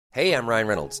Hey, I'm Ryan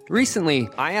Reynolds. Recently,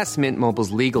 I asked Mint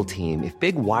Mobile's legal team if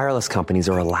big wireless companies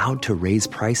are allowed to raise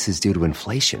prices due to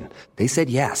inflation. They said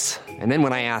yes. And then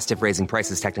when I asked if raising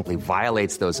prices technically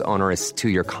violates those onerous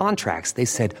two-year contracts, they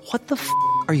said, "What the f***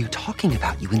 are you talking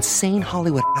about, you insane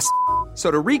Hollywood ass?" So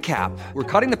to recap, we're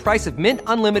cutting the price of Mint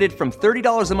Unlimited from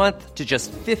 $30 a month to just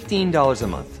 $15 a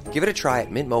month. Give it a try at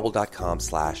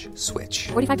mintmobile.com/switch.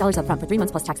 $45 up front for 3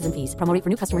 months plus taxes and fees. Promo rate for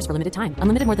new customers for limited time.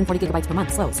 Unlimited more than 40 gigabytes per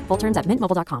month. Slows full terms at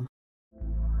mintmobile.com.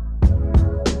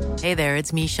 Hey there,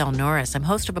 it's Michelle Norris. I'm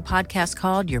host of a podcast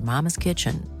called Your Mama's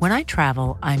Kitchen. When I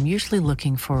travel, I'm usually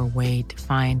looking for a way to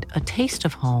find a taste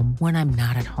of home when I'm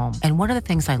not at home. And one of the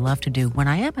things I love to do when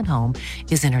I am at home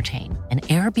is entertain. And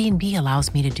Airbnb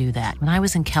allows me to do that. When I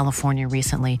was in California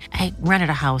recently, I rented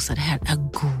a house that had a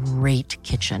great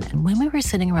kitchen. And when we were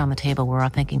sitting around the table, we were all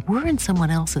thinking, we're in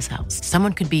someone else's house.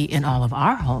 Someone could be in all of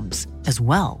our homes as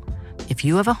well. If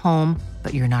you have a home,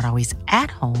 but you're not always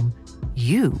at home,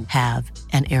 you have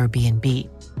an Airbnb.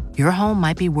 Your home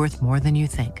might be worth more than you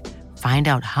think. Find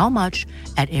out how much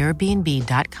at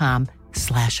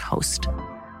airbnb.com/host.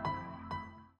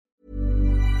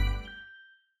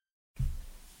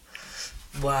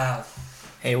 Wow.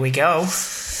 Here we go.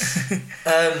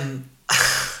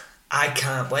 I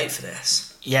can't wait for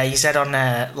this. Yeah, you said on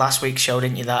last week's show,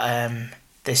 didn't you, that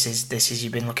this is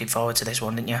you've been looking forward to this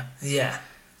one, didn't you? Yeah.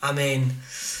 I mean,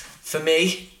 for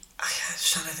me, I was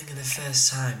trying to think of the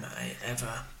first time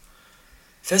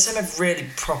I've really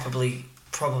properly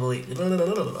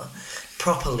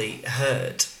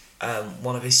heard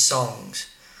one of his songs,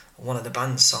 one of the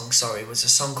band's songs, sorry, was a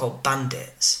song called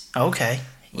Bandits. Okay.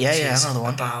 Yeah, I know the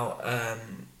one. About a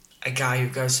guy who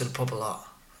goes to the pub a lot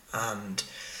and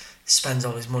spends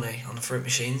all his money on the fruit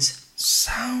machines.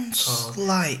 Sounds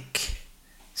like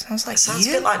Sounds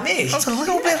you. a bit like me. Sounds a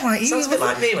little bit like you. Sounds a bit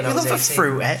like me when I was 18. You love a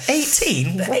fruit at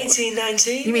 18? 18,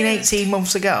 19? You mean 18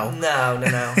 months ago?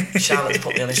 No. Charlotte's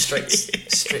put me on a strict.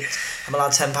 I'm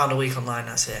allowed £10 a week online,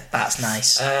 that's it. That's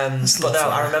nice. But no,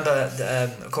 I remember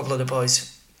a couple of the boys,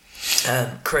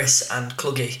 Chris and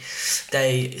Cluggy,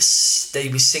 they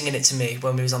were singing it to me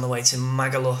when we was on the way to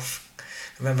Magaluf.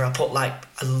 Remember, I put like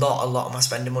a lot of my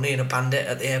spending money in a Bandit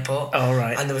at the airport. Oh,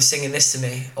 right. And they were singing this to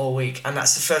me all week. And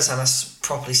that's the first time I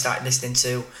properly started listening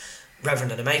to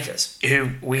Reverend and the Makers.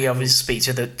 Who we obviously speak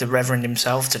to the Reverend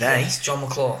himself today. Yes, John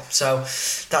McClure. So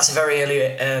that's a very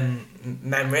early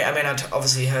memory. I mean, I'd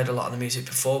obviously heard a lot of the music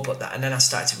before, and then I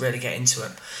started to really get into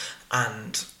him.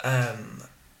 And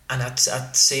I'd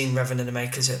seen Reverend and the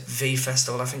Makers at V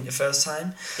Festival, I think, the first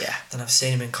time. Yeah. Then I've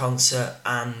seen him in concert,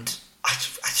 and I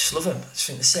just love him. I just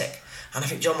think they're sick. And I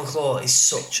think John McClure is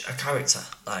such a character.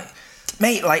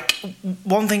 Mate, like,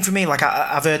 one thing for me, like,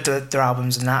 I've heard their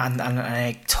albums and that, and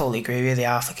I totally agree with you, they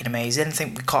are fucking amazing. I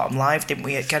think we caught them live, didn't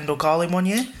we, at Kendall Calling one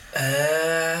year?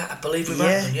 I believe we might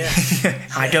have done, yeah.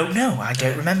 I don't know, I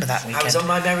don't remember that weekend. I was on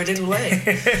my merry little way.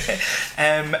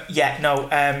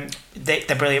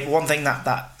 They're brilliant. One thing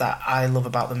that I love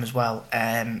about them as well,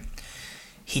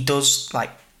 he does, like,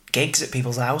 gigs at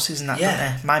people's houses and that.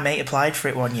 Yeah. My mate applied for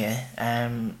it one year.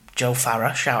 Joe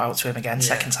Farah, shout out to him again. Yeah.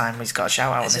 Second time he's got a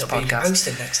shout out on this podcast.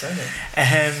 Hosting next, don't he?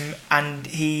 And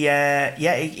he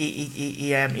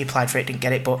applied for it, didn't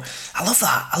get it, but I love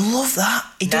that.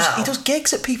 He does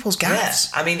gigs at people's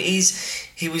gaffs. Yeah. I mean,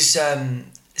 he was. So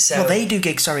well, they do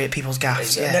gigs. Sorry, at people's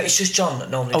gaffs. Yeah. No, it's just John that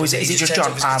normally. Oh, is it just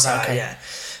John? Okay. Yeah.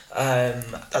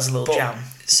 That's a little jam.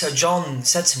 So John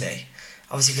said to me,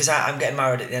 obviously, because I'm getting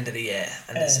married at the end of the year,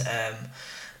 and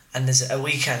there's a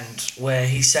weekend where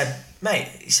he said, mate,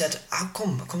 I'll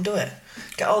come do it.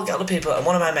 Get all the people. And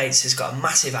one of my mates has got a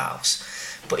massive house,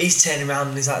 but he's turning around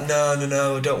and he's like, no,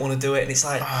 I don't want to do it. And it's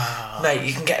like, mate,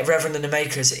 you can get Reverend and the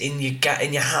Makers in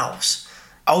your house.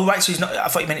 Oh, right, so he's not. I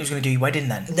thought you meant he was going to do your wedding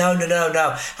then. No.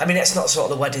 I mean, it's not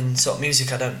sort of the wedding sort of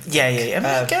music. I don't. Yeah. You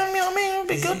know what I mean?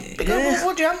 Be good.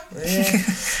 We'll jam. Yeah.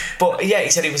 But yeah,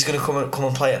 he said he was going to come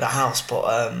and play at the house.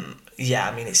 But yeah,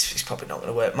 I mean, it's probably not going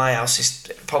to work. My house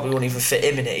probably won't even fit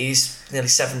him in it. He's nearly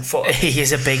 7 foot. He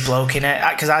is a big bloke in it.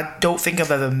 Because I don't think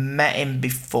I've ever met him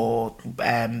before.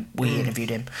 We interviewed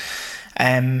him.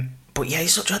 But yeah,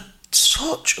 he's such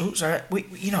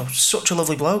a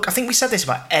lovely bloke. I think we said this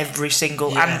about every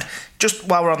single. Yeah. And just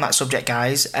while we're on that subject,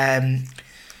 guys,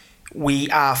 we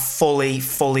are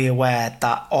fully aware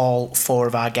that all 4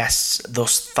 of our guests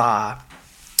thus far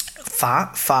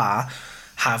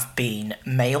have been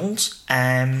males.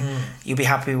 We're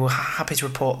happy to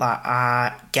report that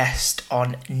our guest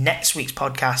on next week's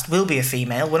podcast will be a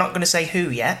female. We're not going to say who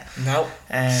yet. No.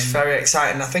 Very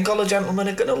exciting. I think all the gentlemen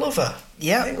are going to love her.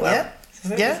 Yeah.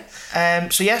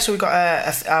 So we've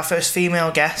got our first female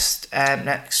guest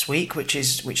next week, which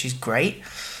is great.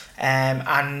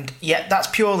 And yeah, that's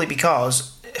purely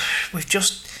because we've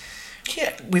just...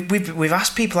 Yeah, we've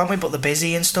asked people, haven't we? But they're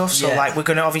busy and stuff. So like, we're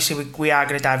gonna obviously we are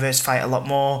gonna diversify it a lot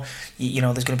more. You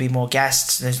know, there's gonna be more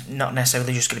guests. There's not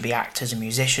necessarily just gonna be actors and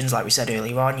musicians, like we said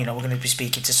earlier on. You know, we're gonna be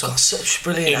speaking to some got such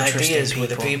brilliant ideas people. with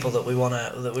the people that we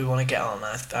wanna get on.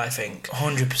 I think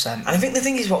 100%. And I think the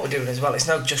thing is what we're doing as well. It's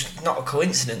not a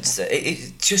coincidence that it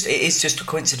is just a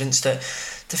coincidence that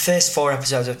the first 4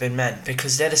 episodes have been men,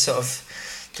 because they're the sort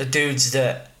of the dudes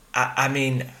that I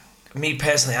mean, me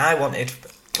personally, I wanted.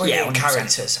 Brilliant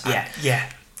characters. Yeah.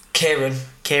 Kieran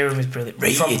was brilliant.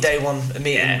 From day one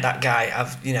meeting that guy,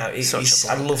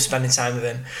 I love spending time with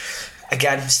him.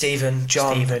 Again, Stephen,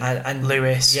 John, and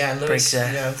Lewis. Yeah, Lewis. Briggs,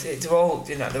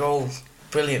 you know, they're all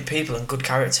brilliant people and good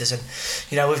characters. And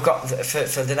you know, we've got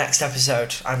for the next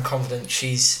episode. I'm confident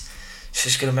she's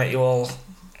gonna make you all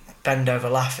bend over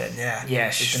laughing.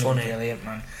 Yeah, she's funny, brilliant,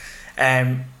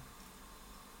 man.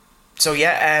 So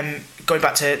going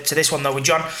back to this one though with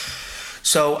John.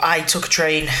 So I took a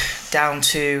train down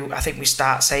to, I think we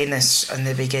start saying this in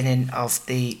the beginning of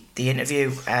the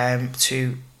interview,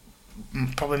 to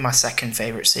probably my second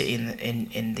favourite city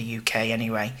in the UK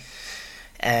anyway,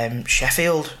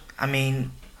 Sheffield. I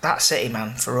mean, that city,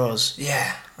 man, for us.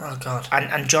 Yeah. Oh God.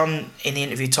 And John in the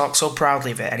interview talks so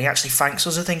proudly of it, and he actually thanks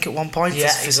us, I think, at one point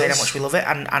for saying how much we love it,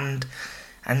 and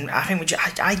I think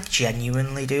I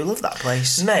genuinely do love that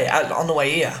place. Mate, on the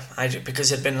way here, because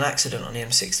there'd been an accident on the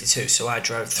M62, so I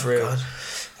drove through.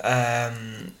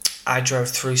 I drove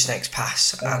through Snakes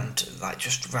Pass and like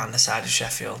just round the side of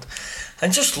Sheffield,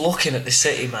 and just looking at the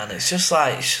city, man, it's just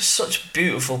such a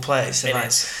beautiful place. And it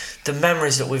is. The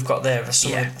memories that we've got there are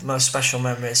some of the most special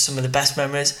memories, some of the best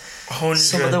memories, 100%.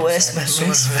 some of the worst memories,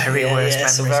 some of the very worst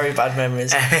memories, some very bad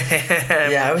memories.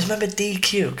 I always remember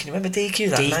DQ. Can you remember DQ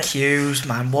that night? DQ's,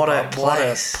 man, what a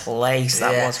place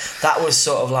that was. That was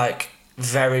sort of like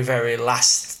very, very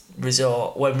last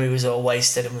resort when we was all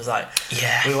wasted and was like,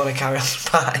 we want to carry on the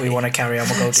party. We want to carry on.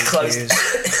 We'll go DQ's.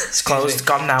 It's closed.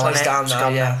 Gone now. Closed down now.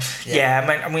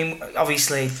 Yeah. I mean,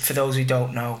 obviously, for those who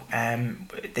don't know,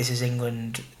 this is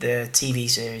England. The TV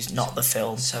series, not the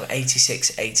film. So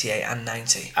 86, 88 and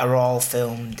 90 are all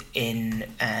filmed in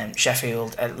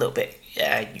Sheffield, a little bit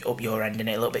up your end in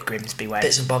it, a little bit Grimsby way.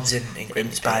 Bits and bobs in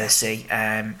Grimsby. By the sea.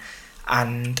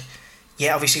 And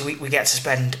yeah, obviously we get to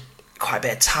spend quite a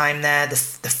bit of time there. The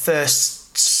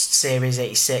first series,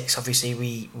 86, obviously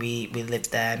we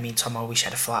lived there. Me and Tomo, we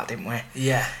shared a flat, didn't we?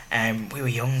 Yeah. We were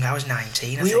young. I was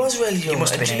 19. I think. Was really young. You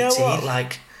must have been 18. Do you know what?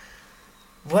 Like,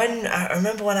 I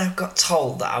remember when I got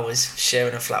told that I was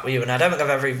sharing a flat with you, and I don't think I've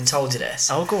ever even told you this.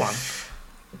 Oh, go on.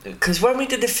 Because when we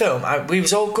did the film, we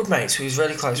was all good mates. We was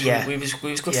really close. Yeah. We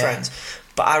was good friends.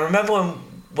 But I remember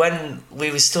when we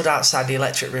were stood outside the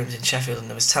electric rooms in Sheffield, and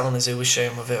they was telling us who was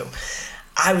sharing with who.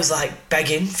 I was like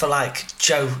begging for like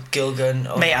Joe Gilgan.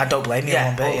 Or, mate, I don't blame you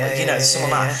one bit. Someone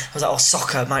like I was like,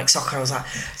 Soccer, Mike Soccer. I was like,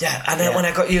 and then when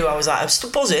I got you, I was like, I'm still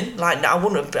buzzing. Like, I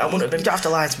wouldn't have been. You don't have to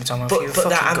lie to me, Tom. But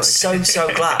I'm so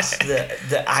glad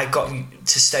that I got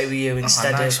to stay with you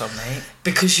instead of mate.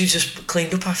 Because you just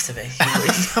cleaned up after me.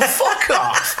 Fuck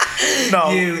off. No,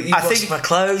 you washed my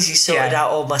clothes. You sorted out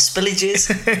all my spillages.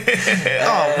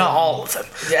 Not all of them.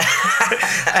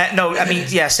 Yeah. No, I mean,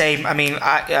 same. I mean,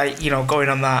 I going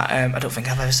on that. I don't think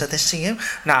I've ever said this to you.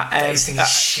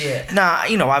 Shit.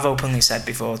 I've openly said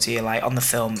before to you, like on the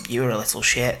film, you were a little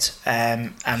shit.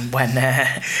 And when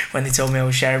they told me I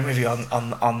was sharing with you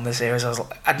on the series, I was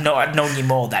like, I'd known you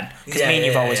more then, because me and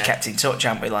you've always kept in touch,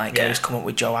 haven't we? Like, I used to come up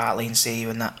with Joe Hartley and see you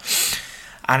and that.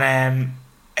 And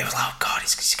it was like, oh God,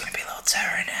 it's going to be a little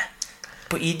terror in here.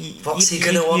 But what's he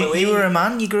going to want to eat? You were a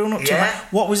man, you grew up to a man.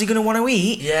 What was he going to want to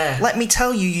eat? Yeah. Let me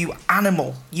tell you, you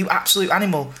animal. You absolute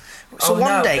animal. So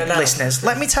listeners,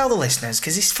 let me tell the listeners,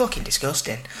 because it's fucking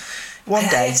disgusting. One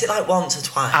day... I ate it like once or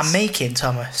twice. I'm making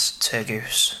Thomas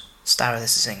Turgoose, star of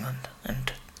This Is England,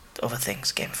 and other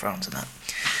things, Game of Thrones and that.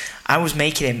 I was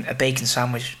making him a bacon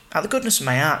sandwich out of the goodness of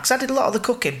my heart, because I did a lot of the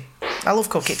cooking. I love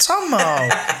cooking. Tomo!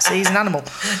 See, he's an animal.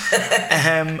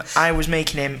 I was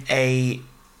making him a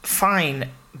fine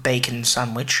bacon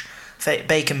sandwich,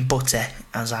 bacon butter,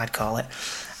 as I'd call it.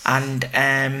 And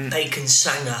bacon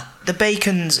sanger. The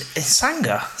bacon's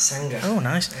sanger. Oh,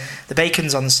 nice. Yeah. The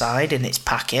bacon's on the side in its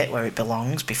packet where it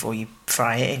belongs before you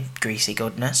fry it in greasy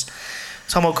goodness.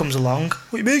 Tomo comes along.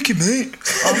 What are you making, mate?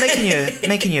 I'm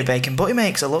making you a bacon butty, mate,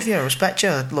 because I love you, I respect you,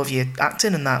 I love your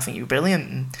acting and that, I think you're brilliant.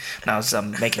 And now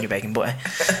I'm making you bacon butty.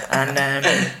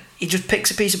 And he just picks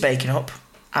a piece of bacon up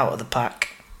out of the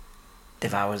pack,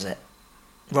 devours it.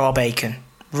 Raw bacon.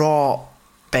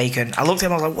 I looked at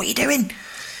him, I was like, what are you doing?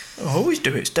 I always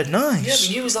do it. It's dead nice. Yeah,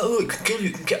 but you was like, oh, it can kill you.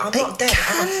 It can kill. I'm not dead.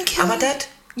 Am I dead?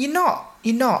 You're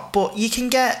not. But you can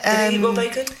get. Did I eat raw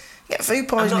bacon? Get food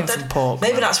poisoning from pork.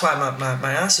 Maybe man. that's why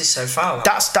my ass is so foul.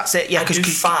 That's it. Yeah, because you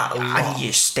fat a lot. and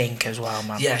you stink as well,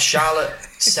 man. Yeah, Charlotte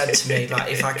said to me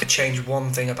like, if I could change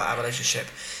one thing about our relationship,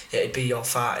 it'd be your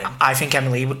farting. I think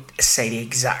Emily would say the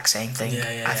exact same thing.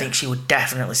 Yeah. I think she would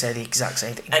definitely say the exact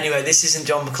same thing. Anyway, this isn't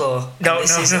John McClure. No.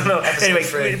 Anyway,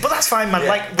 3. but that's fine, man. Yeah.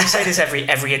 Like we say this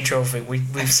every intro thing.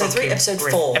 Episode 3, episode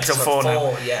 4. Episode 4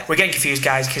 now. Yeah. We're getting confused,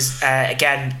 guys, because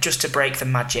again, just to break the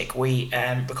magic, we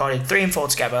recorded 3 and 4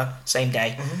 together same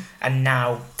day, and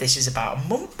now this is about a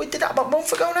month. We did that about a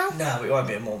month ago now. No, it won't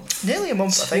be a month. Nearly a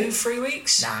month, I think. 3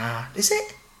 weeks. Nah, is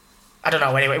it? I don't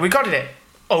know. Anyway, we recorded it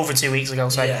over 2 weeks ago.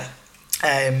 So yeah.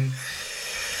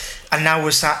 And now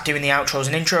we're sat doing the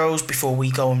outros and intros before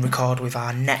we go and record with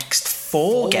our next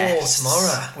 4 guests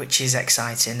tomorrow, which is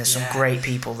exciting. There's some great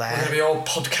people there. We're going to be all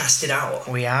podcasted out.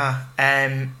 We are.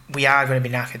 We are going to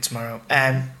be knackered tomorrow.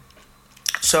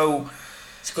 So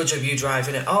it's a good job you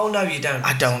driving it. Oh no, you don't.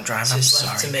 I don't drive. So I'm it's sorry.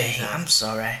 left to me. I'm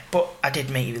sorry, but I did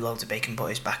make you loads of bacon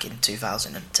butties back in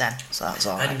 2010, so that's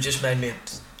all. And you just made me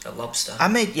a lobster. I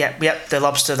made the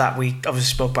lobster that we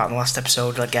obviously spoke about in the last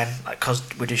episode. Again, because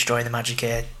we're destroying the magic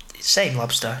here. Same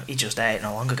lobster. He just ate it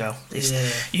not long ago.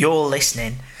 You're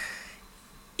listening.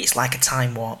 It's like a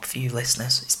time warp for you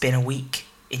listeners. It's been a week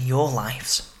in your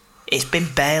lives. It's been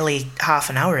barely half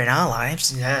an hour in our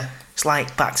lives. Yeah. It's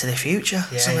like Back to the Future.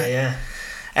 Yeah.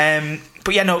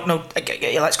 But yeah, no.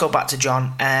 Let's go back to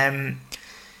John.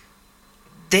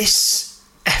 This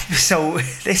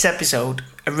episode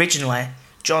originally,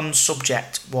 John's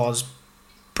subject was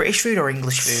British food or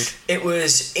English food? It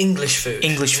was English food.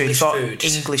 English food.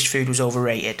 English food was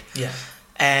overrated. Yeah.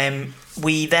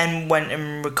 We then went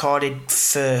and recorded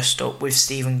first up with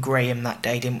Stephen Graham that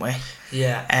day, didn't we?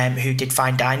 Yeah. Who did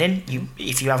Fine Dining.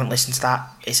 If you haven't listened to that,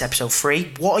 it's episode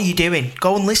 3. What are you doing?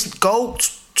 Go and listen.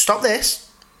 Stop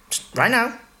this right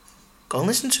now. Go and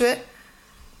listen to it.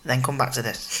 Then come back to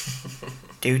this.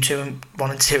 Do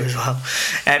 1 and 2 as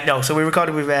well. So we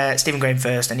recorded with Stephen Graham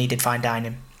first, and he did Fine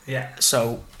Dining. Yeah.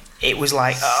 So it was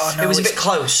like, it was a bit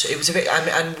close. It was a bit,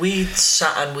 and we'd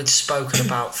sat and we'd spoken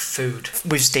about food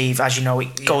with Steve. As you know,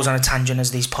 it goes on a tangent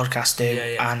as these podcasts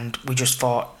do, and we just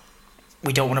thought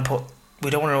we don't want to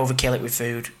overkill it with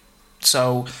food.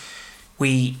 So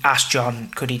we asked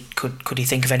John, could he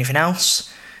think of anything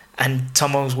else? And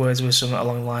Tomo's words were something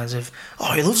along the lines of,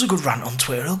 "Oh, he loves a good rant on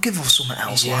Twitter. He'll give us something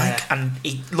else." And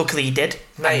luckily he did.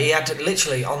 Mate, he had to,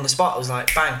 literally on the spot. It was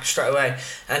like bang straight away,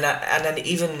 and then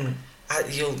even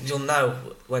you'll know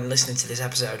when listening to this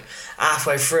episode.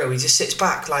 Halfway through, he just sits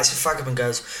back, lights a fag up, and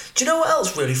goes, "Do you know what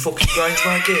else really fucking grinds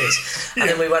my gears?" And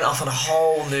then we went off on a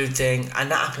whole new thing,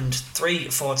 and that happened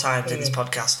 3-4 times in this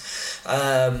podcast.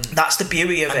 That's the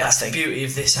beauty of it. That's the beauty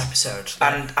of this episode,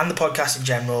 and the podcast in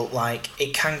general. Like,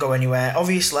 it can go anywhere.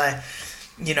 Obviously,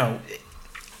 you know,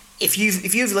 if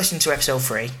you've listened to episode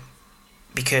 3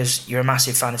 because you're a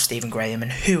massive fan of Stephen Graham,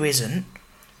 and who isn't?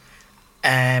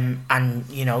 And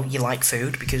you know you like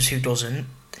food, because who doesn't?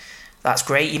 That's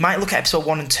great. You might look at episode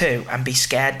 1 and 2 and be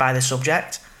scared by the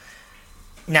subject.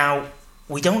 Now,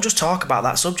 we don't just talk about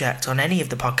that subject on any of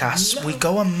the podcasts. No. We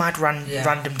go on mad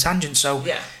random tangents. So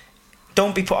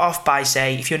don't be put off by,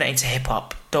 say, if you're not into hip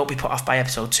hop, don't be put off by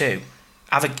episode 2.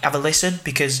 Have a listen,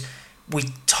 because we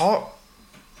talk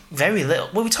very little.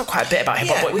 Well, we talk quite a bit about hip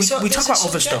hop, but we talk about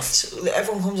other stuff.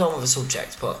 Everyone comes on with a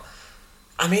subject, but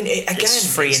I mean,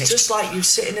 it's just like you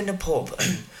sitting in a pub,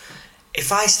 and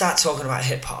if I start talking about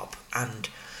hip hop and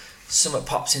something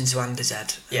pops into Andy's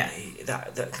head,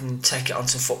 that can take it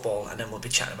onto football, and then we'll be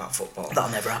chatting about football.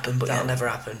 That'll never happen, but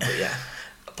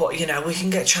But you know, we can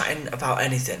get chatting about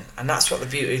anything, and that's what the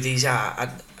beauty of these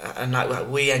are, and like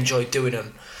we enjoy doing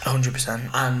them 100%,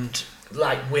 and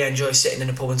like we enjoy sitting in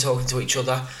a pub and talking to each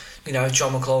other. You know, if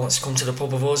John McClure wants to come to the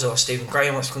pub with us, or Stephen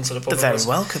Graham wants to come to the pub with us. They're very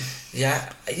welcome.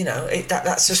 Yeah, you know,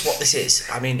 that's just what this is.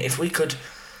 I mean, if we could,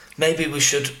 maybe we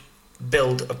should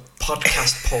build a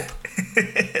podcast pub.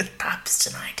 That's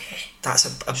an idea. That's a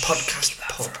podcast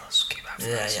pub. For us. Keep that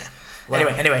for us. Yeah. Well,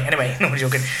 anyway, no, I'm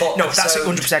joking. But, no, that's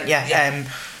 100%, yeah.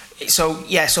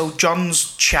 So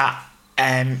John's chat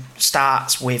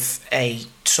starts with a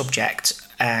subject.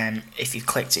 If you've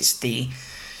clicked, it's the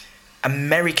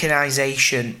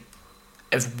Americanization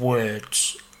of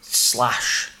words /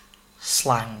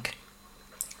 slang.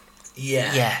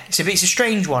 Yeah. It's a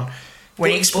strange one.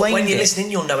 When you're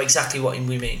listening, you'll know exactly what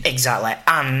we mean. Exactly,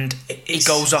 and it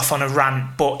goes off on a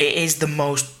rant, but it is the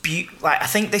most I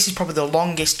think this is probably the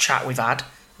longest chat we've had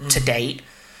to date,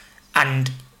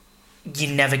 and you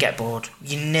never get bored.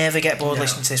 You never get bored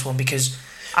listening to this one, because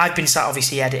I've been sat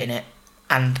obviously editing it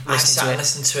and listening to it. I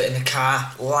listened to it in the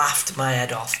car, laughed my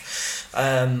head off.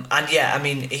 And yeah, I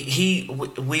mean,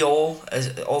 we all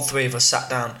three of us sat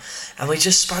down and we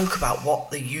just spoke about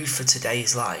what the youth of today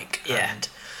is like. Yeah.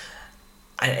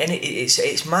 And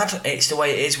it's mad. It's the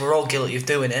way it is. We're all guilty of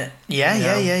doing it. Yeah, you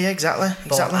know? yeah, exactly.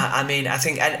 But I mean, I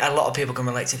think a lot of people can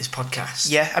relate to this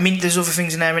podcast. Yeah, I mean, there's other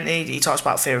things in there. He talks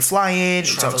about fear of flying.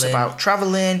 He talks about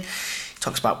travelling. He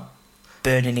talks about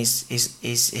burning his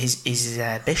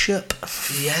bishop.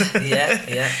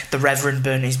 Yeah. The Reverend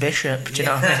burning his bishop. Do you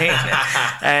know what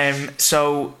I mean?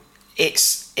 So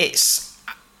it's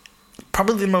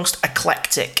probably the most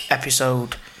eclectic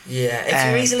episode. Yeah, if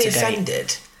you're easily today.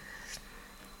 offended,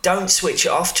 don't switch it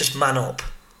off. Just man up.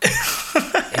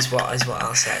 is what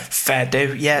I'll say. Fair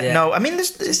do. Yeah. No, I mean,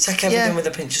 just take everything with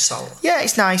a pinch of salt. Yeah,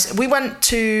 it's nice. We went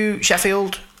to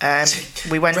Sheffield.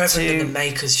 We went Reverend to and the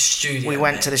Makers studio. We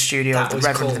went to the studio of the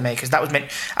Reverend and the Makers. That was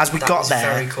meant. As we got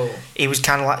there, very cool. He was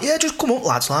kind of like, "Yeah, just come up,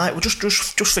 lads. Like, we're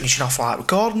just finishing off like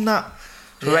recording that."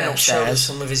 We went upstairs. Showed us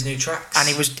some of his new tracks. And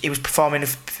he was performing.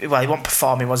 Well, he wasn't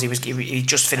performing. He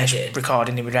just finished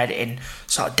recording. He was editing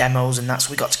sort of demos and that.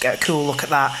 So we got to get a cool look at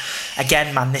that.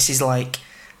 Again, man, this is one of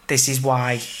the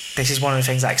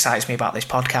things that excites me about this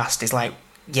podcast. Is like,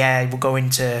 yeah, we're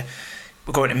going to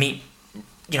meet,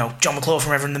 John McClure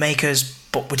from Reverend and the Makers,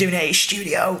 but we're doing it at his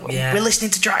studio. Yeah. We're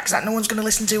listening to tracks that no one's going to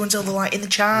listen to until they're like in the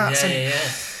charts. They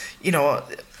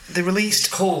released.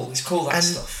 It's cool. It's cool that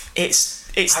stuff.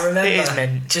 I remember it is,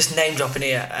 man. Just name dropping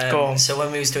here. Go on. So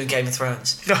when we was doing Game of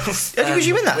Thrones, was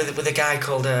you in that with a guy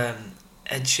called Ed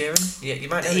Sheeran? Yeah, you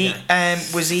might know the guy.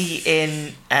 Was he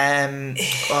in?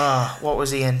 What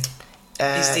was he in?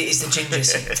 He's the ginger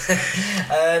singer.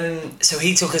 So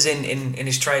he took us in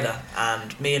his trailer,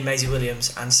 and me and Maisie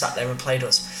Williams, and sat there and played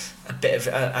us a bit of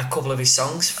a couple of his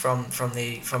songs from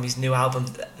his new album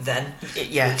then,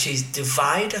 which is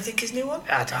Divide, I think his new one.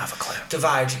 I don't have a clue.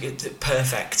 Divide,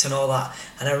 Perfect, and all that.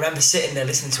 And I remember sitting there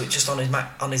listening to it just on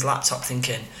his laptop,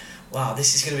 thinking, wow,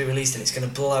 this is going to be released and it's going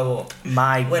to blow up.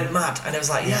 Went mad, and I was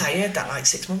like, yeah, I heard that like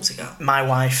 6 months ago. My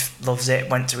wife loves it.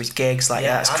 Went to his gigs,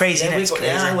 that's crazy. It's crazy.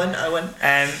 Yeah, I went.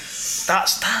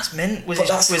 That's mint.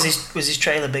 Was his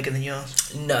trailer bigger than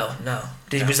yours? No.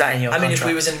 Was that in your contract? I mean, if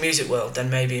we was in the music world, then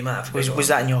maybe he might have. Was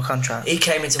that in your contract? He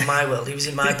came into my world. He was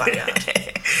in my backyard.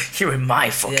 You're in my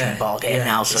fucking ball game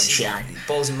now, sunshine.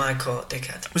 Balls in my court,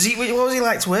 dickhead. What was he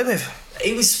like to work with?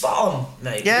 He was spot on,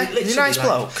 mate. Yeah, he's a nice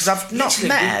bloke, because I've not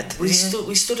met. We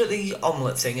stood at the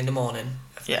omelette thing in the morning.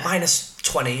 Yeah.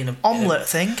 -20 in a omelette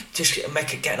thing. Just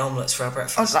getting omelettes for our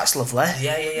breakfast. Oh, that's lovely.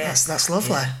 Yeah. That's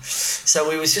lovely. Yeah. So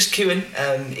we was just queuing.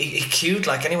 He queued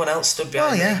like anyone else stood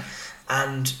behind me.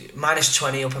 And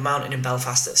 -20 up a mountain in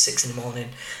Belfast at 6 in the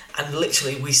morning, and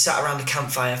literally we sat around a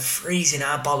campfire freezing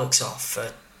our bollocks off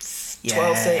for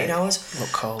 12-13 hours.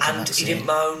 Look cold. And he didn't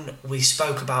moan. We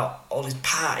spoke about all his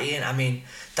partying. I mean,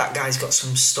 that guy's got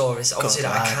some stories obviously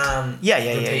that I can't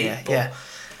repeat. But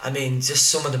I mean, just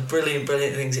some of the brilliant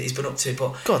things that he's been up to.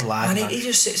 But good lad, and man. He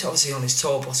just sits obviously on his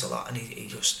tour bus a lot, and he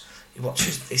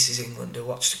watches This Is England, he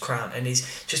watches The Crown, and he's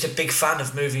just a big fan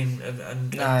of movie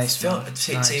and film,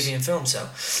 TV and film. So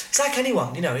it's like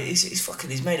anyone,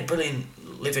 he's made a brilliant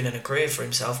living and a career for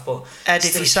himself. But Ed,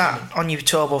 if you sat on your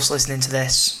tour bus listening to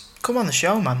this, come on the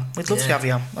show, man. We'd love to have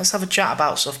you on. Let's have a chat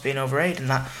about stuff being overrated and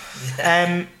that.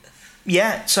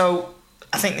 So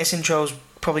I think this intro's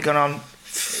probably gone on.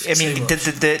 I mean,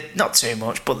 the not too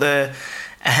much, but the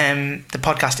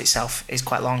podcast itself is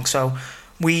quite long. So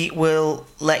we will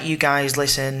let you guys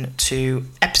listen to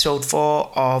episode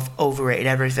 4 of Overrated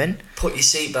Everything. Put your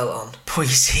seatbelt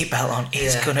on.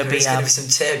 It's gonna be some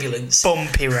turbulence.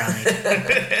 Bumpy ride.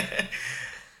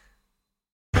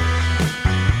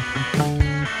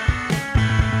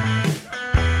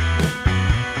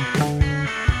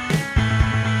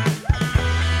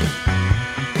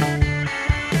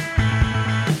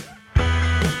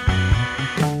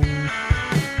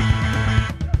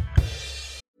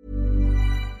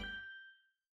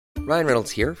 Ryan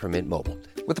Reynolds here from Mint Mobile.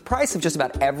 With the price of just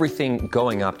about everything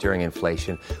going up during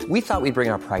inflation, we thought we'd bring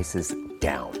our prices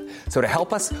down. So to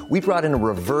help us, we brought in a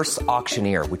reverse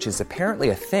auctioneer, which is apparently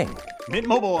a thing. Mint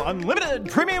Mobile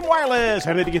Unlimited Premium Wireless.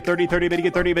 How to get 30, 30, bit to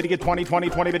get 30, bit to get 20, 20,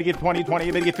 20, bit to get 20,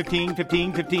 20, bit to get 15,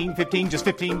 15, 15, 15, just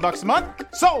 $15 a month?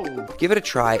 Sold! Give it a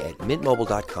try at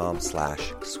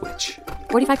mintmobile.com/switch.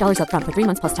 $45 up front for 3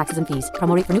 months plus taxes and fees.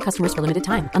 Promo rate for new customers for limited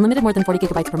time. Unlimited more than 40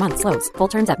 gigabytes per month. Slows full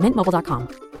terms at mintmobile.com.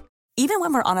 Even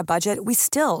when we're on a budget, we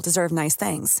still deserve nice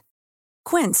things.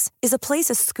 Quince is a place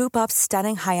to scoop up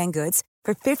stunning high-end goods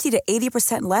for 50 to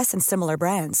 80% less than similar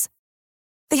brands.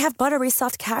 They have buttery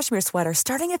soft cashmere sweaters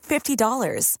starting at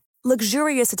 $50,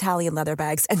 luxurious Italian leather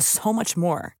bags, and so much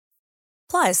more.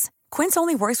 Plus, Quince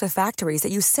only works with factories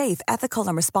that use safe, ethical,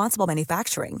 and responsible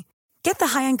manufacturing. Get the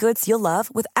high-end goods you'll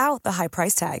love without the high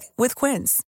price tag with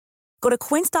Quince. Go to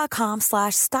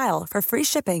quince.com/style for free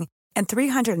shipping and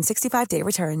 365-day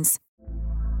returns.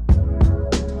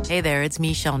 Hey there, it's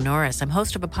Michelle Norris. I'm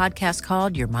host of a podcast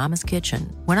called Your Mama's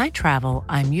Kitchen. When I travel,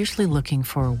 I'm usually looking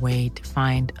for a way to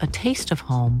find a taste of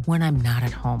home when I'm not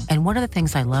at home. And one of the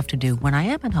things I love to do when I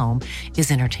am at home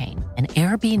is entertain. And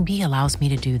Airbnb allows me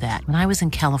to do that. When I was in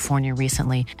California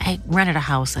recently, I rented a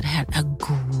house that had a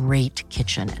great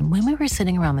kitchen. And when we were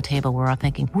sitting around the table, we're all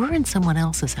thinking, we're in someone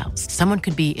else's house. Someone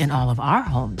could be in all of our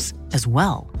homes as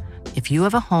well. If you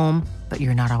have a home, but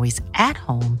you're not always at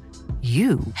home,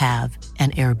 you have an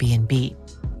Airbnb.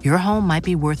 Your home might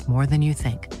be worth more than you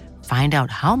think. Find out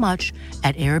how much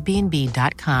at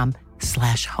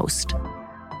airbnb.com/host.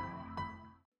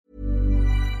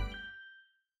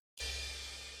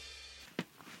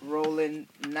 Rolling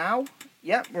now.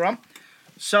 Yeah, we're on.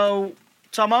 So,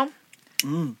 Tomo,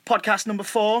 podcast number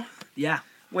 4. Yeah.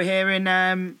 We're here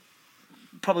in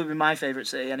probably my favourite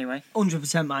city anyway.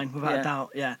 100% mine, without a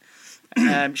doubt, yeah.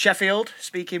 Sheffield,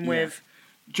 speaking with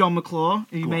John McClure,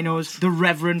 who you may know as the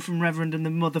Reverend from Reverend and the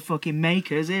Motherfucking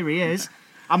Makers. Here he is.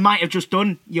 I might have just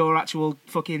done your actual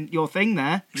your thing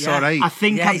there. It's all right. I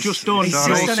think I've just done your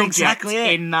subject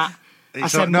exactly in that. I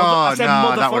said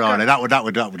that were on it. That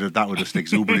would just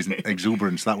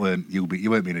exuberance. That weren't you. But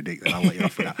you weren't being a dick. Then I'll let you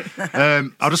off with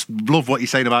that. I just love what you're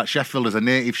saying about Sheffield. As a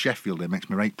native Sheffielder, it makes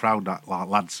me right proud that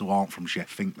lads who aren't from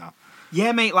Sheffield think that.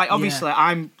 Yeah, mate. Like obviously,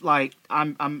 I'm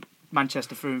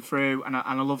Manchester through and through, and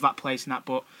I love that place and that.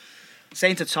 But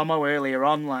saying to Tomo earlier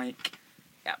on, like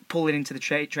pulling into the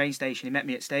train station, he met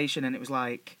me at station, and it was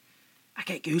like I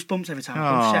get goosebumps every time I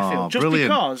come to Sheffield, just brilliant.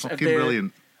 because Fucking of the.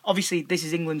 Brilliant. Obviously, this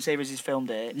is England Series is filmed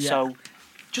here, so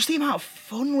just the amount of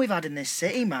fun we've had in this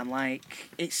city, man. Like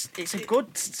it's a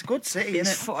good city,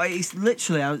 isn't it? It's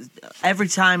literally every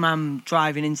time I'm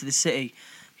driving into the city,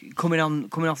 coming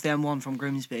off the M1 from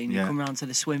Grimsby, and you come around to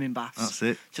the swimming baths. That's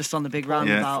it. Just on the big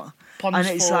roundabout. Ponds And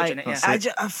it's Forge, like,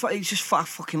 innit? I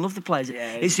fucking love the place.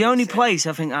 Yeah, it's the only place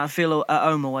I think I feel at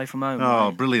home away from home. Oh,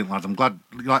 right? brilliant, lads! I'm glad.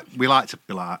 We like to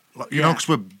be like you know, because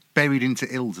we're buried into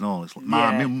hills and all. It's like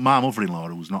my mother-in-law,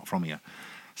 who's not from here,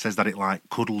 says that it like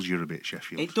cuddles you a bit,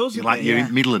 Sheffield. It does. You're like you're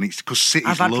in Midland. It's because city's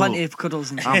I've had low. plenty of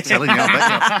cuddles and I'm telling you,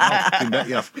 I bet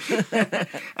you have.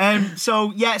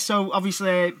 So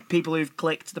obviously people who've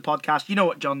clicked the podcast, you know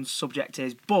what John's subject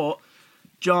is, but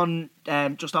John,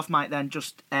 just off mic then,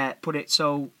 just put it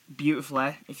so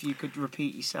beautifully. If you could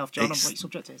repeat yourself, John, on what your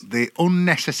subject is. The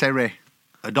unnecessary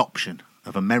adoption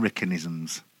of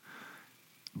Americanisms,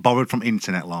 borrowed from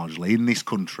internet largely, in this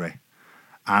country,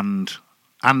 and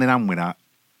hand in hand with that,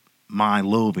 my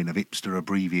loathing of hipster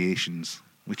abbreviations,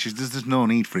 which is there's no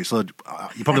need for it. So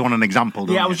you probably want an example,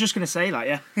 don't you? I was just going to say that,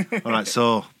 yeah. All right,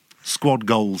 so squad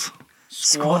goals.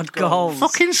 Squad goals.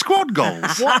 Fucking squad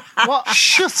goals. What?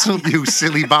 Shut up, you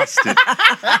silly bastard.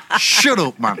 Shut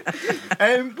up, man.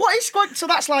 What is squad? So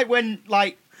that's like when,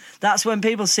 like... That's when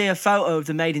people see a photo of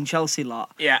the Made in Chelsea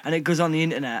lot, and it goes on the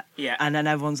internet, and then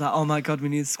everyone's like, "Oh my god, we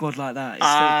need a squad like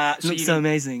that." It looks so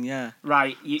amazing, yeah.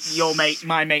 Right,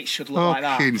 my mate should look like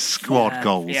that. Fucking squad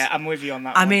goals. Yeah, I'm with you on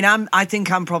that. I mean, I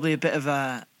think I'm probably a bit of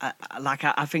I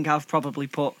think I've probably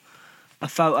put a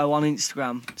photo on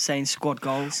Instagram saying squad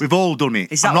goals. We've all done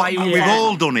it. Is that why you? We've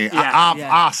all done it. Yeah.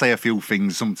 I say a few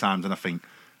things sometimes, and I think,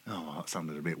 oh, that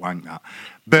sounded a bit wank. That,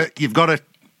 but you've got to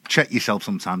check yourself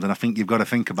sometimes, and I think you've got to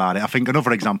think about it. I think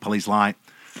another example is like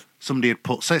somebody had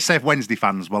put, say if Wednesday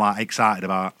fans were like excited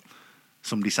about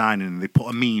somebody signing, and they put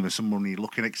a meme of somebody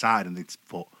looking excited, and they'd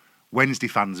put Wednesday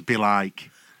fans be like,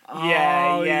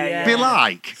 be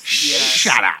like,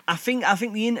 shut up. I think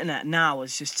the internet now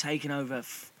has just taken over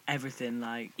everything.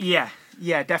 Like yeah,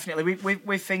 definitely.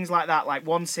 With things like that, like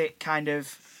once it kind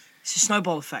of, it's a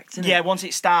snowball effect, isn't it? Yeah, once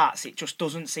it starts, it just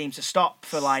doesn't seem to stop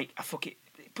for like a fucking.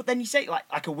 But then you say it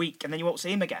like a week, and then you won't see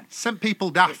him again. Sent people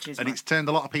daft, and it's turned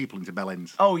a lot of people into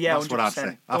bellends. Oh yeah, that's 100%. what I'd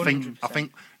say. 100%. I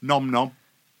think nom nom.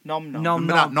 Nom nom. Nom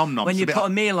Remember nom. that nom nom? When you put a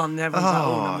meal on, everyone's like,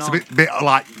 oh, nom nom. It's a bit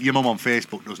like your mum on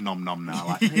Facebook does nom nom now,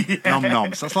 like nom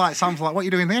nom. So it's like, sounds like, what are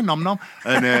you doing there, nom nom?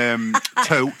 And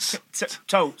totes.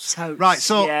 Totes. Right,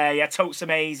 so yeah, totes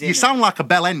amazing. You sound like a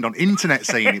bell end on internet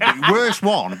saying it, but worst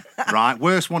one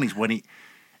is when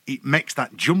it makes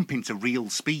that jump into real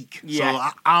speak. Yeah. So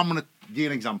I'm gonna give you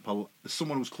an example. There's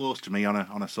someone who's close to me on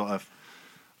a sort of,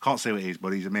 can't say what it is,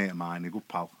 but he's a mate of mine, a good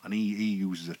pal, and he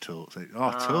uses a totes.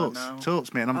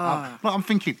 Totes, mate. And I'm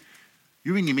thinking,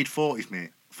 you're in your mid-40s, mate.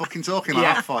 Fucking talking like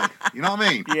that for you. You know what I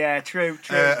mean? Yeah, true.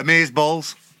 Amaze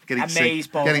balls. Get it Amaze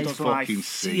balls. Get it does my fucking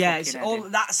C. Yeah, it's all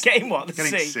that's. Get him what? The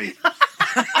Get it C. C.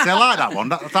 See, I like that one.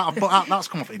 That's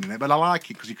come off the internet, but I like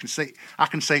it because you can say I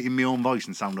can say it in my own voice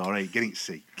and sound all right. Get it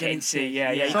C. Get it C.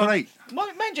 Yeah. It's all right.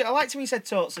 Mind you, I liked when you said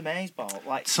Totes Amazeballs.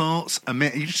 Like Totes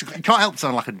Amaze. You can't help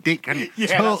sound like a dick, can you?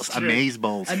 Yeah, Totes that's true.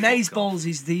 Amazeballs. Amazeballs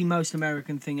is the most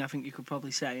American thing I think you could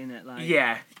probably say, isn't it? Like,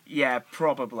 yeah,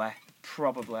 probably.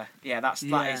 Yeah, that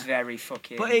is very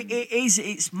fucking. But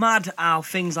it's mad how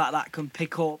things like that can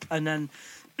pick up, and then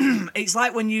it's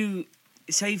like when you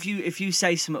say if you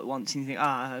say something once and you think,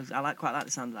 I quite like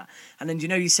the sound of that, and then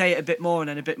you say it a bit more and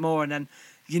then a bit more, and then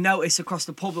you notice across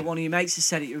the pub that one of your mates has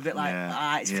said it, you're a bit like,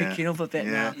 it's picking up a bit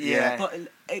now. Yeah.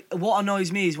 But what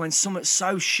annoys me is when something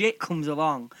so shit comes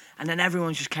along and then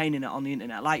everyone's just caning it on the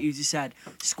internet, like you just said,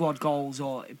 squad goals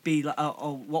or be like,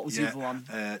 or what was the other one?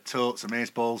 Totes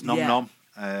Amazeballs, nom nom.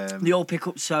 They all pick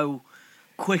up so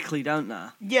quickly, don't they?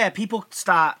 Yeah, people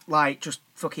start like just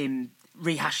fucking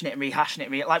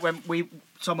rehashing it. Like when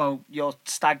Tomo, your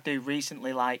stag do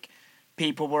recently, like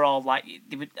people were all like,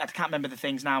 I can't remember the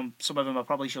things now. Some of them I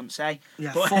probably shouldn't say.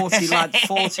 Yeah, but 40 lads,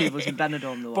 40 of us in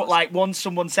Benidorm. But like once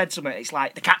someone said something, it's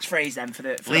like the catchphrase then for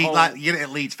the whole... Like you're at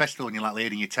Leeds Festival and you're like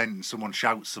laid in your tent and someone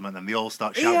shouts something and then they all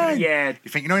start shouting. Yeah. You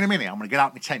think, you know, in a minute I'm going to get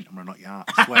out my tent, I'm going to knock you out.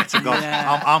 I swear to God,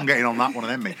 I'm getting on that one of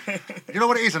them, mate. You know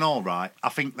what it is and all right? I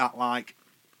think that like,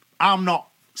 I'm not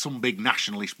some big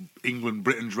nationalist, England,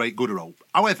 Britain's right good or all.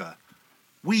 However,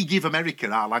 we give America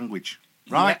our language.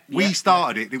 Right, we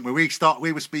started it, didn't we?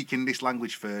 We were speaking this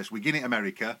language first. We give it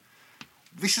America.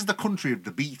 This is the country of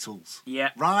the Beatles.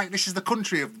 Yeah. Right. This is the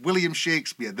country of William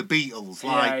Shakespeare, the Beatles,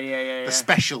 the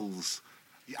Specials,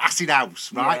 Acid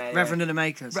House. Right. Reverend and the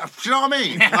Makers. Do you know what I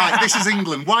mean? Like this is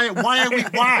England. Why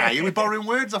are we borrowing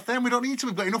words off them? We don't need to.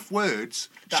 We've got enough words.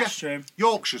 That's true.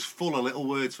 Yorkshire's full of little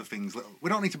words for things. We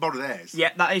don't need to borrow theirs. Yeah,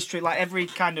 that is true. Like every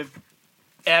kind of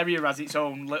area has its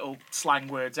own little slang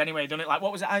words anyway, doesn't it? Like,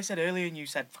 what was it I said earlier and you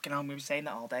said, fucking hell, we were saying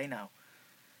that all day now.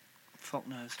 Fuck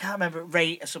knows. Can't remember,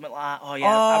 rate or something like that. Oh, yeah.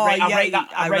 I rate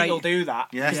that. I rate you'll do that.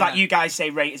 Yeah. Because, like, you guys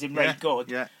say rate as in rate good.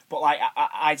 Yeah. But, like,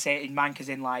 I'd say it in mank as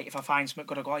in, like, if I find something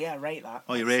good, I go, rate that.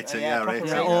 Oh, you rate it, I rate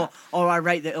it. Or I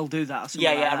rate that he'll do that. Or something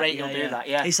like I that. rate he'll do that,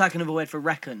 yeah. It's like another word for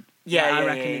reckon. I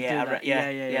reckon he'd do that.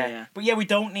 Yeah. But, yeah, we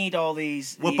don't need all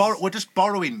these... We're just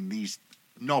borrowing these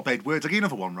knobhead words. I'll give you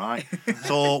another one, right?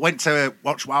 So went to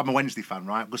watch. I'm a Wednesday fan,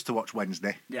 right? Goes to watch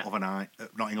Wednesday overnight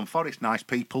at Nottingham Forest. Nice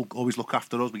people, always look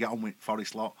after us. We get on with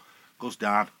Forest lot. Goes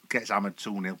down, gets hammered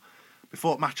 2-0.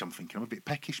 Before the match, I'm thinking I'm a bit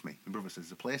peckish. Me, my brother says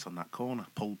there's a place on that corner,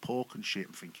 pulled pork and shit.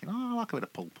 I'm thinking, I like a bit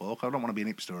of pulled pork. I don't want to be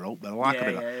an hipster or out, but I like a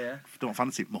bit of that. Don't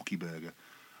fancy it, mucky burger.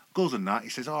 Goes and that. He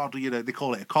says, they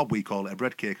call it a cob, we call it a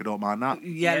bread cake. I don't mind that.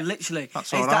 Yeah, literally.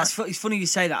 That's all right. It's funny you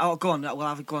say that. Oh, go on. We'll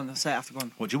have it. Go on. I'll say it after. Go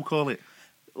on. What do you call it?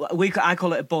 I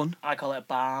call it a bun. I call it a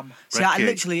balm. See, I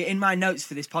literally, in my notes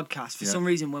for this podcast, for some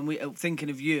reason, when we were thinking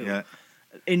of you,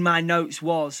 in my notes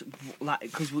was, like,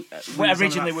 because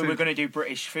originally we were going to do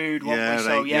British food,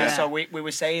 weren't we? So we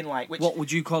were saying, like... What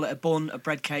would you call it? A bun, a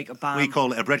bread cake, a balm? We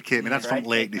call it a bread cake. My dad's from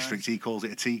Lake District. He calls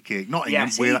it a tea cake. Not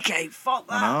tea cake, fuck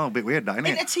that. I know, a bit weird, that, isn't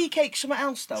it? Isn't a tea cake something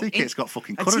else, though? Tea cake's got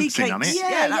fucking currency in it.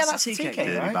 Yeah, that's a tea cake,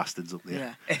 Dirty right? bastards up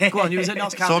there. Yeah. Go on, you was at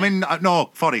Notts County. So I'm in,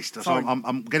 Forest. So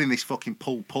I'm getting this fucking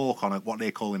pulled pork on what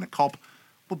they call in a cob.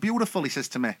 But beautiful, he says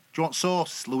to me, do you want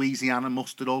sauce? Louisiana,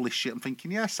 mustard, all this shit. I'm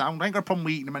thinking, yeah, sound. I ain't got a problem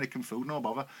with eating American food, no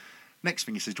bother. Next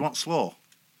thing he says, do you want slaw?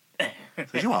 I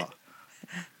says, you what?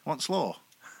 I want slaw?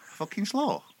 Fucking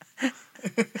slaw? I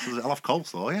says, I'll have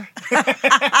coleslaw, yeah?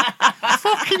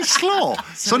 Fucking slaw.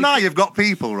 So now you've got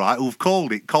people, right, who've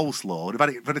called it coleslaw. They've had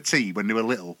it for the tea when they were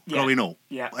little, growing up,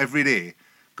 every day.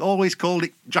 Always called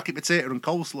it jacket potato and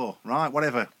coleslaw, right?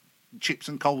 Whatever. Chips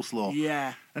and coleslaw.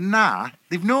 Yeah. And now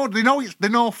they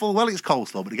know full well it's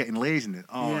coleslaw, but they're getting lazy in it.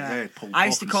 I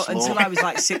used to call until I was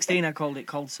like 16. I called it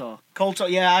cold saw. Cold saw.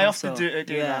 Yeah, I often do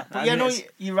that. But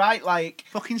you're right. Like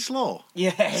fucking slow.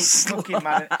 Yeah, it's fucking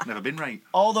mad. Never been right.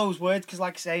 All those words, because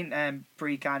like I say,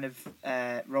 pre kind of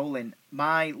rolling.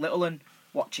 My little one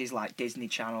watches like Disney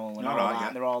Channel and all that.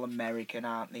 And they're all American,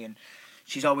 aren't they? And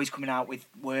she's always coming out with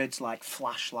words like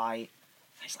flashlight.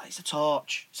 It's like it's a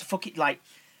torch. It's a fucking like.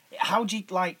 How do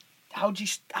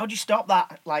you stop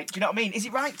that? Like, do you know what I mean? Is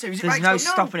it right to? Is it There's right no to?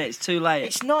 stopping it. It's too late.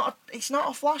 It's not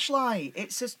a flashlight.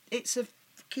 It's a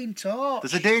fucking torch.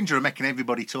 There's a danger of making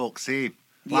everybody talk same.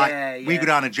 Like, we go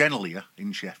down a Gennell here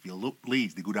in Sheffield. Look,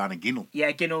 Leeds, they go down a Ginnell.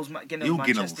 Yeah, Ginnell's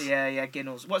Manchester. Yeah,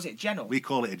 Ginnell's. What's it, Gennell? We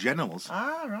call it a Gennell's.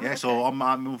 Ah, right. Yeah, so on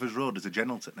my mother's road, there's a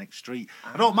Gennell's at next street.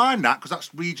 I don't mind that, because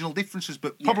that's regional differences,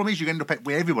 but problem is you end up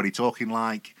with everybody talking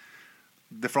like...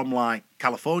 they're from like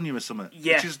California or something.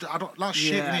 Yeah. Which is, that's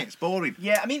shit, Yeah. innit? It's boring.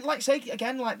 Yeah, I mean, like, say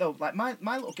again, like though, like my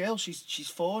little girl, she's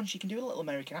 4 and she can do a little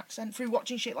American accent through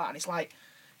watching shit like that, and it's like,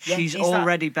 yeah, She's is that-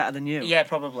 already better than you. Yeah,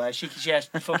 probably. She's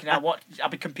fucking hell. I'll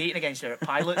be competing against her at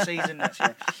pilot season next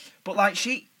year. But like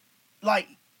it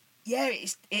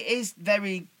is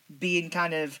very being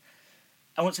kind of,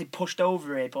 I won't say pushed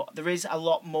over here, but there is a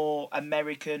lot more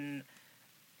American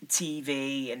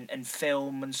TV and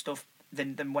film and stuff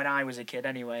than when I was a kid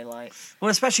anyway. Like,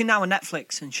 Well, especially now on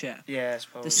Netflix and shit. yeah, I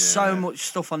suppose. There's so much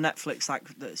stuff on Netflix like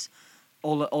that's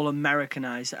all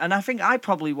Americanized, and I think I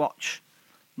probably watch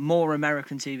more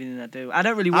American TV than I do. I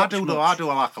don't really watch. I do. much.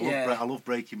 I love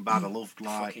Breaking Bad. I love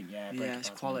like. Fucking Yeah, Breaking it's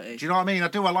Bad's quality. Do you know what I mean? I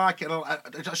do. I like it. I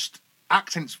just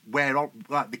accents where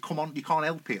like they come on. You can't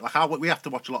help it. Like we have to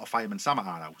watch a lot of Fireman Sam at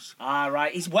our house. Ah,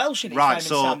 right. He's Welsh in it. Right, Simon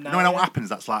so Sam you now, know what yeah. happens?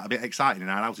 That's like a bit exciting in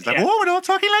our house. He's like, Yeah. "Oh, we're all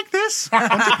talking like this."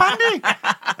 Bunty pandy.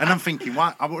 And I'm thinking,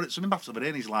 why? I wanted something back over there,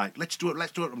 and he's like, "Let's do it.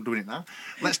 Let's do it." I'm doing it now.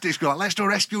 Let's do a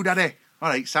rescue, Daddy. All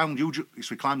right, sound. So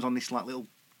he climbs on this like little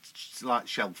like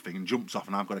shelf thing and jumps off,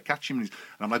 and I've got to catch him. And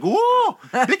I'm like, "Whoa,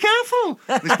 be careful!"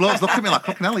 And this bloke's looking at me like,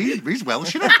 "Fucking hell, he's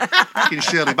Welsh, isn't he?" Fucking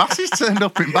Shirley Bassey's turned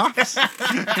up in Baths.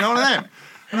 You know what I mean?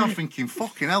 And I'm thinking,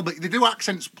 fucking hell, but they do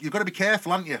accents. You've got to be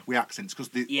careful, haven't you, with accents, because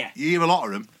you hear a lot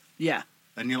of them. Yeah.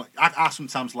 And you're like, I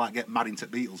sometimes like get mad into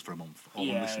Beatles for a month, or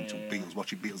Yeah, listen to yeah. Beatles,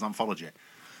 watching Beatles anthology.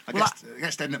 I Well,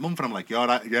 guess the end of the month, and I'm like, "You're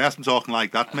right, yes, I'm talking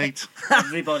like that, mate."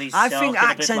 Everybody's I think talking a bit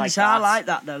accents like are that. like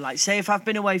that though. Like, say if I've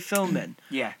been away filming,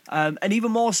 Yeah. and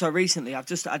even more so recently, I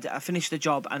finished the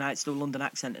job and I had still London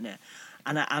accent in it,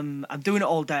 and I'm doing it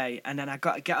all day, and then I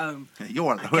got to get home.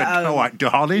 You're I get home. all right,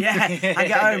 darling. Yeah, I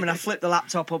get home and I flip the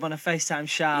laptop up and I FaceTime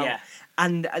Charles. Yeah.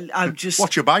 And I'm just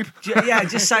What's your babe?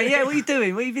 just say, yeah, what are you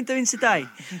doing? What have you been doing today?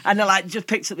 And I like just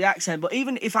picks up the accent. But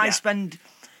even if I spend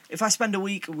a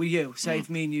week with you, say if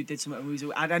me and you did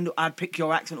something, I'd pick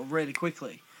your accent up really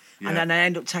quickly. Yeah. And then I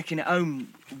end up taking it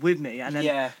home with me, and then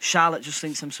Yeah. Charlotte just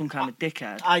thinks I'm some kind of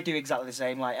dickhead. I do exactly the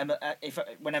same. Like,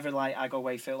 whenever like I go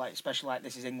away, feel like, especially like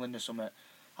this is England or something,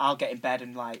 I'll get in bed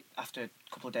and like after a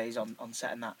couple of days on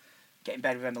set and that, get in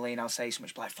bed with Emily and I'll say so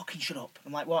much, like, "Fucking shut up."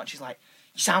 I'm like, "What?" And she's like,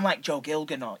 "You sound like Joe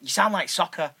Gilgan," or "You sound like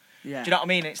Soccer." Yeah. Do you know what I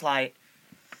mean? It's like,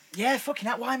 yeah, fucking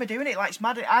hell, why am I doing it? Like, it's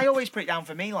mad. I always put it down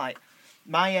for me. Like,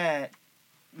 my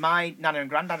nana and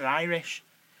granddad are Irish,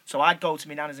 so I'd go to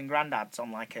my nana's and granddad's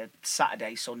on like a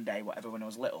Saturday, Sunday, whatever, when I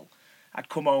was little. I'd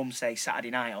come home, say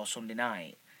Saturday night or Sunday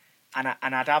night, and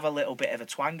I'd have a little bit of a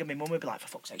twang, and my mum would be like, "For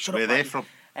fuck's sake, shut Where up." are they laddie." from?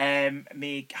 I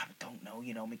don't know.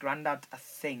 You know, my granddad, I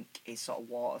think, is sort of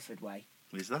Waterford way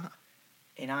Where's that?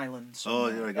 in Ireland. Oh,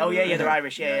 somewhere. there we go. Yeah, they're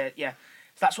Irish. Yeah. Yeah.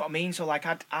 So that's what I mean. So like,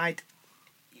 I'd.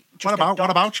 What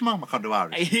about your mum? I can't do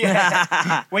Irish.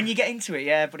 Yeah. When you get into it,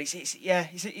 yeah, but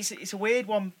it's a weird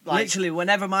one. Like, Literally,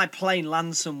 whenever my plane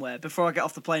lands somewhere, before I get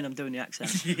off the plane, I'm doing the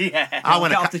accent. yeah. I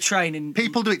went get a off the train and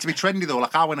People do it to be trendy though.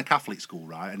 Like I went to Catholic school,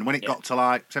 right? And when it got to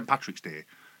like St Patrick's Day,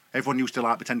 everyone used to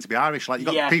like pretend to be Irish. Like you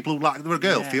got people who, like there were a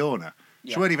girl, Fiona.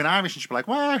 She weren't even Irish, and she'd be like,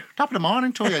 "Well, top of the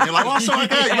morning to you," and you're like, "What's up,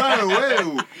 okay?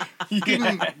 Whoa."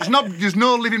 There's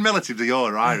no living relatives of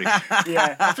yours are Irish.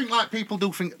 Yeah. I think like people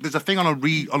do think there's a thing on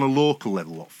a local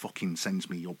level what fucking sends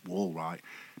me up wall, right?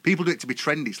 People do it to be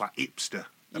trendy. It's like hipster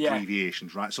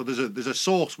abbreviations, right? So there's a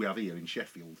sauce we have here in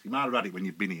Sheffield. You might have had it when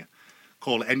you've been here.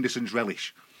 Call it Henderson's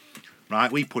Relish,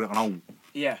 right? We put it on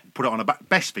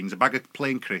best things, a bag of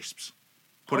plain crisps.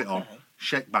 Put it on,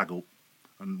 shake bag up,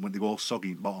 and when they go all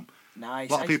soggy at bottom. Nice.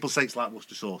 A lot of people say it's like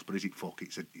Worcester sauce, but is it fuck?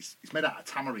 It's made out of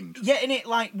tamarind. Yeah, and it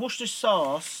like Worcester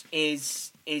sauce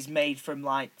is made from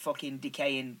like fucking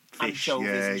decaying Fish, anchovies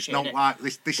yeah, and it's shit. not innit? like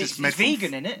this. This It's is made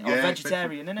vegan, from, innit? Or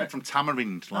vegetarian, innit? Made from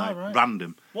tamarind, like right.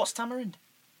 random. What's tamarind?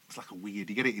 It's like a weird.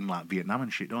 You get it in like Vietnam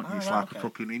and shit, don't you? It's right, like a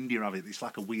fucking India have it. It's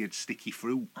like a weird sticky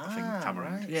fruit. I think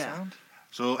tamarind. Right, Yeah. sound.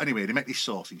 So anyway, they make this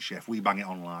sauce in Chef. We bang it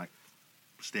on like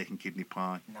steak and kidney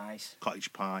pie, Nice.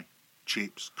 cottage pie,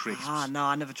 chips, crisps. Ah, no,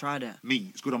 I never tried it. Meat.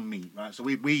 It's good on meat, right? So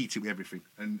we eat it with everything.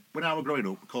 And when I was growing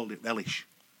up, we called it relish.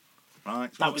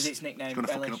 Right? That was its nickname, It's going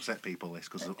to fucking relish. upset people, this,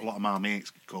 because a lot of my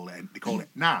mates call it. They call it.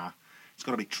 Nah, it's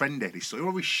got to be trendy. This, so it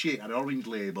always shit, had an orange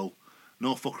label.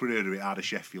 No fuckery heard of it out of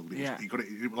Sheffield. Yeah. You'd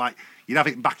have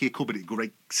it in the back of your cupboard, it'd go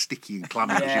right sticky and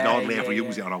clammy because you'd hardly ever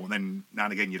use it or not. And then now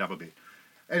and again you'd have a bit.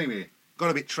 Anyway,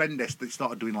 got a bit trendy. They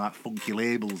started doing like funky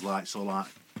labels, like so like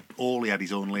Ollie had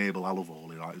his own label. I love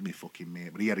Ollie, right? He's my fucking mate,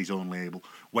 but he had his own label.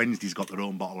 Wednesday's got their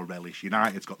own bottle of relish.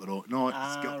 United's got their own. No,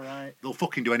 Right. They'll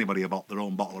fucking do anybody about their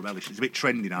own bottle of relish. It's a bit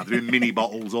trendy now. They're doing mini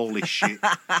bottles, all this shit.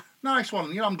 Nice one.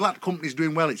 You know, I'm glad the company's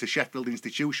doing well. It's a Sheffield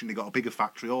institution. They got a bigger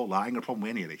factory, all that. I ain't got a problem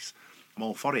with any of this. I'm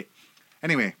all for it.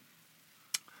 Anyway,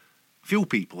 a few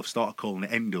people have started calling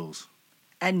it endos.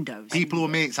 Endos. People who are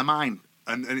mates of mine,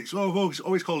 and it's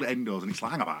always called endos, and it's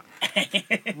like, hang about.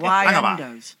 Why Hang about.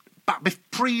 endos? Back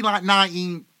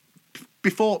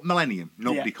before millennium,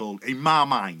 nobody called, in my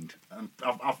mind.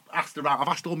 I've asked around. I've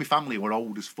asked all my family who are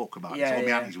old as fuck about it. All my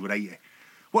aunties who were 80.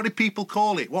 What did people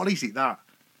call it? What is it that?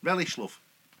 Relish, love.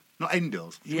 Not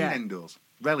endos. Yeah. Endos.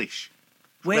 Relish.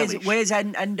 Where's Relish.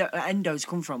 endos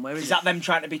come from? Where is Is it? that them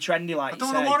trying to be trendy, like I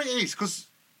don't know what it is, because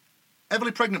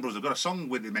Everly Pregnant Brothers have got a song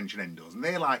where they mention endos, and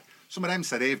they're like, some of them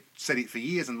said they've said it for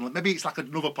years, and maybe it's like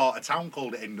another part of town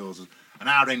called it endos, and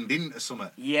our end into something.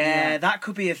 Yeah, that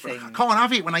could be a thing. I can't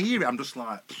have it. When I hear it, I'm just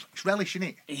like, it's relish,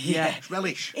 innit? Yeah. It's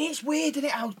relish. It's weird, isn't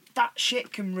it, how that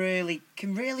shit can really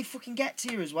fucking get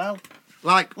to you as well.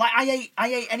 Like I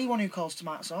hate anyone who calls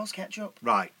tomato sauce ketchup.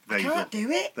 right, there you go. Can't do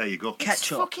it. There you go. It's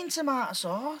Ketchup. fucking tomato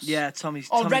sauce. Yeah, Tommy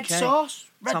red K. sauce.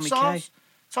 Red Tommy sauce. K.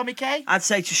 Tommy K. I'd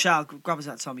say to Charles, grab us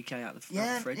that Tommy K out of the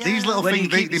Yeah, fridge. yeah. These little When you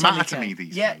things, keep they your matter Tommy to K. me,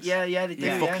 these Yeah, things. yeah, they do. They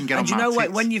Yeah. fucking get on And do you my know what?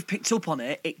 tits. When you've picked up on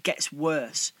it, it gets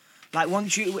worse. Like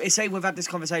once you say we've had this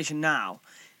conversation now,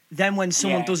 then when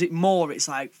someone Yeah. does it more, it's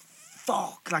like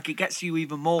fuck. Like it gets you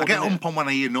even more. I get doesn't it? ump on when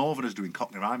I hear Northerners doing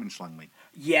Cockney rhyming slang me.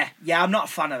 Yeah, I'm not a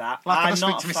fan of that. Like, I I'm just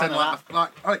think not to a myself, fan of that.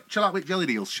 like, all right, chill out with jelly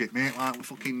deals shit, mate. Like,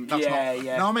 fucking, that's Yeah, not, yeah. you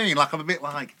know what I mean? Like, I'm a bit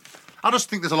like, I just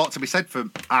think there's a lot to be said for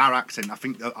our accent. I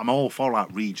think that I'm all for, like,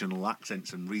 regional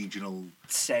accents and regional...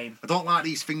 Same. I don't like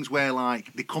these things where,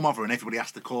 like, they come over and everybody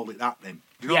has to call it that then. Do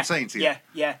you know what I'm saying to you?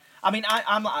 Yeah. I mean,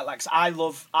 I'm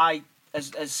like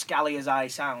as scally as I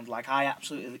sound, like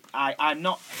I'm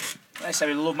not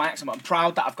necessarily love my accent, but I'm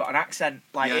proud that I've got an accent.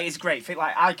 Like it is great.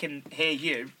 Like I can hear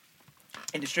you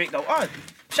in the street, go, oh,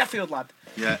 Sheffield lad.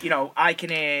 Yeah. You know, I can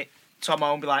hear Tom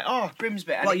and be like, oh,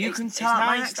 Grimsby. And Well, you it's- can it's tell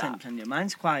my nice accent, that. can you?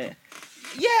 Mine's quiet.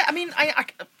 Yeah, I mean,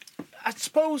 I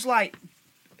suppose like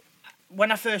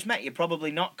when I first met you,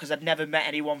 probably not because I'd never met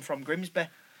anyone from Grimsby.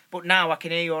 But now I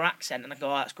can hear your accent and I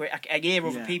go, oh, that's great. I hear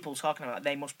other people talking about it.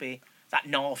 They must be that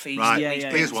northeast. Right, Grimsby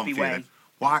here's one for you way. then.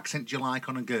 What accent do you like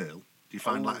on a girl? Do you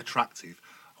find, like, attractive?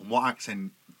 And what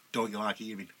accent don't you like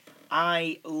hearing?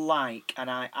 I like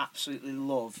and I absolutely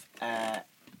love. I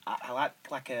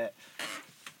like a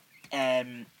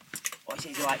what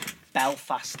is it, like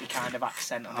Belfasty kind of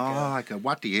accent on a girl. Like a,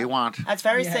 what do you want? That's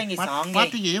very singy songy.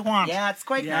 What do you want? Yeah, it's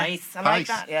quite Yeah. nice. I Nice. like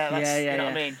that. Yeah, that's, you know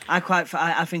what I mean.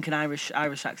 I think an Irish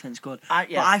accent's good. Yeah.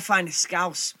 But I find the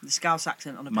Scouse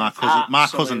accent on a My bit. cousin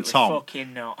Absolutely Tom.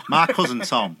 Fucking not. My cousin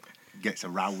Tom gets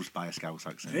aroused by a Scouse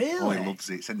accent. Really? Oh, he loves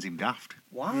it. It sends him daft.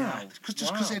 Wow.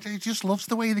 Because he just loves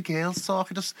the way the girls talk.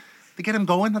 They get him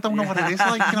going. I don't know what it is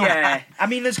like. You know? Yeah, I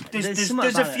mean, there's something a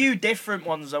about few different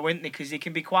ones though, isn't there? Because they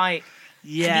can be quite,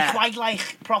 Yeah. quite like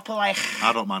proper like.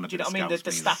 I don't mind a Do you bit know of what I mean? Scouse The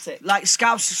music. static. Like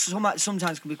Scouts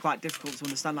sometimes can be quite difficult to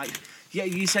understand. Like, yeah,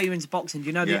 you say you're into boxing. Do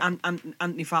you know Yeah.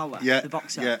 Anthony Fowler, Yeah, the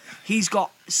boxer? yeah. He's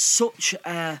got such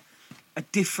a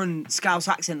different Scouse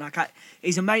accent. Like,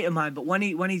 he's a mate of mine, but when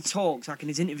he talks, like in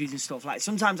his interviews and stuff, like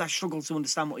sometimes I struggle to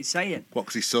understand what he's saying. What?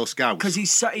 Because he's so Scouse. Because he's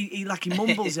so he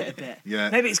mumbles it a bit. Yeah.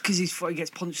 Maybe it's because he gets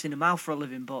punched in the mouth for a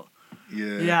living, but.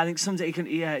 Yeah, I think sometimes he can.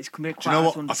 Yeah, it's can be quite. Do you know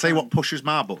hard what? to I'll tell you what understand. pushes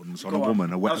my buttons on Go a on.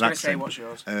 woman. I was An gonna say, accent. what's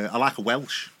yours? I like a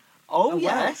Welsh. Oh A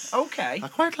yes. Welsh? Okay. I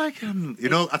quite like him. You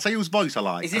know, I'll tell you whose voice I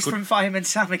like. Is this I could- from Fireman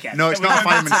Sam again? No, it's Are we not a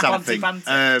going Fireman back to Sam Fancy thing.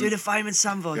 Fancy? Do the Fireman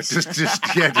Sam voice. just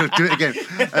do it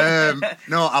again.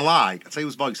 No, I like. I'll tell you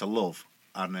whose voice I love.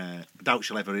 And I doubt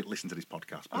she'll ever listen to this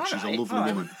podcast, but she's a Alright, lovely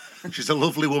alright. woman. She's a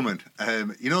lovely woman.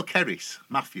 You know Keris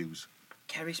Matthews?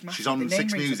 Kerry's Matthews. She's on The name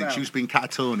Six rings a Music. bell. She used to be in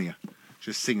Catatonia.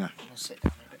 She's a singer. I'll sit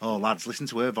down a bit. Oh, lads, listen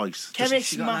to her voice. Kerry's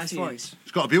She got a nice Matthews. voice.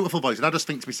 She's got a beautiful voice. And I just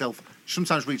think to myself, she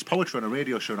sometimes reads poetry on a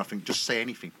radio show and I think, just say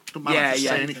anything. Don't matter, Yeah, just yeah.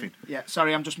 say anything. Yeah.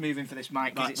 Sorry, I'm just moving for this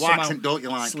mic because Right, it's what somehow accent don't you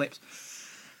like? slips.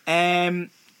 Birmingham.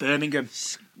 Birmingham,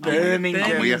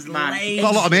 Birmingham's man. I've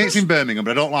got a lot of mates in Birmingham,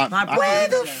 but I don't like... Where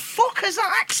the fuck has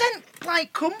that accent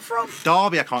like come from?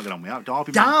 Derby, I can't get on with that.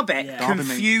 Derby. Derby Yeah. Derby, mate.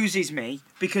 confuses me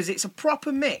because it's a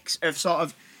proper mix of sort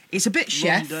of. It's a bit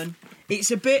chef. London. It's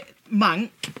a bit mank,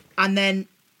 and then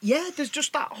there's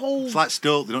just that whole. It's like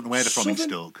Stoke. They don't know where they're from in Southern-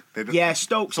 Stoke. Yeah,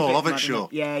 Stoke's It's a all bit of it, mad, isn't sure.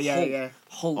 Yeah.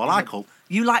 Hull. I like Hull.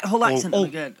 You like Hull accent Hull.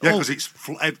 again? Yeah, because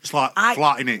it's like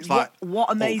flat in it. It's like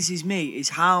what amazes me is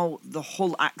how the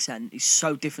Hull accent is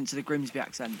so different to the Grimsby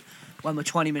accent when we're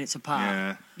 20 minutes apart.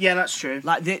 yeah. Yeah, that's true.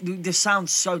 Like the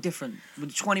sound's so different. We're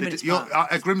 20 minutes You're,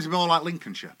 apart. Grimsby more like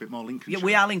Lincolnshire, a bit more Lincolnshire. Yeah,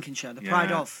 we are Lincolnshire, the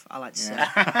pride Yeah. of, I like to say.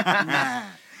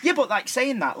 Yeah, but like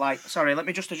saying that, like, sorry, let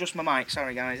me just adjust my mic.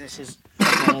 Sorry, guys, this is.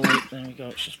 There we go.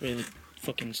 It's just really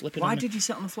fucking slipping. Why did you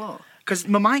sit on the floor? Because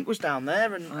my mic was down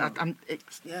there, and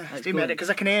it's That's doing me good.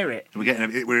 because I can hear it.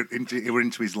 We're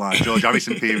into his like George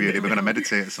Harrison period. We're going to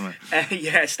meditate or something.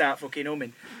 Yeah, start fucking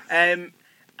humming.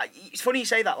 it's funny you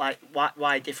say that, like,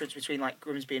 why difference between, like,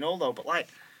 Grimsby and Oldham, but, like,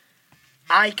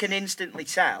 I can instantly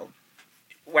tell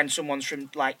when someone's from,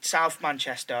 like, South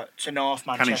Manchester to North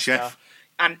Manchester. Chef.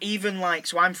 And even, like,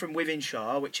 so I'm from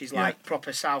Wythenshawe, which is, like,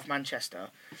 proper South Manchester.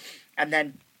 And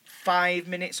then 5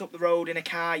 minutes up the road in a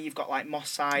car, you've got, like, Moss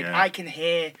Side. I can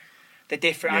hear the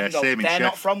different angle. They're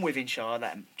not from Wythenshawe,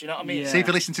 then. Do you know what I mean? See, if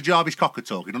you listen to Jarvis Cocker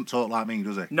talk, he doesn't talk like me,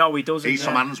 does he? No, he doesn't. He's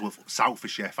from Handsworth, south of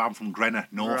Chef. I'm from Grenna,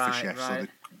 north of Chef. Right. So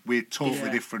we're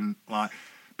totally different. Like,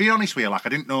 be honest with you, like, I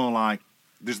didn't know, like,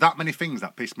 there's that many things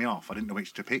that pissed me off. I didn't know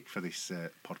which to pick for this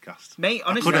podcast. Mate,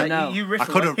 honestly, you riff. I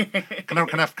could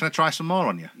have. Can I try some more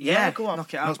on you? Yeah, go on. Knock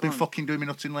it You out. know what's been fucking doing me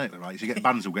nothing lately, right? Is you get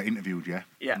bands who get interviewed, yeah?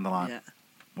 Yeah. And they're like,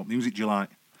 what music do you like?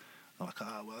 They're like,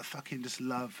 oh, well, I fucking just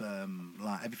love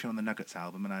like everything on the Nuggets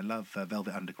album, and I love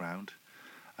Velvet Underground,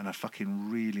 and I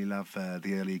fucking really love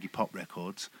the early Iggy Pop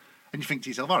records. And you think to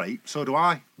yourself, all right, so do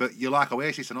I, but you like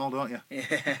Oasis and all, don't you?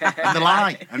 And they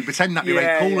lie and pretend that you're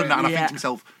cool and that. And I think to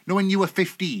myself, no, when you were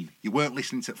 15, you weren't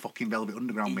listening to fucking Velvet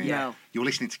Underground, mate. Yeah. You were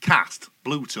listening to Cast,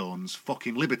 Blue Tones,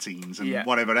 fucking Libertines, and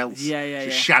whatever else. Yeah.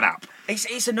 Shut up.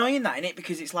 It's annoying that, innit?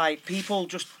 Because it's like people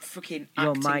just fucking. Your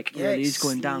acting, mic really is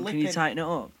going down. Can you tighten it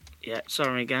up? Yeah,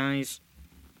 sorry guys.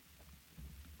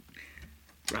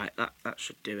 Right, that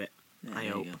should do it. I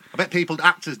hope. I bet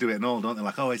actors do it and all, don't they?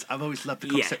 Like, I've always loved the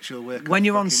conceptual work. When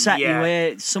you're on set, you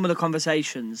hear some of the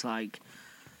conversations, like,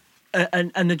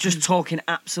 and they're just talking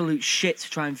absolute shit to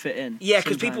try and fit in. Yeah,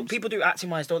 because people do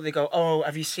acting wise, don't they? They go, oh,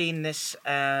 have you seen this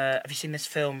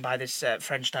film by this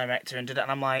French director? And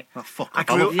I'm like, I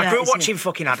grew up watching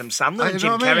fucking Adam Sandler and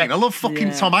Jim Carrey. I love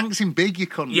fucking Tom Hanks in Big. You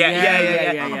couldn't.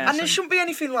 Yeah. And there shouldn't be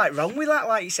anything like wrong with that,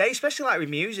 like you say, especially like with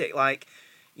music, like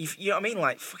you know what I mean,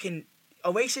 like fucking.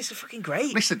 Oasis are fucking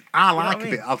great. Listen, I like a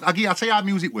bit. I'll tell you how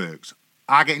music works.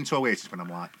 I get into Oasis when I'm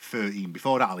like 13.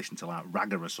 Before that, I listened to like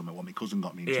Ragga or something. What my cousin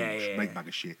got me into, big bag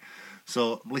of shit.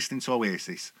 So I'm listening to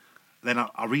Oasis. Then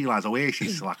I realise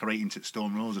Oasis like are right into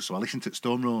Stone Roses. So I listened to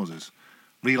Stone Roses.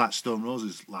 Realise Stone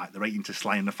Roses like they're right into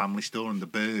Sly and the Family Stone and the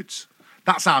Birds.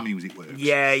 That's how music works.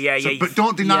 Yeah. But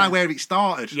don't deny where it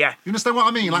started. Yeah. You understand what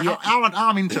I mean? Like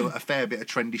I'm into a fair bit of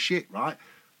trendy shit, right?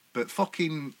 But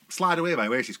fucking Slide Away by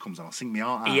Oasis comes on, I'll sing me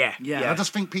heart out. Yeah. I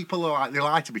just think people are like, they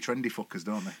like to be trendy fuckers,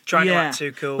 don't they? Trying to act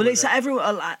too cool. Well, it's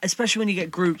everyone, especially when you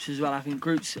get groups as well. I think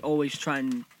groups always try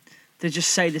and they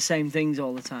just say the same things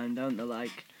all the time, don't they?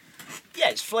 Like, yeah,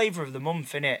 it's flavour of the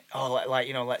month, innit? Oh, like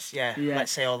you know, let's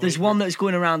say all. There's one that's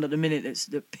going around at the minute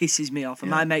that pisses me off, and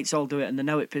my mates all do it, and they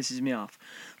know it pisses me off.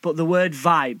 But the word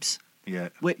vibes,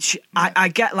 which I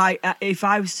get, like, if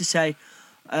I was to say.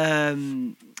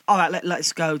 All right,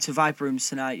 let's go to Viper Rooms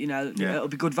tonight. You know, it'll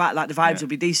be good. Like the vibes will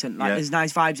be decent. Like there's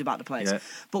nice vibes about the place. Yeah.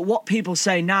 But what people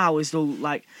say now is they'll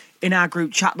like in our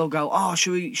group chat they'll go, oh,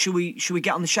 should we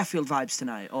get on the Sheffield vibes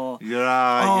tonight? Or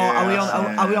are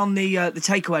we on the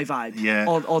takeaway vibe? Yeah.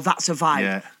 Or that's a vibe.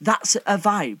 Yeah. That's a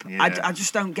vibe. Yeah. I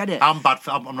just don't get it. I'm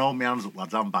holding my hands up,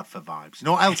 lads. I'm bad for vibes. You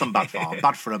know what else I'm bad for? I'm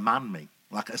bad for a man, me.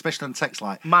 Like especially on text,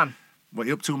 like man. What are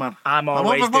you up to, man? I'm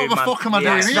always what doing, the man. fuck am I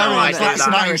doing? It's like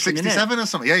 1967 or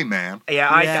something. Hey, man. Yeah,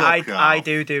 I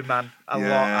do, man. A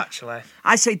lot, actually.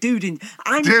 I say dude.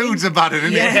 Dudes are bad,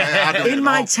 isn't it? In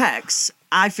my texts,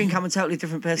 I think I'm a totally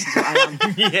different person to what I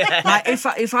am. Like,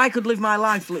 if I could live my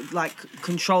life, like,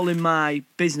 controlling my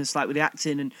business, like, with the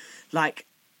acting and, like...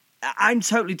 I'm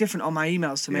totally different on my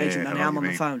emails to my agent than I am on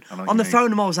the phone. On the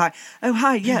phone, I'm always like, "Oh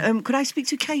hi, could I speak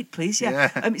to Kate, please?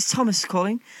 It's Thomas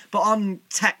calling." But on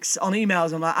texts, on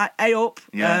emails, I'm like, "Hey up,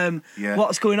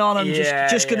 what's going on?" I'm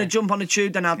just gonna jump on the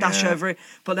tube, then I'll dash over it.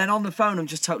 But then on the phone, I'm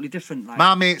just totally different. Like,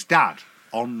 my mate's dad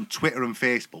on Twitter and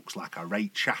Facebook's like a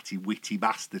right chatty, witty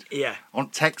bastard. Yeah. On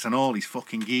text and all, he's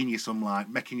fucking giving you some like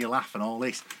making you laugh and all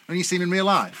this. And you see him in real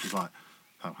life, he's like,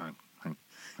 "Oh, hang."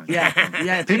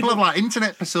 Yeah. People have like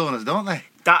internet personas, don't they?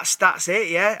 That's it,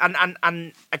 yeah.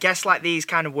 And I guess like these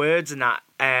kind of words and that,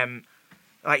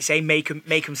 like say make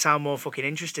them sound more fucking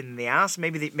interesting than they are. So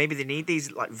maybe they need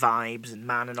these like vibes and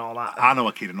man and all that. I know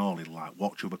a kid and all he'll like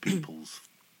watch other people's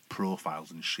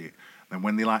profiles and shit. And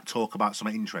when they like talk about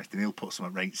something interesting, he'll put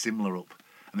something right similar up.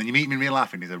 And then you meet him in real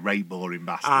life and he's a right boring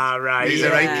bastard. Ah, right. He's a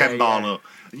right Ken Barlow.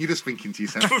 And you're just thinking to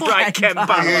yourself, right, Ken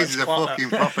Barlow. He's a fucking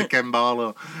proper Ken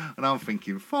Barlow. And I'm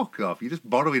thinking, fuck off. You're just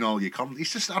borrowing all your content.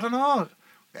 It's just, I don't know.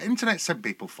 The internet said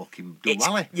people fucking do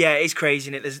wally. Yeah, it's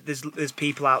crazy, isn't it? There's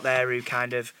people out there who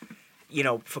kind of, you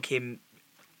know, fucking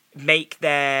make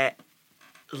their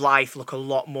life look a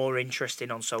lot more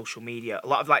interesting on social media. A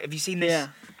lot of like, have you seen this? Yeah.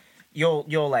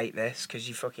 You'll hate this because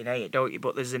you fucking hate it, don't you?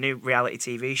 But there's a new reality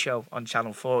TV show on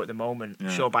Channel 4 at the moment. I'm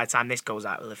sure by the time this goes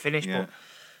out, it'll have finished. But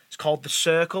it's called The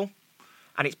Circle.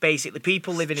 and it's basically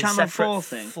people living in Channel separate 4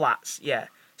 thing? flats. Yeah.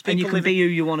 It's And you people can be who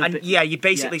you want to and be. yeah, you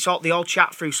basically they all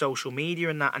chat through social media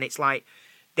and that, and it's like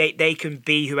they can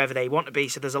be whoever they want to be.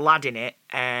 So there's a lad in it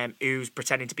who's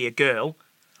pretending to be a girl.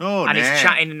 Oh, and he's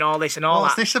chatting and all this and all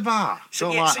What's that. this about?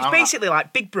 So it's basically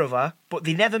like Big Brother, but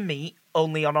they never meet,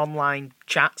 only on online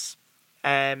chats.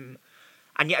 And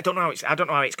yeah, I don't know how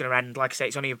it's going to end. Like I say,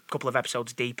 it's only a couple of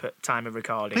episodes deep at time of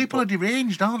recording. People are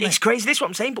deranged, aren't they? It's crazy. This is what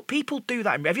I'm saying. But people do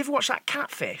that. Have you ever watched that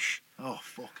Catfish? Oh,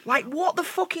 fuck. Like, what the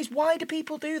fuck is? Why do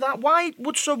people do that? Why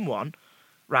would someone?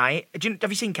 Right?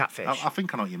 Have you seen Catfish? I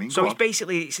think I know what you mean. So Go it's on.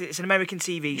 basically it's an American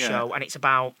TV show, and it's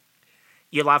about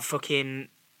you'll have fucking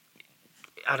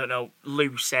I don't know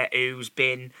Lucy who's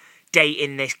been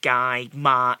dating this guy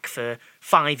Mark for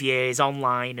 5 years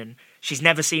online, and she's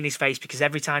never seen his face because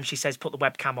every time she says put the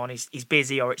webcam on, he's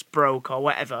busy or it's broke or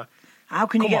whatever. How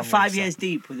can you Come get on, 5 Lisa. years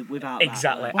deep without that?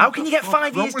 Exactly. Like, How can you get fuck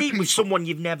 5 wrong years with deep with people? someone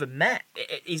you've never met?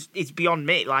 It's beyond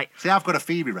me. Like, See, I've got a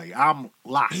theory, right? I'm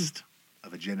last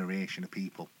of a generation of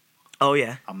people. oh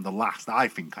yeah, I'm the last. I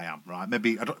think I am, right?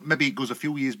 Maybe it goes a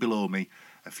few years below me,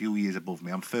 a few years above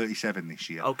me. I'm 37 this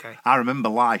year. Okay. I remember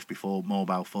life before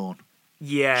mobile phone.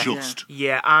 yeah, Just.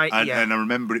 yeah. And I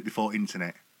remember it before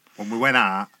internet. When we went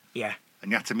out yeah.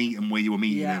 and you had to meet them where you were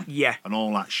meeting Yeah. them. Yeah. And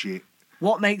all that shit.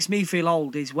 What makes me feel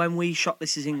old is when we shot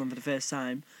This Is England for the first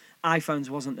time, iPhones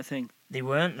wasn't a thing. They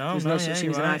weren't. No, There's no, no such thing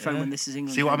as an iPhone when This Is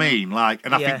England. See what I came out. mean? Like,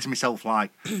 and I Yeah. think to myself,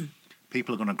 like,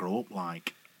 people are going to grow up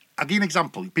like... I'll give you an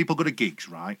example. People go to gigs,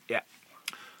 right? Yeah.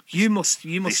 You must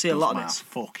This see a lot does of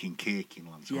this. my fucking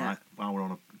caking, lads, Yeah. right? While we're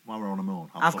on a moon.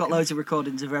 I've got loads of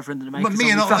recordings of Reverend and But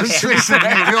me and all Makers. listen,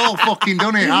 mate, we all fucking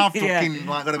done it. I've Yeah. fucking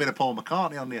like got a bit of Paul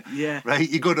McCartney on there. Yeah. Right,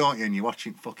 you go, don't you, and you're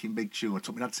watching fucking Big Chew. I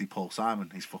took me dad to see Paul Simon.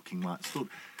 He's fucking like stood,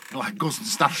 like goes and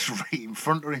stands right in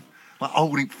front of him, like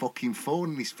holding fucking phone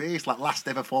in his face, like last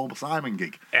ever Paul Simon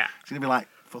gig. Yeah. It's gonna be like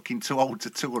fucking too old to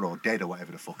tour or dead or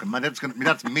whatever the fuck. And my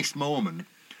dad's missed moment.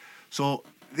 So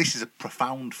this is a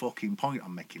profound fucking point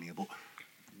I'm making here, but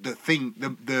the thing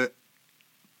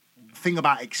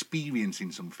about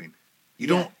experiencing something, you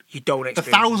don't experience for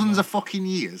thousands of fucking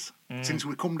years since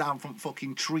we come down from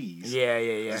fucking trees. Yeah.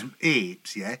 As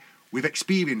apes, yeah, we've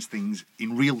experienced things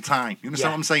in real time. You understand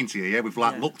Yeah. what I'm saying to you? Yeah, we've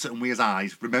like Yeah. looked at them with his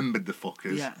eyes, remembered the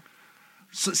fuckers. Yeah.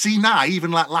 So see now,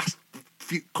 even like last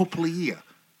couple of years,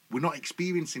 we're not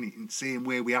experiencing it in the same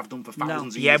way we have done for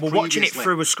thousands of Yeah, years. we're watching it previously.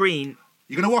 through a screen.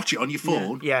 You're going to watch it on your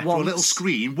phone, Yeah. through a little Once.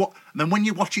 screen. And then when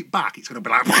you watch it back, it's going to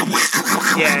be like...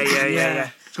 Yeah.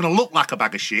 It's going to look like a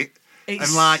bag of shit. It's-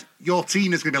 And like, your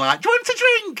Tina's going to be like, do you want to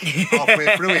drink?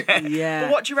 Halfway through it. Yeah.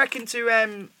 But what do you reckon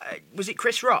to was it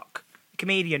Chris Rock, a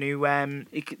comedian who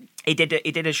he did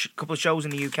a couple of shows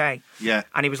in the UK. Yeah.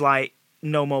 And he was like,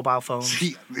 no mobile phones.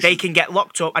 See, this they is- can get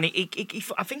locked up, and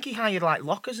I think he hired like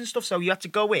lockers and stuff. So you had to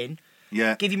go in,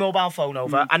 Yeah. give your mobile phone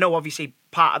over. I know, obviously,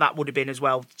 part of that would have been as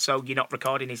well, so you're not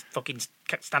recording his fucking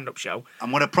stand-up show. I'm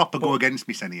going to proper go against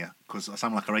me, Senia, because I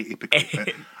sound like a right hypocrite.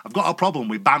 But I've got a problem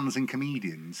with bands and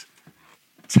comedians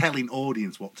telling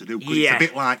audience what to do. Because it's Yeah. a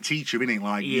bit like teacher, innit?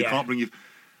 Like, you Yeah. can't bring your...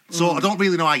 So I don't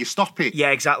really know how you stop it. Yeah,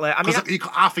 exactly. I mean, Because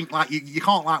I think like you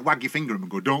can't like wag your finger at them and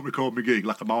go, don't record my gig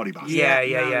like a Mardy bastard. yeah.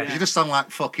 You just sound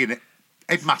like fucking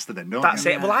headmaster then, don't That's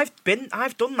you? it. Well,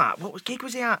 I've done that. What gig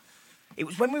was he at? It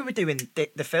was when we were doing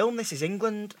the film This Is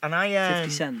England, and 50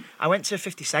 Cent. I went to a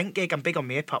 50 Cent gig. I'm big on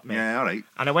my hip hop, mate. Yeah, all right.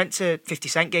 And I went to 50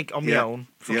 Cent gig on my Yeah. own,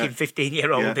 fucking Yeah.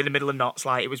 15-year-old Yeah. in the middle of knots.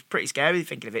 Like, it was pretty scary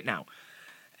thinking of it now.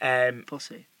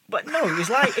 Pussy. But no, it was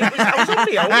like I was on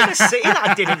my own in a city that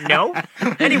I didn't know.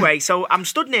 Anyway, so I'm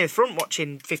stood near the front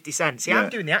watching 50 Cent. See, Yeah. I'm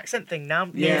doing the accent thing now.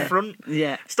 Near the front.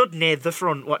 Yeah. Stood near the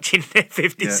front watching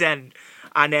 50 Yeah. Cent,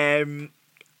 and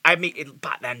I mean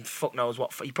back then, fuck knows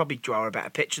what. You probably draw a better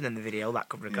picture than the video that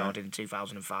got recorded in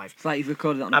 2005. It's like you've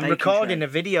recorded it on a I'm baking recording tray. a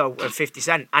video of 50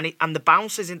 Cent, and the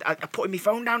bouncers I putting my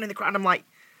phone down in the crowd. And I'm like,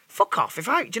 fuck off! Do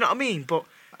you know what I mean? But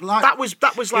Like- that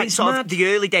was like It's sort mad. of the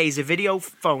early days of video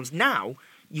phones. Now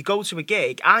you go to a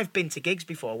gig. I've been to gigs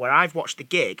before where I've watched the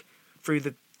gig through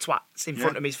the twats in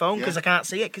front of his phone because Yeah. I can't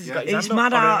see it because he's got his It's hand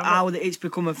up mad on how, it. how it's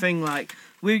become a thing. Like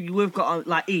we've got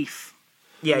like Eve.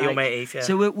 Yeah, your like- mate Eve. Yeah.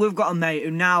 So we've got a mate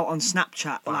who now on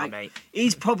Snapchat, Wow, like mate.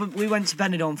 he's probably we went to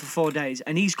Benidorm for 4 days,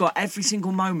 and he's got every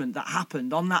single moment that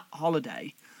happened on that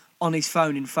holiday on his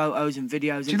phone in photos and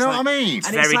videos. Do you know what I mean? It's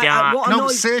very dark. What No,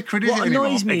 annoys, it's sacred, is what it, anymore?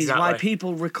 annoys me is why Exactly.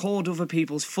 people record other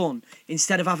people's fun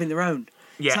instead of having their own.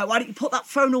 Yeah. It's like, why don't you put that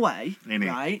phone away, In it.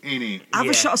 right? In it. Have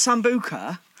Yeah. a shot of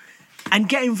Sambuca, and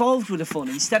get involved with the fun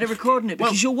instead of recording it,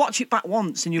 because you'll watch it back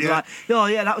once and you'll be like, oh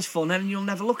yeah, that was fun, and you'll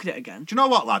never look at it again. Do you know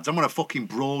what, lads? I'm going to fucking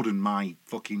broaden my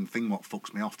fucking thing what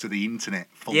fucks me off to the internet,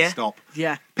 full stop.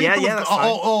 Yeah. People that's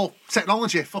fine. Oh,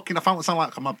 technology, fucking, I found it sound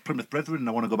like I'm a Plymouth Brethren and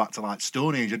I want to go back to, like,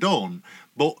 Stone Age. I don't.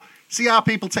 But see how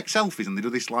people take selfies and they do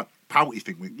this, like, pouty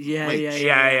thing with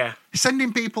Yeah.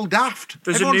 Sending people daft.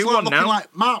 There's Everyone's a new like one looking now.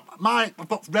 like I've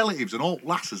got relatives and all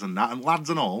lasses and that and lads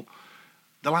and all.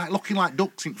 They're like looking like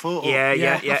ducks in photos.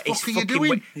 Yeah. What the fuck are you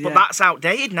doing? But that's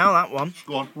outdated now, that one.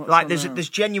 Go on. Like, there's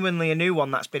genuinely a new one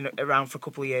that's been around for a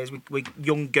couple of years with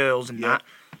young girls and that,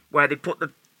 where they put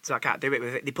so I can't do it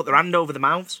with it, they put their hand over the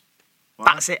mouths. What?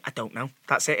 That's it. I don't know.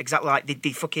 That's it. Exactly like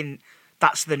they fucking...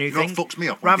 That's the new You know thing. what fucks me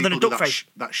up? Rather than a People duck do face.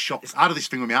 that shot. I do this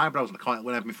thing with my eyebrows and I can't,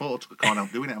 when I have my photo took, I can't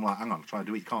help doing it. I'm like, hang on, try to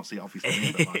do it. You can't see it,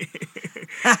 obviously. But like,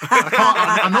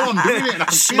 I know I'm doing it and I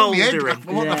can feel my head.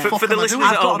 What the fuck For the am I listeners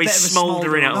doing? at home, he's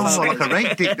smouldering at Oh, home. like a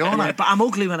rake dick, don't I? But I'm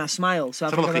ugly when I smile, so I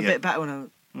think I'm a bit better when I...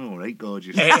 Oh, right,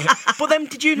 gorgeous. But then,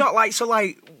 did you not like... So,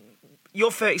 like,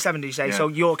 you're 37, did you say? Yeah. So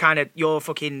your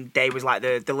fucking day was like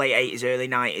the late 80s, early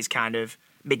 90s, kind of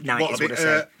mid-90s, would I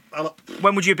say?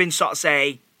 When would you have been, sort of,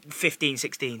 say... 15,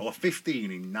 16. I was 15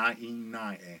 in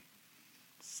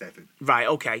 1997. Right,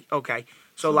 okay.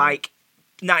 So like,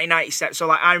 1997, so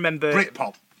like, I remember...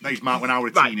 Britpop. That was when I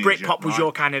was a right, teenager. Britpop was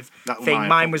your kind of That was thing.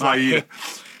 Mine was like yeah.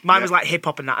 was like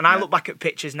hip-hop and that. And I look back at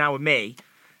pictures now of me,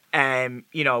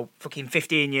 you know, fucking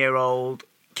 15-year-old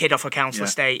kid off a council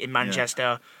estate in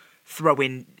Manchester,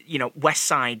 throwing, you know, West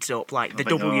Sides up, like the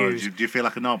W's. Do you feel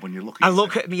like a knob when you're looking? I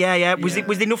look at me, yeah. Was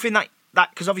there nothing that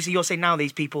because obviously you're saying now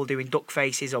these people doing duck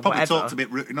faces or probably whatever. Talked a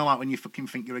bit rude, you know, like when you fucking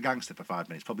think you're a gangster for 5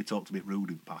 minutes. Probably talked a bit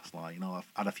rude in the past, like, you know,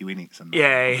 I've had a few innits and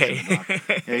yeah,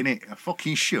 innit.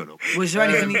 Fucking shut up. Was there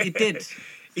anything that you did?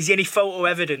 Is there any photo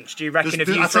evidence? Do you reckon?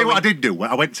 I'll tell you what I did do.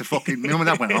 I went to fucking. My mum and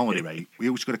dad went on holiday, right? We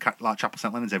used to go to like Chapel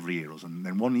St Leonard's every year, and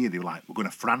then one year they were like, "We're going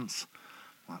to France."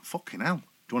 I'm like, fucking hell, do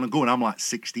you want to go? And I'm like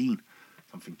 16.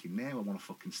 I'm thinking, no, I want to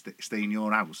fucking stay in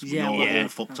your house. Yeah, all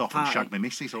fucked off and shag my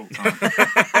missus all the time.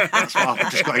 That's why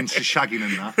I've just got into shagging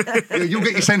and that. You'll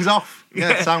get your sends off.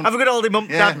 Yeah, sound. Have a good holiday, mum.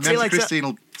 Yeah, Dad, see you later. Christine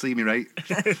will see me right.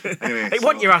 Anyway, Hey,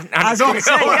 want your hand? I was going to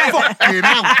say, fucking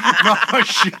hell. No,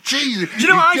 Jesus. Do you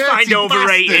know what I find dirty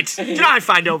overrated? bastard. Do you know what I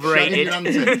find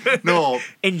overrated? No,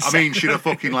 Insane. I mean, she'd have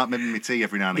fucking like made me tea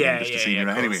every now and again just to see me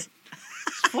right. Anyway.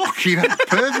 Fucking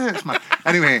perverts, man.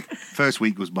 Anyway, first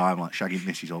week goes by, I'm like shagging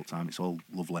missus all the time. It's all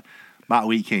lovely. About a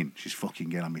week in, she's fucking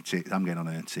getting on my tits. I'm getting on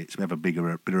her tits. We have a bit of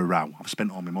a row. I've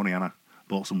spent all my money, Anna.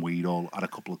 Bought some weed, had a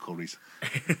couple of curries.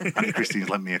 And Christine's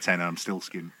lent me a tenner. I'm still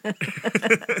skinned.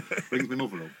 Brings my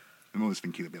mother up. My mother's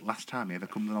thinking a bit. Last time he ever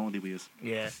comes on holiday with us.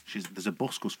 Yeah. There's a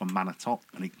bus goes from Manatop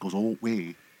and it goes all the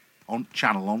way on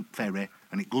Channel, on ferry,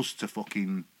 and it goes to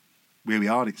fucking where we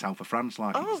are in south of France.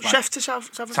 Like, Oh, it's like, chef to south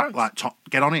of France.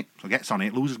 get on it. So gets on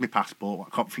it, loses my passport.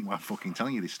 I can't think why I'm fucking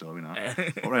telling you this story now.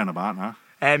 What are you on about now?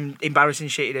 Embarrassing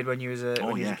shit you did when you was a Oh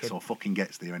when you was yeah, a kid. so fucking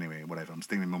gets there anyway, whatever. I'm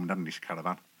staying with mum and dad in this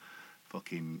caravan.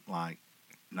 Fucking, like,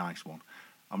 nice one.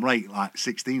 I'm right, like,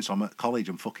 16, so I'm at college,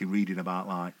 I'm fucking reading about,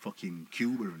 like, fucking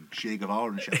Cuba and Che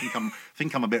Guevara and shit. I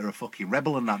think I'm a bit of a fucking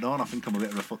rebel and that, don't I? I think I'm a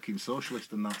bit of a fucking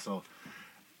socialist and that, so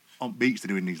on beach they're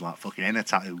doing these, like, fucking henna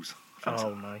tattoos.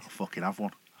 Oh, nice. I'll fucking have one.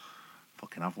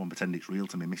 Pretend it's real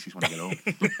to me missus when I get home.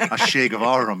 I Che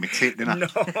Guevara on my tit, didn't I? No.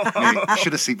 Mate,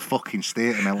 should have seen fucking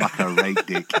state of me like a right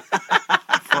dick.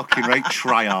 Fucking right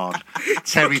tryhard.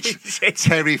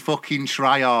 Terry fucking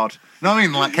tryhard. You know what I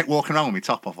mean? Like, kept walking around with my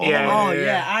top off all Yeah. over. Oh,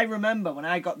 yeah, I remember when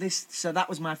I got this. So that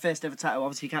was my first ever tattoo.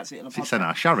 Obviously, you can't see it on the It said podcast.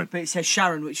 that, Sharon. But it says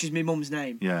Sharon, which is my mum's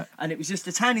name. Yeah. And it was just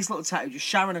the tiniest little tattoo, just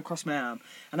Sharon across my arm.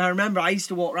 And I remember I used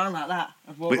to walk around like that.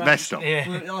 I'd walk With around vest on? Yeah.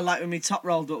 like with my top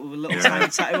rolled up with a little tiny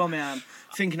tattoo on my arm,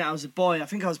 thinking that I was a boy. I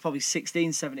think I was probably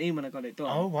 16, 17 when I got it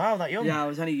done. Oh wow, that young. Yeah, I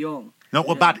was only young. Not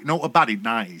what bad in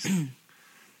 90s.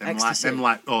 Ecstasy.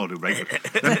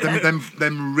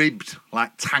 Them ribbed,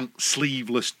 like tank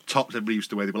sleeveless tops everybody used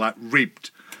to wear. They were like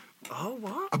ribbed. Oh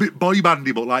what? A bit boy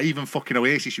bandy, but like even fucking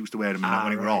Oasis used to wear them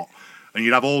when it were hot. And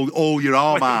you'd have all your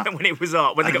arm out. When it was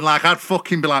hot. When they And got... like I'd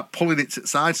fucking be like pulling it to the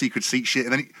side so you could see shit,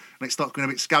 and then it starts going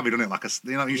a bit scabby, doesn't it? Like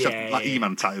you used to have like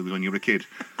E-Man tattoos when you were a kid,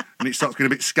 and it starts going a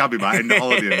bit scabby by end of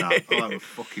holiday and that. Oh, that was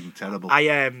fucking terrible.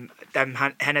 Them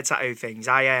henna tattoo things.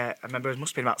 I remember it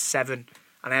must have been about 7,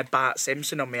 and I had Bart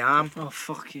Simpson on my arm, Oh,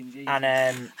 fucking Jesus.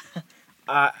 and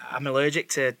I'm allergic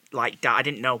to like I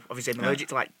didn't know. Obviously, I'm allergic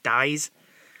to like dyes.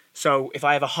 So if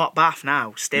I have a hot bath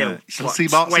now, still, Yeah. You'll see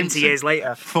Bart 20 Simpson. years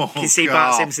later, Oh, you can see God.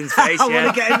 Bart Simpson's face. I yeah.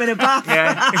 want to get him in a bath.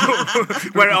 Yeah.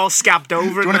 Where it all scabbed over.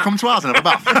 Do you want to come to ours and have a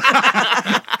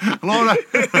bath? Laura,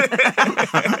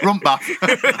 rump bath.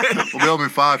 We'll be home in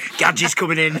 5. Gadget's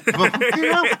coming in. Is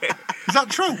that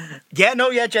true? Yeah, no,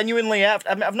 yeah, genuinely, yeah.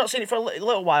 I've not seen it for a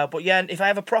little while, but yeah, if I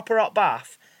have a proper hot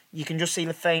bath, you can just see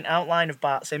the faint outline of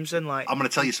Bart Simpson. Like, I'm going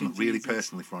to tell you something really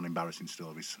personally for embarrassing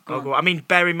stories. I mean,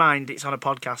 bear in mind it's on a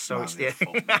podcast, so it's the.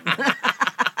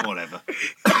 Whatever.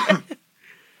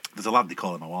 There's a lad, they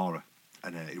call him Awara,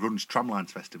 and he runs Tramlines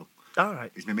Festival. All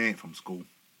right. He's my mate from school.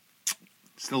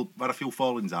 Still had a few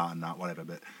fallings out and that, whatever,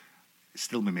 but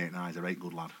still my mate now. He's a right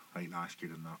good lad, right nice kid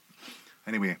and that.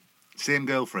 Anyway, same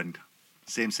girlfriend,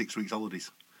 same 6 weeks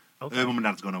holidays. Okay. Her mum and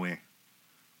dad's gone away.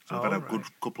 So we've had a good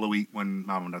couple of weeks when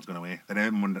my mum and dad's gone away. Then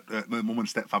her mum and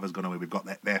stepfather's gone away. We've got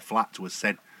their flat to us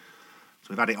said. So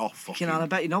we've had it off. You know, I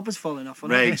bet your knob was falling off.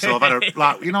 Right, so I've had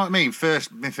like, you know what I mean?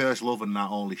 My first love and that,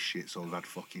 all this shit. So we've had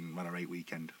a great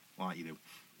weekend, like you do.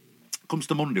 Comes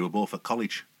to Monday, we're both at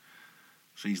college.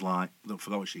 She's like, I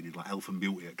forgot what she did, like Health and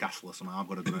Beauty at Castle or something. I've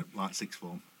got to go to like sixth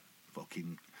form.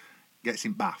 Fucking gets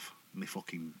in bath, and my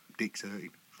fucking dick's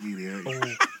hurting. Really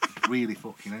hurting. Really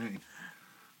fucking hurting.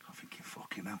 I'm thinking,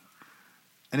 fucking hell.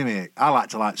 Anyway, I like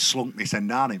to like slunk this end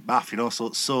down in bath, you know,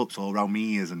 so soaps all around my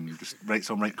ears and just right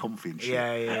so I'm right comfy and shit.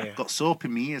 Yeah. Got soap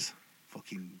in my ears.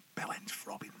 Fucking bell end's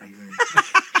throbbing right there.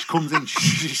 She comes in,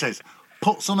 she says,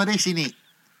 put some of this in it.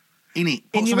 Put in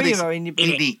some your of this ear or in your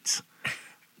in it.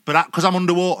 But because I'm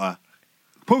underwater,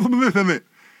 put some of this in it.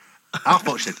 I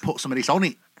thought she said, put some of this on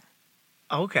it.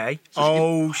 Okay.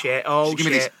 So She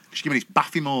gave me this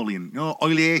bath emollient, you know,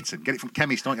 oleating. Get it from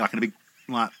chemist, don't you? Like in a big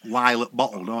like lilac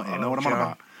bottle, don't you? You know what I'm on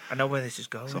about? I know where this is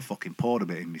going. So I fucking poured a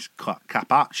bit in this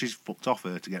cap out. She's fucked off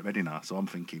her to get ready now. So I'm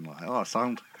thinking like, oh,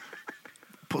 sound.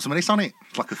 Put some of this on it.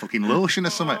 It's like a fucking lotion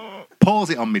or something. Pours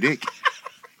it on my dick.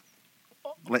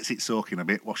 Lets it soak in a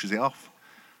bit, washes it off.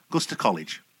 Goes to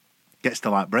college. Gets to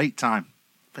like break time.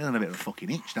 Feeling a bit of a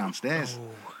fucking itch downstairs.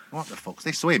 What the fuck's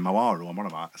this? So him, Awara, who I'm on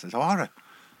about, says, Awara,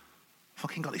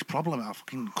 fucking got this problem. I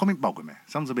fucking come in bog with me.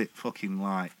 Sounds a bit fucking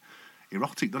like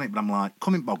erotic, doesn't it? But I'm like,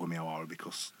 come in bog with me, Awara,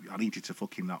 because I need you to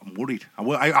fucking. I'm worried.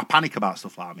 I panic about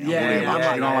stuff like that. I worry about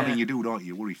it. You know what I mean? You do, don't you?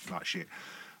 You worry about shit.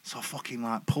 So I fucking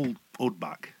like pulled Hood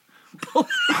back.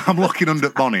 I'm looking under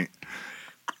the bonnet.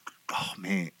 Oh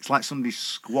mate, it's like somebody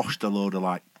squashed a load of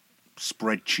like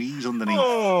spread cheese underneath,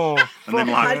 and then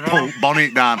like pulled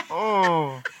bonnet down.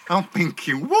 I'm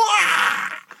thinking,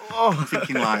 what? I'm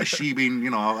thinking like, has she been, you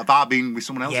know, have I been with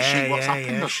someone else? What's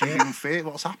happened? Has she been unfair?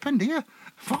 What's happened here?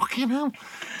 Fucking hell.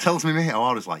 Tells me, mate,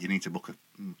 I was like, you need to book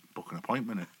an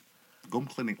appointment at Gum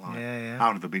Clinic. Like,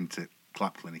 I've never been to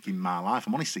Clap Clinic in my life.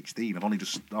 I'm only 16. I've only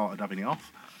just started having it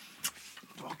off.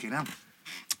 Fucking hell.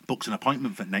 Books an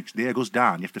appointment for the next day. Goes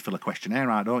down. You have to fill a questionnaire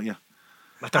out, don't you?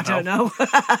 I don't know.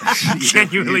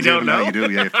 Genuinely don't know. You do, yeah.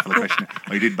 You have to fill a questionnaire.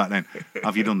 Oh, you did back then.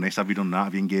 Have you done this? Have you done that?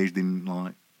 Have you engaged in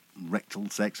like rectal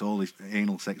sex, all this,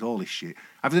 anal sex, all this shit?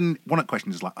 One of the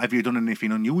questions is like, have you done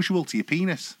anything unusual to your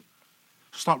penis?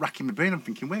 Start racking my brain. I'm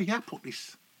thinking, well, yeah, put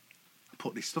this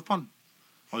stuff on.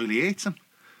 Oleating.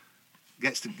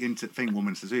 Gets into the thing,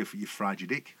 woman says, oh, you fried your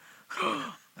dick.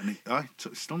 And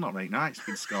it's still not right now. It's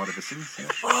been scarred ever since. Yeah.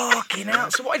 Fucking hell.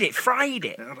 So what did it? Fried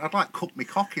it? I'd like cook my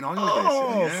cock in oil,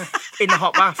 basically. Yeah. In the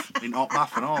hot bath? In hot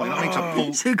bath and all. You know what I mean?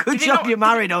 It's a good job you're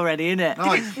married already, innit?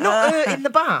 No, Not in the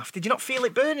bath? Did you not feel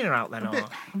it burning her out then? A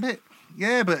bit.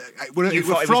 Yeah, but we're You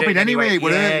thought it was throbbing hurting anyway. anyway.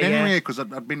 We're hurting Yeah. anyway because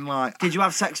I'd been like. Did you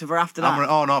have sex with her after that?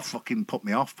 Oh no! Fucking put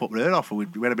me off. Put her off. We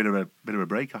had a bit of a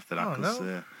break after that because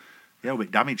yeah, we're a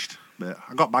bit damaged. But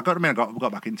I got back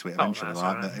into it eventually.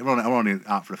 Right. But I'm only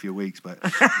out for a few weeks. But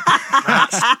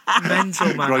That's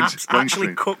mental, man. Groin Actually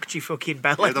strain. cooked your fucking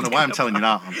belly. I don't know why I'm telling you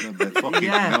that. I'm a bit fucking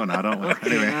no, I don't.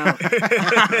 Anyway,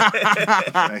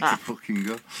 fucking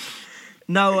go.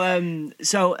 No,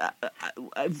 so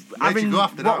Where'd you go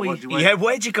after that?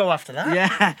 Where'd you go after that?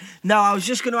 Yeah, no, I was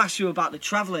just going to ask you about the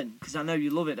travelling because I know you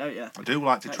love it, don't you? I do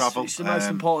like to travel. It's the most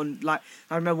important. Like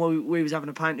I remember when we was having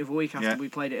a pint the other week after we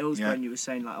played at Hillsborough, and you were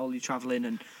saying like all your travelling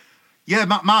and. Yeah,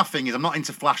 my thing is I'm not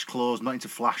into flash clothes, I'm not into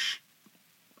flash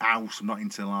house, I'm not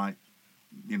into like,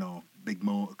 you know, big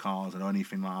motor cars or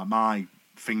anything like that. My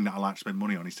thing that I like to spend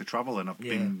money on is to travel, and I've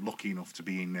been lucky enough to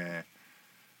be in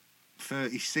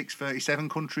 36, 37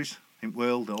 countries in the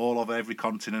world, all over every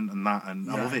continent and that,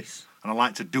 and I love it. And I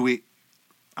like to do it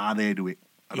how they do it.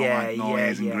 I don't like no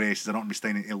airs and graces. I don't want to be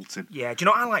staying at Hilton. Yeah, do you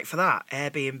know what I like for that?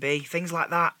 Airbnb, things like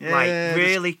that. Yeah, like,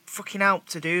 really fucking help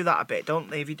to do that a bit, don't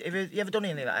they? Have you ever done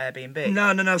anything like Airbnb?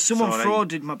 No. Someone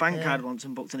frauded my bank card once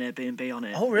and booked an Airbnb on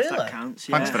it. Oh, really? If that counts.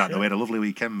 Yeah. Thanks for that, though. We had a lovely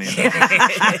weekend, mate.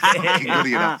 Fucking good of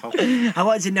you, that, pal. I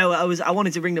wanted to know. I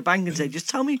wanted to ring the bank and say, just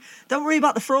tell me. Don't worry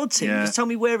about the fraud team. Yeah. Just tell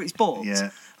me where it's booked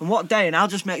and what day, and I'll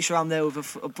just make sure I'm there with a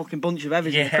fucking bunch of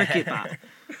Evans in a cricket bat.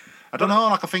 I don't know.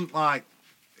 Like I think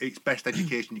it's best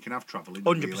education you can have travelling.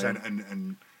 100%.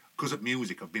 And because of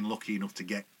music, I've been lucky enough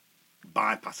to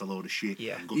bypass a load of shit.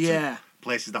 Yeah. And go to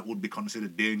places that would be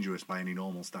considered dangerous by any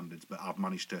normal standards, but I've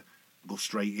managed to go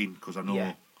straight in because I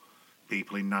know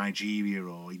people in Nigeria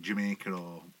or in Jamaica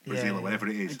or Brazil or whatever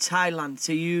it is. In Thailand.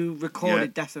 So you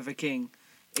recorded Death of a King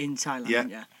in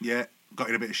Thailand, Yeah. Got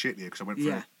in a bit of shit here because I went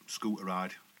for a scooter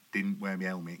ride, didn't wear my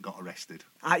helmet, got arrested.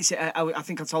 I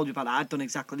think I told you about that. I'd done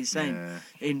exactly the same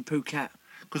in Phuket.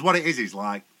 Because what it is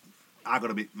like, I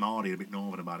got a bit mardy, a bit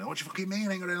northern about it. What do you fucking mean?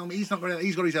 I ain't got a helmet.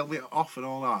 He's got his helmet off and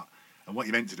all that. And what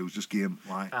you meant to do was just give him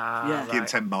give him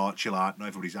 10 baht, chill out, and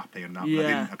everybody's happy and that.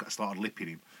 Yeah. I started lipping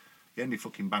him. He ended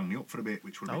fucking banged me up for a bit,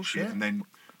 which was a bit shit. shit. And then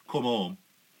come home,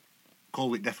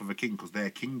 called it Death of a King because their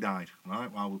king died,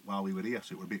 right, while we were here.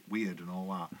 So it was a bit weird and all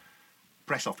that.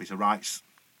 Press officer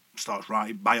starts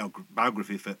writing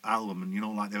biography for album, and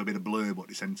they have a bit of blur what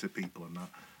they send to people and that.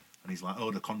 And he's like,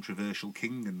 the controversial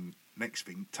king. And next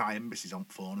thing, Thai embassy's on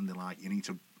phone, and they're like, you need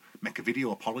to make a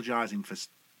video apologising for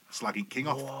slagging King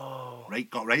off. Whoa. Right,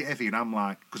 got right heavy, and I'm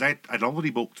like, because I'd already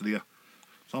booked there.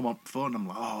 So I'm on the phone, and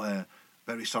I'm like,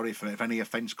 very sorry for if any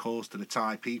offence caused to the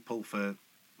Thai people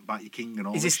about your king and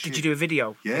all this shit. Did you do a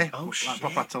video? Yeah. Oh, shit.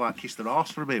 Proper had to kiss their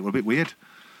arse for a bit. It was a bit weird.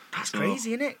 That's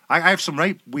crazy, isn't it? I have some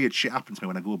weird shit happen to me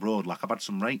when I go abroad. Like, I've had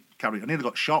some carry. I nearly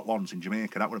got shot once in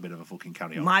Jamaica. That was a bit of a fucking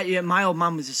carry on. My old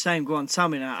man was the same. Go on, tell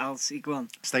me now. I'll see. Go on.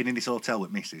 Staying in this hotel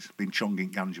with missus, been chonging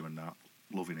ganja and that,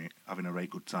 loving it, having a right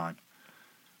good time.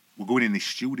 We're going in this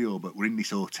studio, but we're in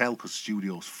this hotel because the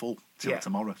studio's full till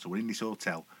tomorrow. So we're in this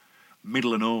hotel,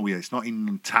 middle of nowhere. It's not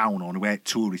in town or where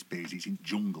tourist base. It's in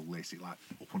jungle, basically, like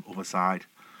up on the other side.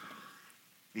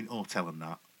 In hotel and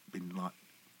that, been like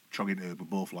chugging her, we're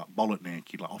both like bollock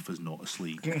naked, like offers not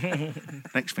asleep.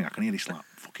 Next thing I can hear this like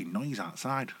fucking noise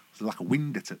outside. There's like a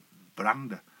wind at a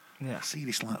veranda. Yeah. I see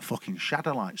this like fucking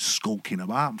shadow like skulking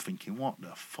about. I'm thinking, what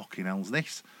the fucking hell's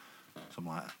this? So I'm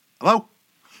like, hello?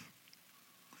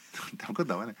 Damn good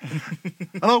though, isn't it?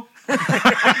 Hello?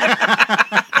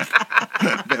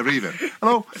 Bit of reverb.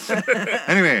 Hello?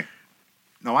 Anyway,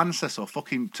 no answer, so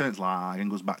fucking turns like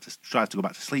and tries to go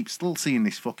back to sleep. Still seeing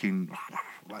this fucking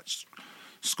like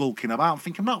skulking about. I'm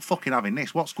thinking, I'm not fucking having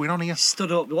this. What's going on here?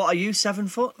 Stood up. What are you, 7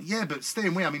 foot? Yeah, but staying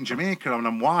away. I'm in Jamaica and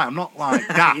I'm white. I'm not like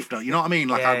daft. You know what I mean?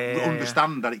 Like I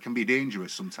understand that it can be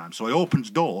dangerous sometimes. So he opens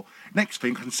door. Next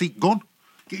thing, I can see gun.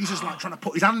 He's just like trying to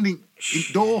put his hand in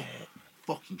door.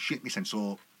 Fucking shit me sense.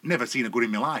 So never seen a gun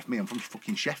in my life. Me, I'm from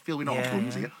fucking Sheffield. We know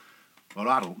guns here. Or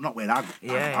I don't. Not where I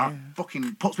go.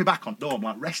 Fucking puts me back on door. I'm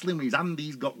like wrestling with his hand.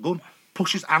 He's got gun.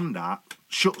 Pushes hand out.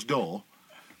 Shuts door.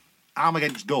 Arm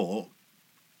against door.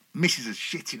 Missus is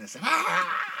shitting herself.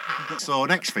 So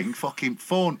next thing, fucking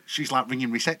phone. She's like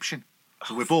ringing reception.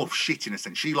 So we're both shitting us.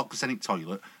 And she locked us in the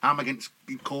toilet. I'm in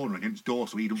corner against door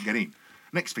so he don't get in.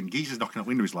 Next thing, geezer's knocking at the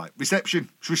window. He's like, reception.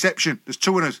 It's reception. There's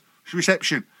two of us. It's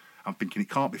reception. I'm thinking it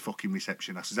can't be fucking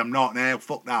reception. I says, I'm not now.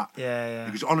 Fuck that. Yeah.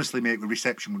 Because honestly, mate, when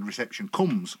reception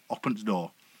comes, opens the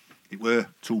door. It were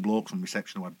two blokes from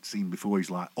reception who I'd seen before.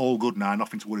 He's like, all good now.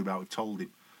 Nothing to worry about. We've told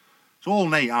him. So all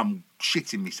night I'm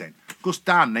shitting me saying. Goes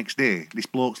down next day, this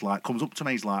bloke's like, comes up to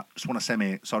me, he's like, just want to say,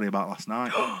 mate, sorry about last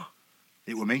night.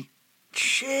 It were me.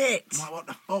 Shit. I'm like, what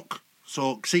the fuck?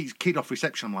 So see his kid off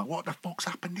reception, I'm like, what the fuck's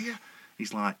happened here?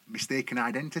 He's like, mistaken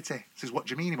identity. I says, what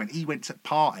do you mean? He went to a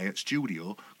party at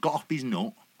studio, got off his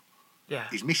nut. Yeah.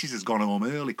 His missus has gone home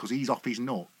early because he's off his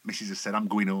nut. Missus has said, I'm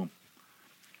going home.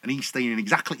 And he's staying in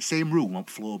exactly the same room on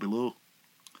floor below.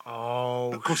 Oh.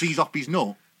 Because he's off his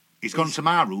nut, he's gone to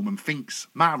my room and thinks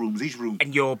my room's his room.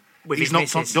 And you're with he's his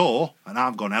knocked on missus. the door and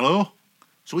I've gone, hello.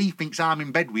 So he thinks I'm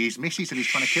in bed with his missus and he's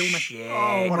trying to kill me. Shit.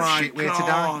 Oh, What a my shit way to die.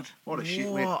 God. What a shit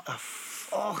way. What a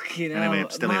Fucking Anyway, hell.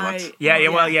 still here, lads. Yeah,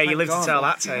 you thank live to God. tell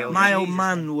that tale. My old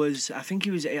man was, I think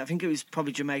it was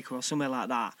probably Jamaica or somewhere like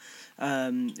that.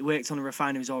 He worked on a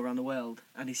refineries all around the world,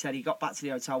 and he said he got back to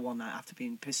the hotel one night after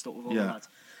being pissed up with all the lads,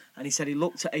 and he said he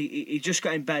looked at, he just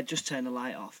got in bed, just turned the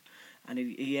light off, and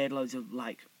he heard loads of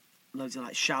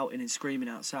shouting and screaming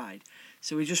outside.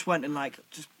 So he just went and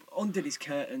just undid his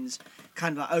curtains,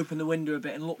 kind of opened the window a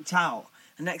bit and looked out.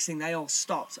 And next thing, they all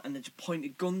stopped and they just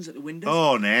pointed guns at the windows.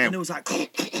 Oh, no. And it was like.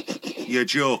 You're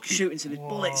joking. Shooting, so there's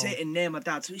bullets hitting near my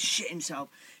dad, so he's shit himself.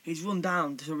 He's run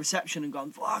down to the reception and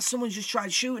gone, someone's just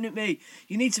tried shooting at me.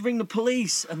 You need to ring the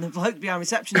police. And the bloke behind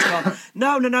reception's gone,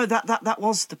 no, that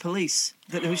was the police.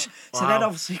 So then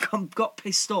obviously got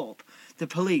pissed up. The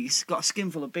police got a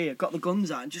skinful of beer, got the guns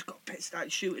out, and just got pissed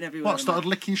out, shooting everywhere. What, started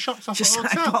licking shots off just the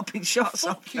started hotel? popping shots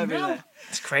off everywhere.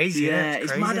 It's crazy. Yeah, it's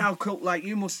it's crazy. mad how like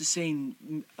you must have seen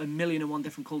 1,001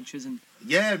 different cultures and.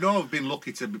 Yeah, no, I've been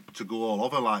lucky to go all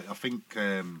over. Like, I think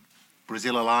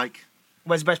Brazil I like.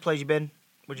 Where's the best place you've been?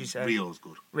 Would you say? Rio's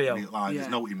good. Rio. There's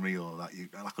no in Rio that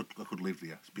I could live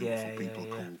there. It's beautiful, people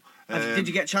are cool. Did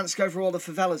you get a chance to go through all the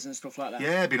favelas and stuff like that?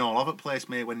 Yeah, been all over the place,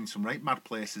 mate. Went in some right mad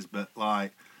places, but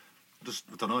like, I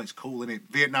don't know. It's cool, isn't it?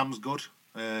 Vietnam's good.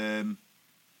 Where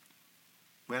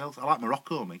else? I like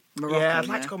Morocco, mate. Yeah, I'd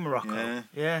like to go to Morocco.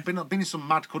 Yeah. Been in some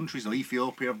mad countries though.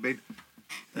 Ethiopia, I've been.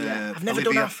 I've never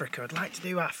done Africa. I'd like to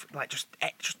do Africa. Like just.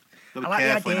 I like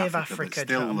the idea of Africa. Still,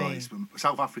 do you know what I mean?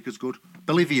 South Africa's good.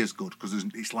 Bolivia's good because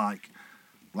it's like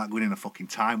going in a fucking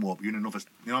time warp. You're in another.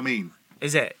 You know what I mean?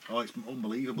 Is it? Oh, it's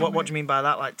unbelievable. What do you mean by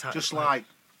that? Like just like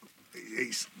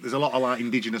there's a lot of like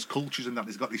indigenous cultures and that.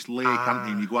 There's got this lake, hasn't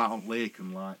it? And you go out on lake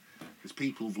and like there's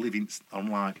people living on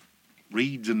like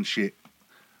reeds and shit.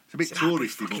 It's a bit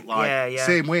touristy, but like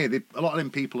same way. A lot of them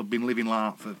people have been living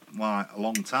like for like a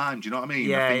long time. Do you know what I mean?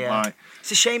 Yeah, I think, like,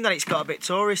 it's a shame that it's got a bit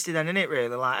touristy, then, isn't it?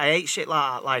 Really, like I hate shit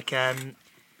like that. Like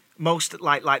most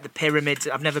like the pyramids.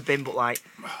 I've never been, but like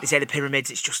they say the pyramids.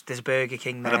 It's just there's a Burger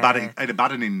King there. I had a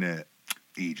bad one in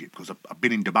Egypt because I've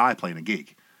been in Dubai playing a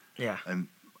gig. Yeah. And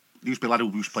there used to be a lad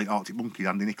who used to play Arctic Monkeys,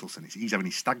 Andy Nicholson. He's having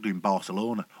his stag do in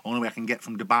Barcelona. Only way I can get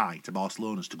from Dubai to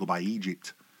Barcelona is to go by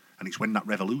Egypt. And it's when that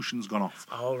revolution's gone off.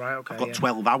 Oh, right, okay. I've got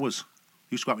 12 hours.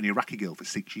 Used to go out with an Iraqi girl for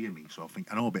 6 years, me. So I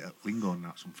think, I know a bit of lingo and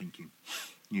that, so I'm thinking,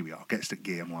 here we are, gets to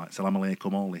gear. I'm like, Salam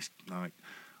alaikum, all this. Like,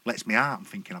 lets me out. I'm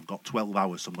thinking, I've got 12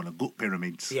 hours, so I'm going to gut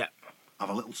pyramids. Yeah. Have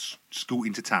a little scoot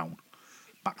into town,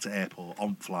 back to airport,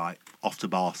 on flight, off to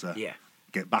Barca. Yeah.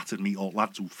 Get battered, meet all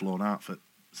lads who've flown out for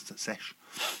sesh.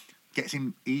 Gets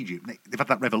in Egypt. They've had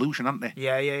that revolution, haven't they?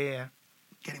 Yeah.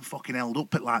 Getting fucking held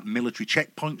up at like military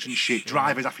checkpoints and shit.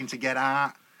 Drivers having to get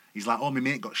out. He's like, my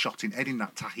mate got shot in head in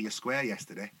that Tahrir Square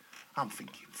yesterday. I'm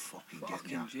thinking, fucking get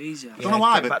me out. Jesus. I don't know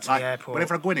why, but like,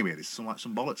 whenever I go anywhere, there's some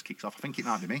bollocks kicks off. I think it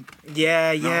might be me.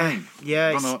 Yeah. You know what I mean?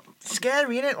 Yeah, it's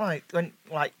scary, isn't it? Like when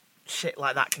like shit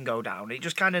like that can go down. It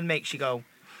just kind of makes you go.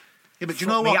 Yeah, but do you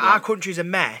know what? Our country's a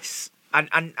mess, and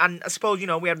I suppose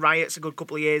we had riots a good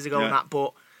couple of years ago and that,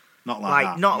 but not like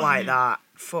that. Not like that.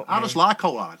 Fuck I me. just like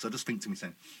all lads. I just think to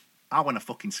myself, I went to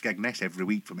fucking Skegness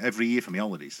every year for my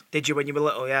holidays. Did you when you were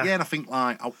little? Yeah. Yeah, and I think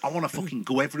like I want to fucking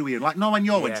go everywhere. Like when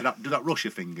you went to do that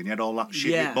Russia thing and you had all that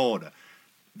shit at the border.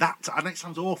 That I know it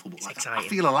sounds awful, but like, I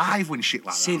feel alive when shit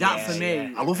like that. See that for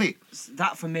me, I love it.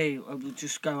 That for me, I will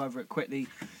just go over it quickly.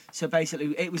 So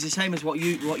basically, it was the same as what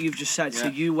you've just said. Yeah. So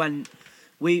you went,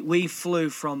 we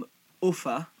flew from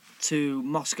Ufa to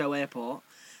Moscow airport.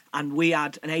 And we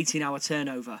had an 18-hour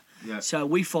turnover. Yeah. So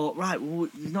we thought, right, well,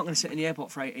 we're not going to sit in the airport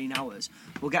for 18 hours.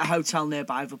 We'll get a hotel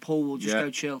nearby with a pool. We'll just go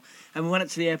chill. And we went up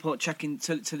to the airport, checking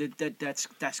to the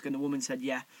desk, and the woman said,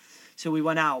 yeah. So we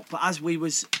went out. But as we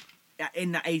was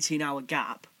in that 18-hour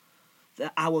gap,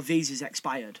 our visas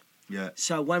expired. Yeah.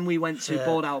 So when we went to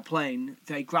board our plane,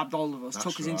 they grabbed all of us,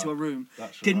 took us into a room,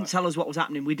 didn't tell us what was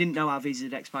happening. We didn't know our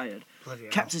visas had expired.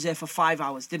 Kept us there for 5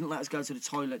 hours, didn't let us go to the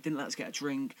toilet, didn't let us get a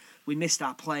drink. We missed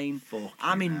our plane.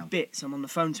 I'm in bits. I'm on the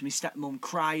phone to my stepmom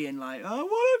crying like, I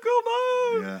want to come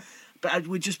home. Yeah. But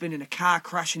we'd just been in a car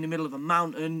crash in the middle of a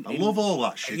mountain. I love all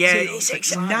that shit. Yeah, it's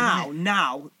exciting.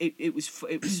 Now it was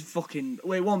fucking.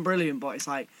 Well, it wasn't brilliant, but it's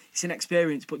like it's an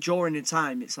experience. But during the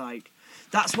time, it's like.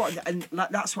 That's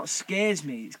what scares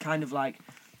me. It's kind of like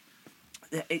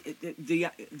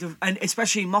and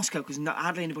especially in Moscow because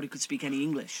hardly anybody could speak any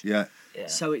English. Yeah.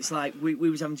 So it's like we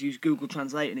was having to use Google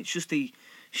Translate, and it's just a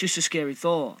scary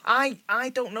thought. I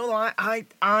don't know.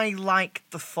 I like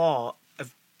the thought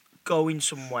of going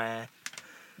somewhere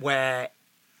where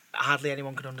hardly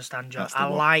anyone can understand you. I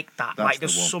like that. Like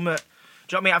there's some. Do you know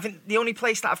what I mean? I think the only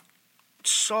place that I've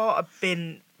sort of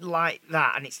been like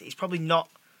that, and it's probably not.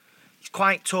 It's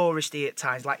quite touristy at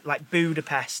times, like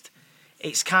Budapest.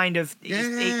 It's kind of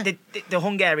the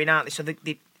Hungarian, aren't they? So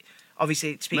they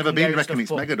obviously speak. Never Hungarian been. Reckon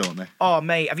stuff, it's mega, don't they? Oh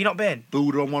mate, have you not been?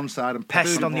 Buda on one side and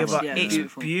Pest on the other. Yeah,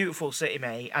 it's beautiful city,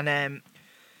 mate. And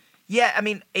yeah, I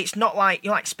mean, it's not like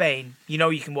like Spain. You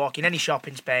can walk in any shop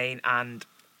in Spain, and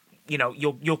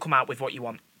you'll come out with what you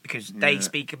want because they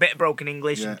speak a bit of broken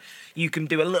English, and you can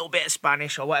do a little bit of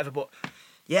Spanish or whatever. But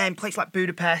yeah, in places like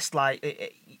Budapest,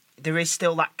 like. There is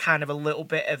still that kind of a little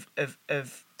bit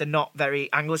of They're not very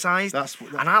anglicised.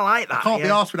 And I like that. I can't be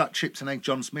arsed with that chips and egg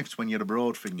John Smiths when you're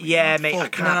abroad thing. Yeah, mate, I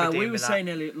can't be doing we were that. saying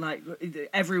earlier, like,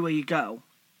 everywhere you go,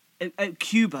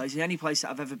 Cuba is the only place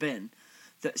that I've ever been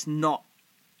that's not,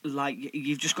 like,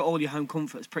 you've just got all your home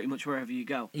comforts pretty much wherever you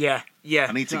go. Yeah.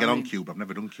 I need to get on Cuba. I've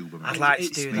never done Cuba. I'd like to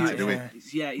do that.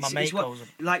 It's what,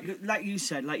 like you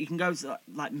said, like you can go to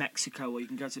like Mexico or you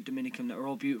can go to Dominican that are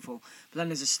all beautiful, but then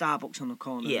there's a Starbucks on the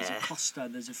corner, there's a Costa,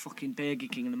 there's a fucking Burger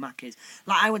King and a Macca's.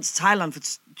 Like I went to Thailand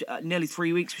for nearly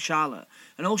 3 weeks with Charlotte,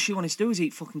 and all she wanted to do was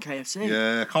eat fucking KFC.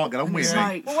 Yeah, I can't get on with it.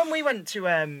 Like, well, when we went to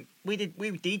we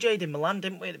DJ'd in Milan,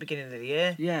 didn't we, at the beginning of the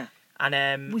year? Yeah.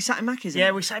 And we sat in Macca's. Yeah,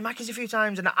 we sat in Macca's a few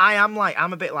times, and I'm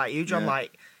a bit like you, John. Yeah.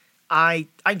 Like, I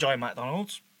enjoy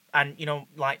McDonald's, and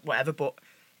like whatever, but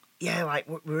yeah, like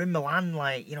we're in Milan,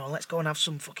 like let's go and have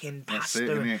some fucking pasta. That's it,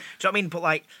 Do you know innit? what I mean? But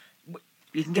like,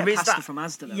 you can get pasta from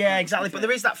Asda. Though, yeah, exactly. But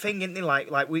there is that thing, isn't there? Like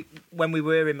when we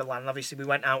were in Milan, obviously we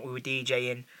went out, we were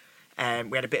DJing,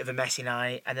 we had a bit of a messy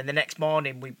night, and then the next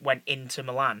morning we went into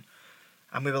Milan,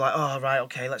 and we were like, oh right,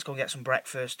 okay, let's go and get some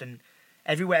breakfast, and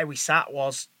everywhere we sat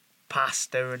was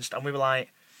pasta and stuff, and we were like,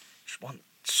 just want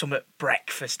some at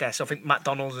breakfast there. So I think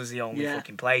McDonald's was the only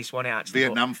fucking place, wasn't it? Actually,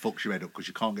 Vietnam fucks your head up because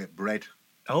you can't get bread.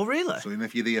 Oh really? So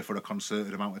if you're there for a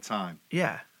concerted amount of time,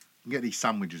 yeah, you can get these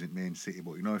sandwiches in main city,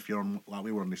 but if you're on, like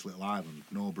we were on this little island,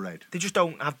 no bread. They just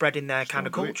don't have bread in their kind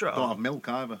of culture. Don't have milk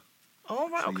either. Oh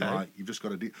right, so okay. You've just got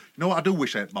to do. You know what I do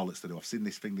wish I had bollocks to do? I've seen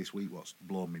this thing this week. What's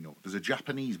blown me up? There's a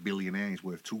Japanese billionaire. He's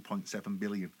worth 2.7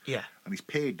 billion. Yeah. And he's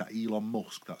paid that Elon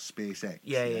Musk, that SpaceX.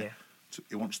 Yeah.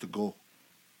 He wants to go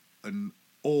and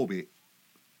orbit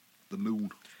the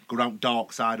moon, go around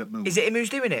dark side of the moon. Is it him who's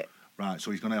doing it? Right.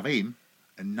 So he's going to have him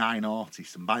and 9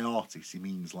 artists, and by artists he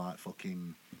means like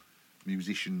fucking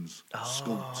musicians,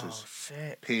 sculptors,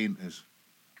 sick. painters.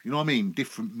 You know what I mean?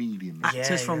 Different mediums.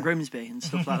 Actors from Grimsby and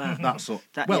stuff like that. That's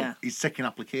what. He's taking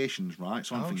applications, right?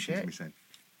 So I'm thinking to myself,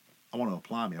 I want to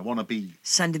apply me. I want to be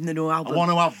sending the new album. I want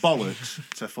to have bollocks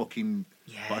to fucking.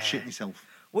 But I'd shit myself.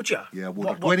 Would you? Yeah, I would.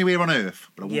 I'd go anywhere on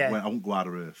Earth, but I won't go out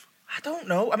of Earth. I don't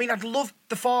know. I mean, I'd love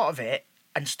the thought of it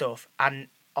and stuff and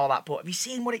all that, but have you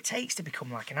seen what it takes to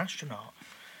become like an astronaut?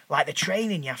 Like the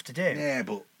training you have to do. Yeah,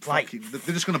 but like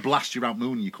they're just going to blast you out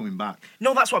moon and you're coming back.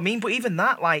 No, that's what I mean. But even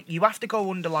that, like, you have to go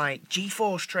under like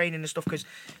G-force training and stuff because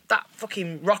that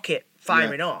fucking rocket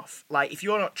firing off. Like, if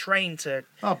you're not trained to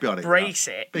brace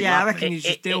it, I reckon you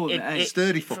just deal with it.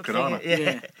 Sturdy fucker, aren't I?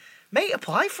 Yeah. Mate,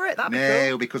 apply for it. That'd be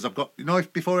cool. Because I've got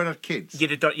if before I had kids,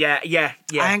 you'd have done. Yeah.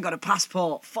 I ain't got a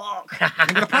passport. Fuck. I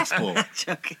ain't got a passport.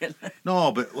 Joking.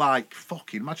 No, but like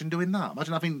fucking imagine doing that.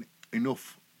 Imagine having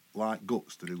enough like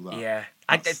guts to do that. Yeah,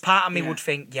 part of me would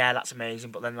think, that's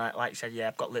amazing, but then like you said,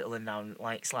 I've got little and now,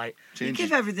 like it's like you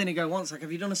give everything a go once. Like,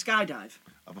 have you done a skydive?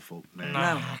 Have a fuck? No,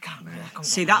 I can't.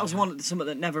 See, that was something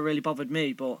that never really bothered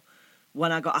me, but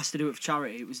when I got asked to do it for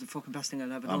charity, it was the fucking best thing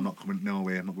I'd ever done. I'm not coming. No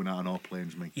way. I'm not going out on all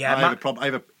planes, me. Yeah, I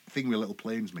have a thing with little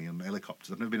planes, me, and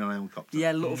helicopters. I've never been on a helicopter.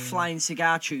 Yeah, little flying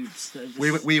cigar tubes.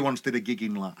 We once did a gig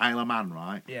in like Isle of Man,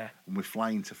 right? Yeah. And we're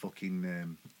flying to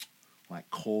fucking like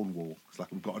Cornwall. It's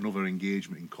like we've got another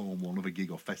engagement in Cornwall, another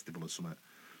gig or festival or something.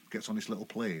 Gets on this little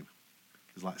plane.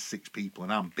 There's like 6 people,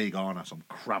 and I'm big, aren't I? So I'm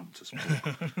cramped as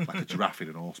fuck, like a giraffe in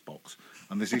an horse box.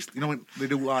 And there's this, when they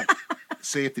do like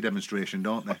safety demonstration,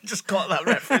 don't they? Just got that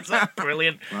reference. That's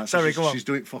brilliant. Right, Sorry, so go on. She's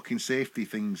doing fucking safety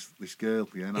things, this girl,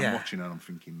 and I'm watching her and I'm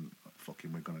thinking,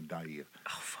 fucking, we're going to die here.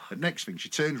 Oh, fuck. The next thing, she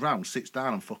turns around, sits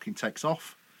down and fucking takes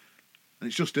off. And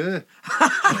it's just her.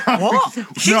 What?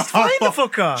 She's flying the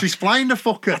fucker. She's flying the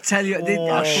fucker. I tell you,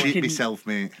 I shit myself,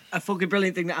 mate. A fucking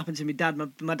brilliant thing that happened to my dad.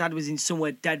 My dad was in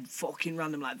somewhere dead fucking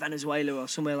random, like Venezuela or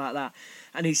somewhere like that.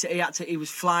 And he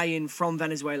was flying from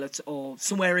Venezuela or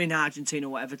somewhere in Argentina or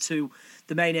whatever to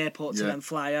the main airport to then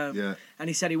fly home. Yeah. And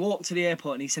he said he walked to the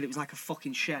airport and he said it was like a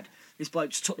fucking shed. This bloke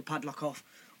just took the padlock off,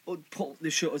 put the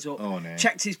shutters up,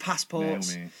 checked his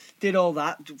passports, did all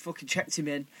that, fucking checked him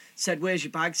in, said, "Where's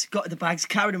your bags?" Got the bags,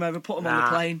 carried them over, put them on the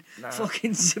plane,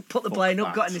 fucking put the plane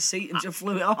up, got in the seat and just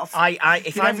flew it off.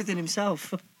 Did everything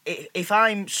himself. If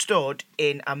I'm stood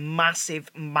in a massive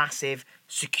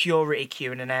security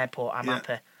queue in an airport, I'm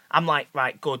happy. I'm like,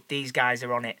 right, good, these guys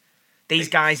are on it. These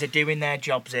guys are doing their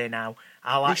jobs here now.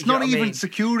 It's not even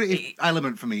security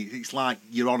element for me. It's like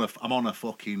I'm on a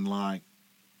fucking like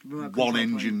one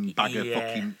engine bag of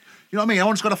fucking. You know what I mean? I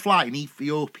once got a flight in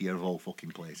Ethiopia of all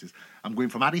fucking places. I'm going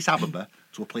from Addis Ababa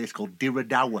to a place called Dire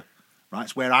Dawa. Right,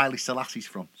 it's where Haile Selassie's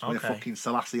from. It's where fucking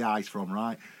Selassie I's from.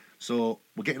 Right, so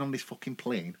we're getting on this fucking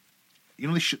plane. You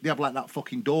know they have like that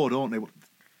fucking door, don't they?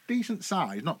 Decent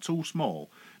size, not too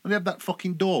small. And they have that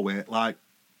fucking door where like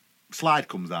slide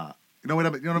comes out. You know what I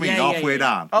mean? Yeah, Halfway yeah.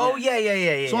 down. Oh,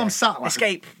 yeah. So I'm sat like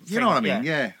Escape. You know what I thing, mean?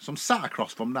 Yeah. So I'm sat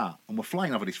across from that, and we're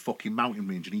flying over this fucking mountain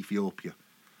range in Ethiopia.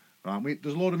 Right?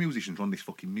 There's a load of musicians on this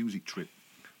fucking music trip.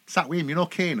 Sat with him, you know,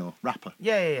 Kano, rapper.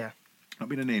 Yeah. Not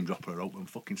being a name dropper, I'm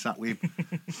fucking sat with him.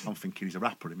 I'm thinking he's a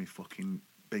rapper, him, he fucking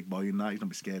big boy and that. He's not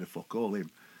be scared of fuck all him.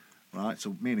 Right?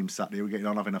 So me and him sat there, we're getting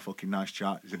on having a fucking nice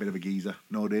chat. He's a bit of a geezer,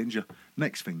 no danger.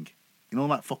 Next thing, you know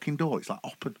that fucking door? It's like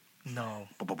open. No.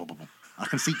 I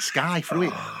can see sky through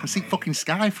it. I can see fucking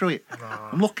sky through it.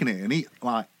 I'm looking at it and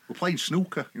we're playing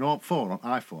snooker, you know, on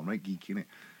iPhone, right, geeky, innit?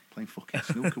 Playing fucking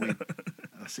snooker with him.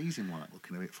 And I sees him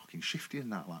fucking a bit fucking shifty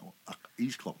and that,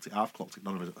 he's clocked it, I've clocked it,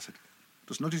 none of us. I said,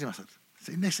 just nudges him, I said, is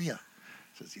it in this here?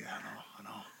 He says, yeah,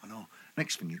 I know.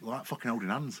 Next thing, we're like fucking holding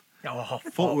hands. Oh,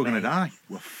 Thought we were going to die.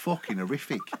 We're fucking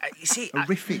horrific. You see,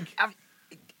 horrific.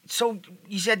 So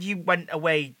you said you went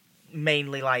away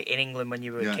mainly like in England when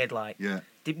you were a kid, like. Yeah.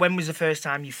 When was the first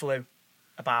time you flew?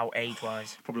 About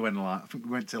age-wise? Probably when I think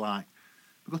we went to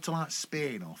we got to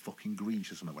Spain or fucking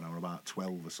Greece or something when I was about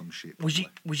 12 or some shit. Probably.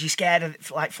 Was you scared of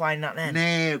flying that then?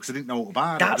 No, because I didn't know what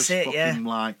about That's it. I it, just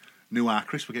fucking knew how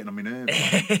Chris were getting on my nerves,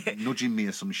 nudging me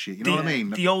or some shit. You know what I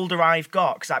mean? The older I've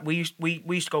got, because we used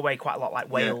to go away quite a lot,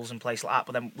 like Wales and places like that.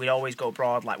 But then we'd always go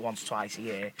abroad like once or twice a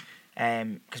year,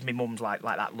 because my mum's like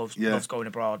that, loves going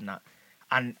abroad and that.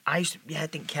 And I used to,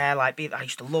 didn't care. I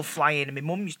used to love flying, and my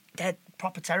mum was dead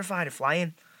proper terrified of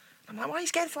flying. I'm like, why are you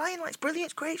scared of flying? Like, it's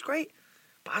brilliant, it's great.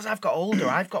 But as I've got older,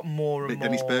 I've got more and more.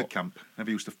 Dennis Bergkamp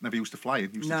never used to fly. He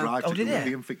used to drive to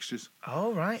European fixtures.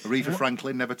 Oh right. Aretha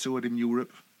Franklin never toured in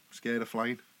Europe. Scared of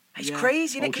flying. It's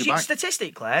crazy, isn't it? Because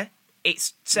statistically,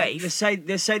 it's safe. They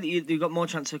say that you've got more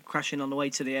chance of crashing on the way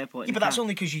to the airport. Yeah, but that's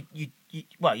only because you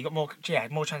got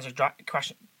more chance of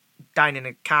dying in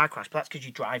a car crash. But that's because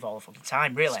you drive all the fucking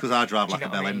time, really. It's because I drive like a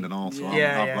bell end and all. So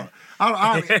yeah.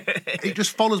 It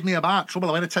just follows me about. Trouble.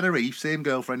 I went to Tenerife. Same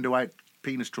girlfriend who I had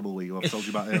penis trouble with, who I've told you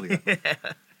about earlier.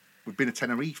 We've been to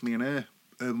Tenerife, me and her.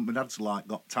 My dad's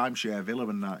got timeshare villa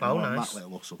and that. Nice. That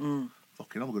little hustle.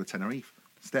 Fucking hell, we'll go to Tenerife.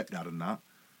 Stepdad and that.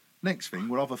 Next thing,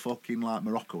 we're over fucking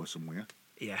Morocco or somewhere.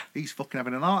 Yeah. He's fucking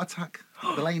having an heart attack.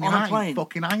 Delaney High,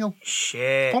 fucking aisle.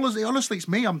 Shit. Honestly, it's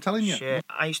me, I'm telling you. Shit.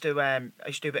 I used to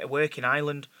do a bit of work in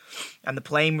Ireland, and the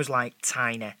plane was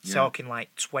tiny, talking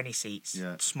 20 seats,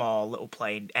 small little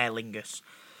plane, Aer Lingus.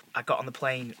 I got on the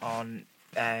plane on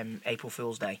April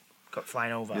Fool's Day, got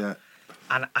flying over. Yeah.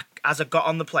 And as I got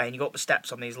on the plane, you go up the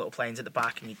steps on these little planes at the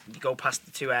back, and you go past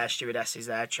the two air stewardesses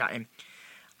there chatting.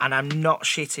 And I'm not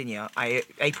shitting you.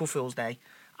 April Fool's Day,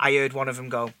 I heard one of them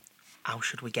go, "How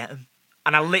should we get them?"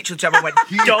 And I literally turned around and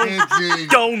went,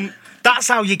 don't. That's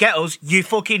how you get us. You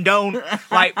fucking don't.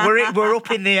 We're up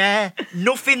in the air.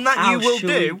 Nothing that you will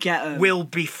do will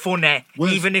be funny,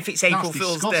 even if it's April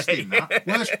Fool's Day. That.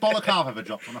 Worst bollock I've ever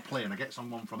dropped on a plane. I get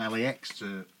someone from LAX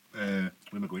to where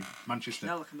am I going? Manchester.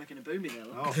 Now I'm making a boomie there.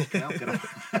 Oh, fucking hell, get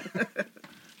out.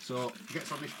 So he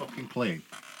gets on this fucking plane.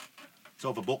 It's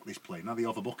overbooked, this plane. Now they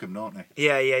overbook him, don't they?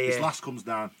 Yeah. This lass comes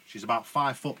down. She's about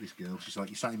 5 foot, this girl. She's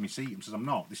like, "You sat in my seat." And says, "I'm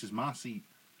not. This is my seat."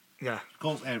 Yeah.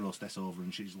 Calls air hostess over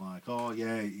and she's like, "Oh,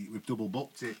 yeah, we've double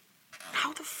booked it."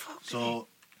 How the fuck? So,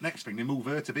 next thing, they move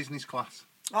her to business class.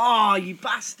 Oh, you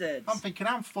bastards. I'm thinking,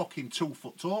 I'm fucking 2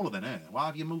 foot taller than her. Why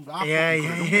have you moved?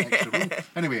 Yeah.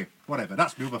 Anyway, whatever.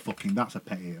 That's a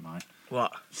pet hate of mine.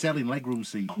 What? Selling legroom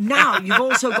seats. Now you've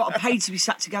also got to pay to be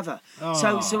sat together.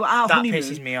 So our that honeymoon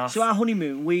pisses me off. So our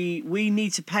honeymoon, we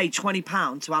need to pay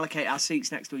 £20 to allocate our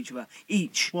seats next to each other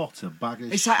each. What a bag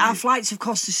of It's shit. like our flights have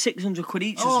cost us £600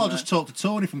 each. Oh, I just talked to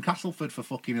Tony from Castleford for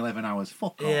fucking 11 hours.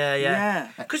 Fuck off. Yeah.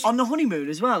 Because on the honeymoon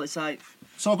as well, it's like.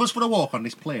 So I goes for a walk on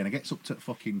this plane. I gets up to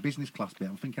fucking business class bit.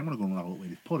 I'm thinking, I'm going to go and have a look where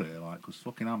they've put it, because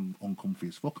fucking I'm uncomfy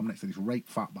as fuck. I'm next to this rape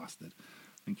fat bastard.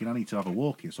 Thinking, I need to have a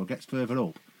walk here. So I gets further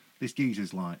up. This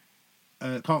geezer's like,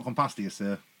 "Can't come past here,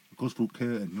 sir." Goes through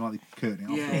curtain. You know, like the curtain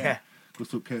off. Yeah. Goes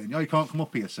through curtain. "Oh, you can't come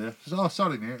up here, sir." Says, "Oh,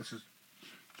 sorry, mate." Says,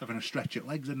 having a stretch at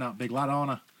legs and that big lad, aren't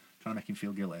I? Trying to make him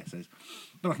feel guilty. Says,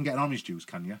 "No, I can get an orange juice,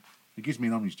 can you?" He gives me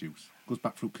an orange juice. Goes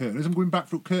back through curtain. As I'm going back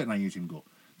through curtain, I hear him go,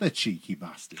 "The cheeky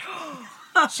bastard."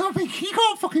 So I'm thinking, you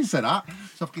can't fucking say that.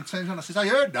 So I fucking turns around and I says, "I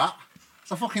heard that."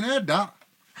 So I fucking heard that.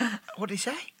 What did he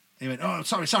say? He went, "Oh,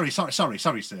 sorry, sir. Sorry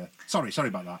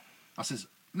about that." I says,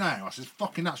 "No." I says,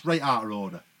 "Fucking that's right out of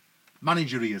order.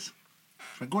 Manager ears."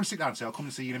 She went, "Go and sit down, sir. I'll come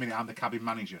and see you in a minute. I'm the cabin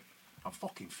manager." I'm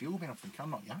fucking fuming. I'm thinking,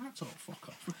 "I'm not your heart, fuck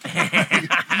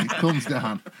off." He comes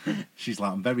down. She's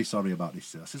like, "I'm very sorry about this,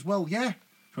 sir." I says, "Well, yeah."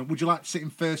 She went, "Would you like to sit in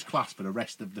first class for the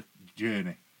rest of the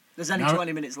journey?" There's only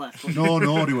 20 minutes left.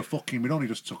 No, they were fucking. We'd only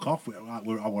just took off. We're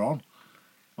on.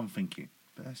 I'm thinking,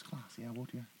 first class, yeah,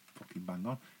 would you? fucking bang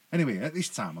on. Anyway, at this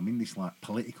time, I'm in this like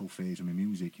political phase of my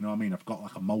music. You know what I mean? I've got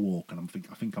like a mohawk, and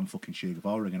I think I'm fucking Che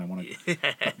Guevara again. I want to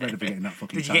get ready for getting that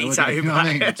fucking tattoo. You know what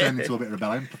I mean? I turned into a bit of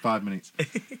rebellion for 5 minutes.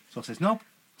 So I says, no.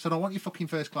 So I want your fucking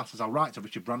first class. I'll write to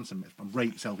Richard Branson. I'm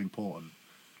rate self-important.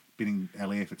 Been in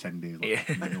LA for 10 days. Like,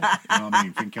 you know what I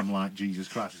mean? Think I'm like Jesus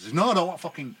Christ. He says, no, I don't want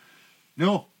fucking.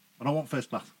 No, I don't want first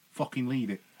class. Fucking leave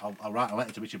it. I'll write a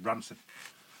letter to Richard Branson.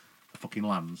 The fucking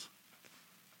lands.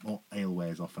 Oh, ale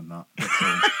wears off and that.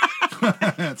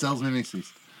 Tells me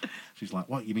missus. She's like,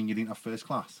 what, you mean you didn't have first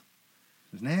class?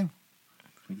 I says, no. I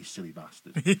think you silly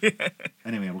bastard.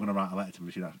 Anyway, we're going to write a letter to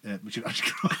Richard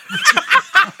Ashcroft.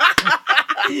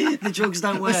 The drugs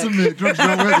don't work. Listen, mate, drugs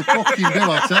don't work. They fucking do,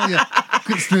 I tell you.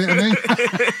 Get straight to me.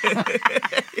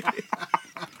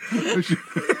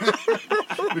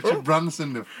 Richard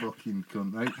Branson, the fucking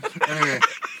cunt, right? Anyway,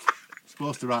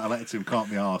 supposed to write a letter to him, can't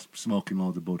be arsed, smoking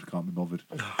loads of bud, can't be bothered.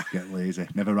 Get lazy.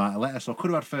 Never write a letter, so I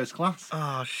could have had first class.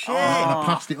 Oh, shit. And I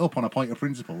passed it up on a point of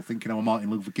principle, thinking I was Martin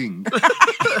Luther King.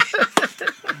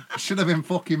 I should have been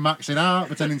fucking maxing out,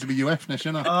 pretending to be UF,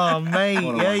 shouldn't I? Oh, mate,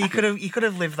 yeah, you could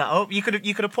have lived that up. You could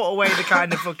have put away the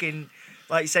kind of fucking,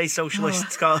 like you say,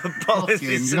 socialist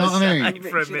policies. You know what I mean?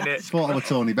 For a minute. Thought I was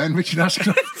Tony Benn, Richard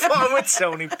Ashcroft. Thought I was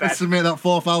Tony Benn. Let's submit that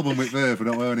 4th album with Verve, we're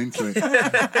not going into it.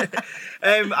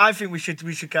 I think we should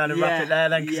kind of wrap it there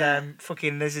then, because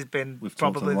fucking this has been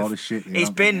probably a lot of shit here, it's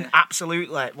been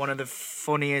absolutely one of the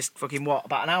funniest fucking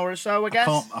about an hour or so, I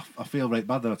guess. I feel right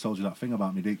bad that I told you that thing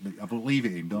about me dick, but I will leave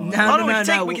it in, don't I?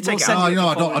 No, we can take it out.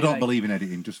 I don't believe in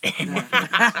editing, just fucking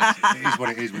it is what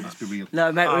it is, let's be real.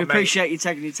 No, mate, we appreciate you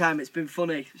taking your time. It's been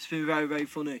funny. It's been very, very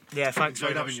funny. Yeah, thanks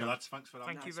for having you, lads. Thanks for that.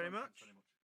 Thank you very much.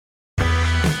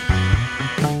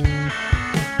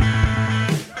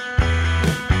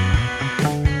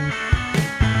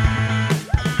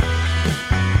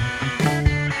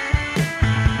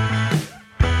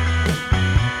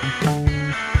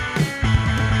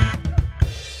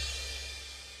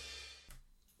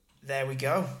 There we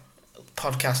go,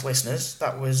 podcast listeners.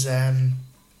 That was the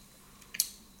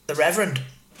Reverend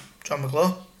John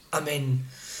McGlow. I mean,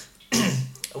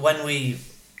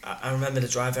 I remember the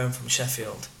drive home from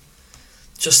Sheffield,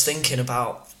 just thinking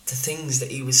about the things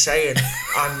that he was saying,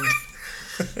 and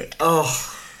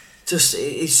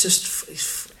he's just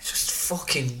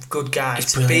fucking good guy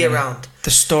to be around.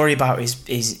 The story about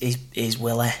his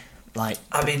Willie, like.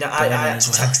 I mean, I had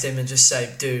to text him and just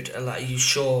say, dude, like, are you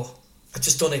sure? I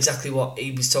just done exactly what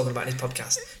he was talking about in his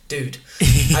podcast. Dude, I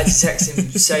had to text him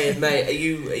saying, mate, are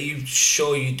you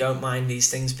sure you don't mind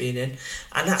these things being in?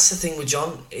 And that's the thing with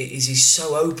John, is he's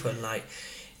so open, like,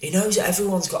 he knows that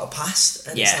everyone's got a past,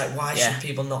 and it's like, why should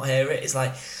people not hear it? It's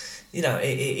like, you know,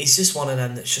 he's just one of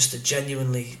them that's just a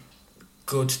genuinely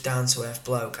good, down-to-earth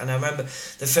bloke. And I remember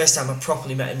the first time I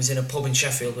properly met him was in a pub in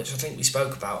Sheffield, which I think we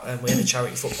spoke about, and we had a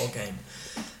charity football game.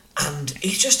 And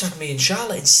he just had me and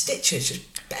Charlotte in stitches, just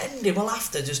bending with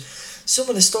laughter. Just some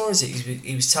of the stories that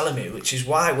he was telling me, which is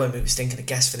why when we was thinking of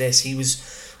guests for this, he was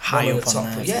high up on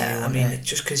that. Yeah, I mean,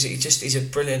 just because he's a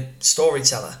brilliant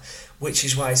storyteller, which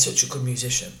is why he's such a good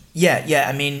musician. Yeah.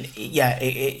 I mean,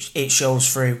 it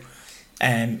shows through,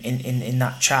 in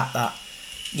that chat that,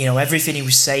 you know, everything he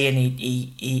was saying,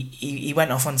 he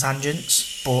went off on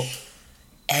tangents, but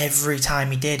every time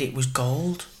he did, it was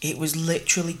gold. It was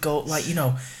literally gold. Like, you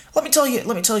know. Let me tell you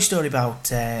a story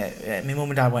about my mum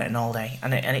and dad went on holiday,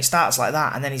 and it starts like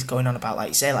that, and then he's going on about, like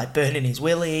you say, like burning his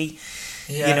willy.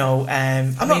 Yeah. You know,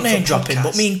 I'm not name dropping,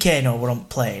 but me and Kano were on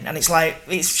plane, and it's like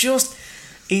he's just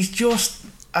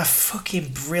a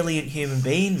fucking brilliant human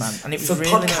being, man. And it was for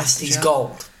really podcast, nice he's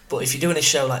gold. But if you're doing a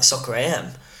show like Soccer AM,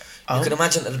 you can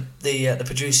imagine that the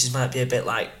producers might be a bit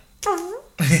like.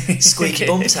 Squeaky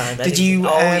bum time. Did you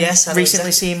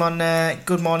recently see him on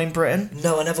Good Morning Britain?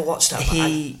 No, I never watched that.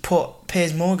 He put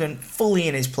Piers Morgan fully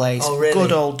in his place. Oh, really?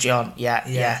 Good old John. Yeah.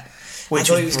 I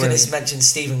thought he was going to mention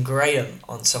Stephen Graham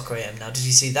on Soccer AM. Now, did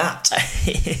you see that?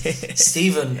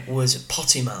 Stephen was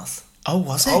potty mouth. Oh,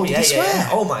 was it? Oh, Did he swear? yeah.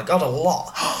 Oh my God, a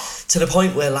lot. To the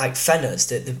point where, like, Fenners,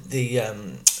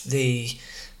 the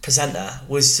presenter,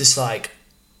 was just like,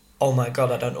 oh my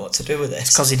God, I don't know what to do with this.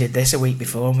 It's because he did this a week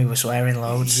before and we were swearing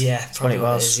loads. Yeah, that's what it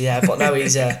was. Yeah, but no,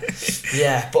 he's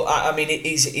but I mean,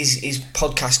 he's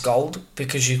podcast gold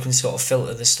because you can sort of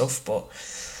filter the stuff. But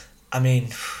I mean,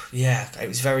 yeah, it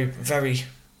was very, very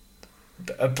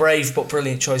a brave but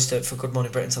brilliant choice for Good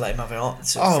Morning Britain to let him have it on.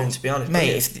 To be honest,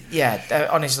 mate,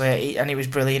 honestly, and he was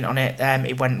brilliant on it.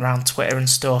 He went around Twitter and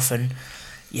stuff, and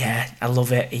yeah, I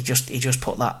love it. He just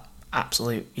put that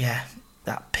absolute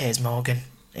that Piers Morgan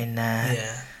in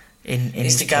in He's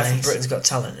his the guy from place. Britain's Got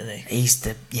Talent, isn't he? He's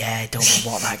the I don't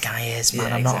know what that guy is, man.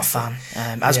 Yeah, I'm not a exactly.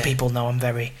 fan. As people know, I'm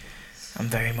very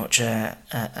much a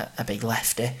big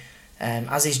lefty.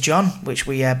 As is John, which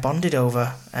we bonded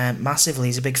over massively.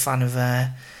 He's a big fan of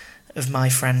my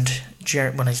friend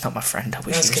Jeremy. Well, he's not my friend. I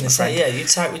wish I was he going was to my say, friend. yeah, you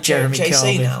type with Jeremy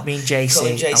JC Corbyn. now. Me and Call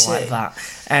him JC. JC. I like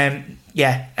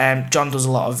that. John does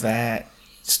a lot of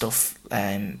stuff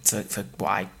for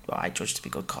what I judge to be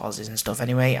good causes and stuff.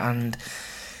 Anyway, and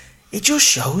it just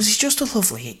shows he's just a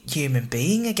lovely human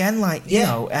being. Again, like you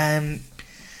know,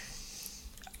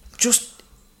 just.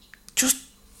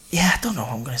 Yeah, I don't know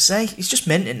what I'm going to say. He's just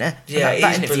mint, isn't he? Yeah,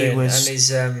 that he's interview brilliant. was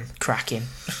And he's, cracking.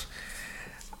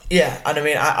 yeah, and I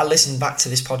mean, I listened back to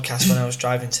this podcast when I was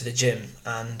driving to the gym,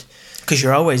 and... Because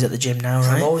you're always at the gym now,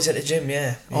 right? I'm always at the gym,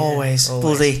 yeah. Always.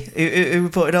 Bloody. Who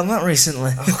put it on that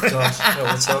recently? Oh, God, I don't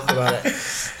want to talk about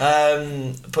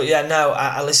it. But yeah, no,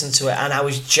 I listened to it, and I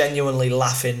was genuinely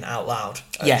laughing out loud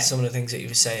at some of the things that you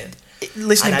were saying.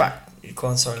 Listening back... Go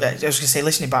on, sorry. I was going to say,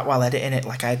 listening back while editing it,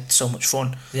 like, I had so much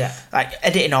fun. Yeah. Like,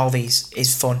 editing all these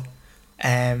is fun.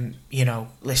 You know,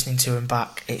 listening to them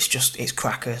back, it's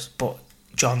crackers. But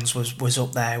John's was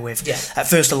up there with... Yeah. At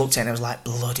first I looked at it and I was like,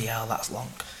 bloody hell, that's long.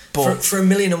 But for a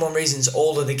million and one reasons,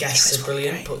 all of the guests are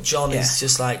brilliant, great. but John is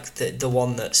just like the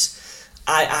one that's...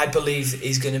 I believe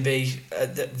is going to be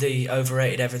the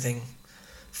overrated everything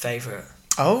favourite.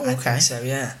 Oh, okay. I think so,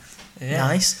 yeah.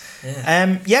 Nice.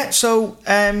 Yeah. So...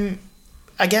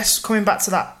 I guess coming back to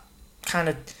that kind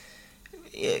of,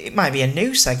 it might be a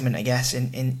new segment, I guess,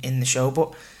 in the show.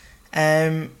 But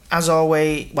as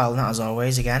always, well, not as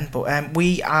always again, but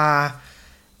we are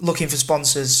looking for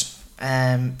sponsors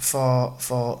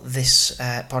for this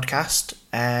podcast.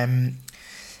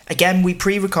 Again, we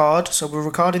pre-record, so we're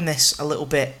recording this a little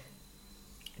bit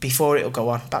before it'll go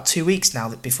on. About 2 weeks now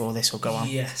before this will go on.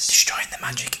 Yes. Destroying the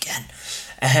magic again.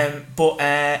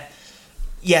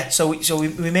 Yeah, so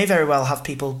we may very well have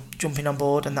people jumping on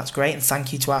board, and that's great, and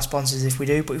thank you to our sponsors if we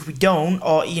do. But if we don't,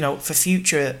 or you know, for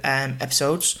future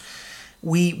episodes,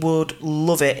 we would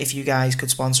love it if you guys could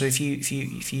sponsor. If you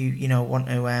you know want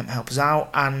to help us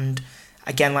out. And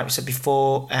again, like we said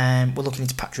before, we're looking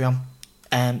into Patreon.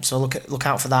 So look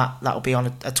out for that. That'll be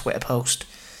on a Twitter post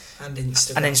and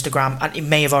Instagram. And it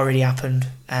may have already happened,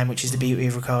 which is the beauty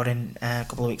of recording a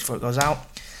couple of weeks before it goes out.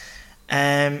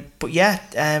 But yeah,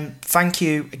 thank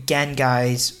you again,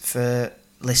 guys, for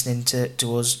listening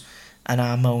to us and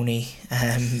our moany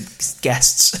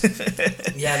guests.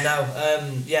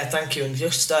 Yeah, thank you, and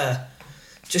just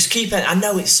keep it. I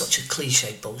know it's such a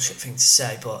cliche bullshit thing to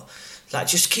say, but like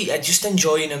just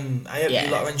enjoying them. I hope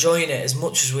you lot are enjoying it as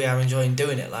much as we are enjoying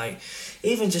doing it. Like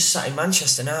even just sat in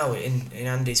Manchester now in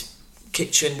Andy's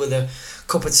kitchen with a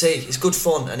cup of tea. It's good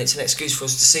fun, and it's an excuse for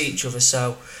us to see each other.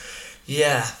 So.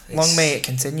 Yeah. Long may it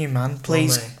continue, man.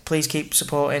 Please keep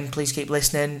supporting. Please keep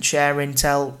listening, sharing,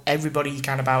 tell everybody you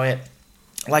can about it.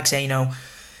 Like I say, you know,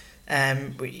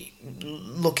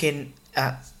 looking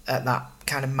at that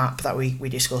kind of map that we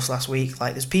discussed last week,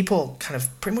 like there's people kind of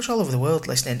pretty much all over the world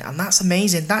listening, and that's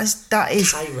amazing. That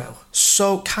is Cairo.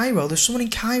 So Cairo, there's someone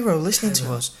in Cairo listening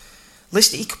to us.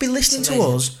 He could be listening to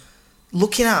us,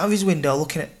 looking out of his window,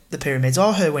 looking at the pyramids,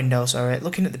 or her window, sorry,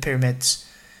 looking at the pyramids.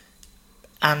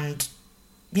 And,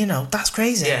 you know, that's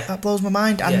crazy. Yeah. That blows my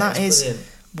mind. And that is brilliant.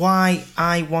 why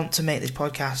I want to make this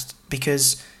podcast,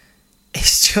 because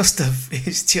it's just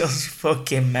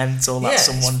fucking mental that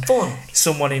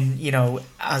someone in, you know,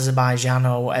 Azerbaijan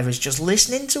or whatever is just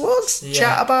listening to us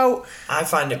chat about. I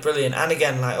find it brilliant. And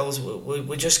again, like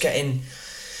we're just getting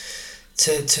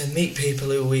to meet people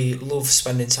who we love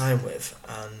spending time with,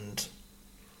 and,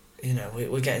 you know,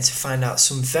 we're getting to find out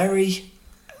some very,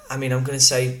 I mean, I'm going to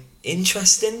say,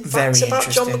 interesting facts about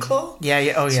John McClaw.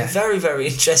 Yeah. Oh, yeah. Some very, very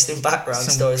interesting background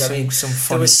stories. I mean,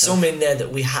 there was some in there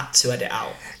that we had to edit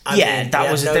out.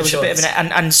 There was a bit of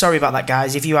and sorry about that,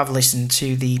 guys. If you have listened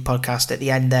to the podcast at the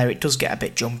end there, it does get a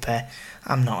bit jumpy.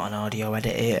 I'm not an audio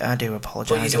editor. I do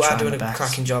apologise. But you are doing a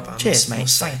cracking job. Cheers, mate.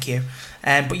 Thank you.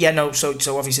 But yeah, no. So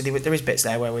obviously there is bits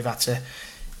there where we've had to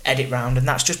edit round, and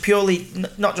that's just purely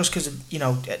not just because you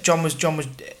know John was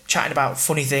chatting about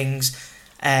funny things,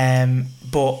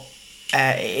 but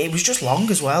it was just long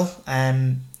as well.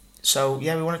 So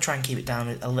yeah, we want to try and keep it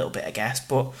down a little bit, I guess.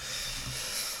 But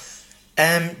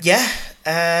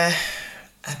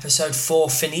episode 4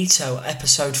 finito.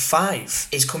 Episode 5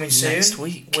 is coming soon next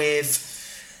week with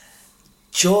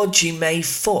Georgie May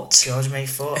Foot,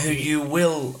 who you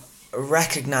will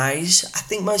recognise, I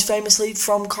think most famously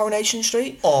from Coronation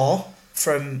Street, or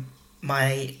from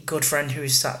my good friend who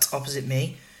is sat opposite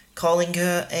me, calling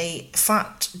her a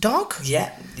fat dog.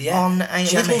 Yeah. On a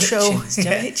Gemma little show. Hitchens.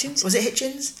 Gemma Hitchens? Was it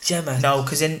Hitchens? Gemma. No,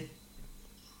 because in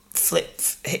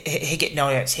Higgy. No,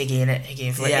 it's Higgy in it. Higgy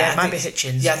and Flip. Yeah, it might be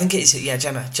Hitchens. Yeah, I think it is. Yeah,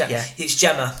 Gemma. Yeah. It's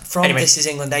Gemma from This Is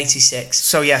England '86.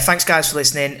 So yeah, thanks guys for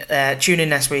listening. Tune in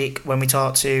next week when we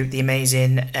talk to the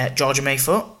amazing Georgia May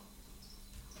Foot.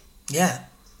 Yeah.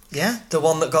 Yeah. The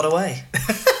one that got away.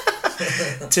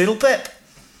 Toodle pip.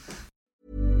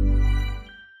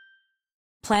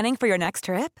 Planning for your next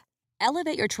trip?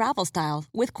 Elevate your travel style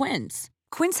with Quince.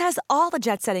 Quince has all the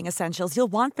jet-setting essentials you'll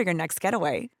want for your next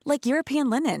getaway, like European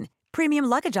linen, premium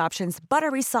luggage options,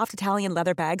 buttery soft Italian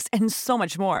leather bags, and so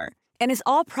much more. And is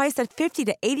all priced at 50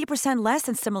 to 80% less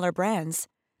than similar brands.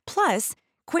 Plus,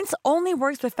 Quince only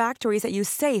works with factories that use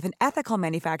safe and ethical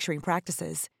manufacturing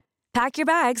practices. Pack your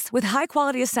bags with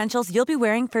high-quality essentials you'll be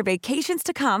wearing for vacations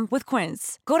to come with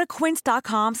Quince. Go to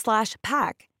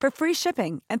quince.com/pack for free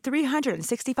shipping and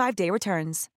 365-day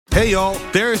returns. Hey, y'all,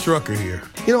 Darius Rucker here.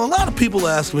 You know, a lot of people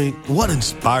ask me, what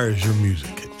inspires your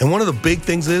music? And one of the big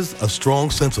things is a strong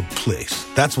sense of place.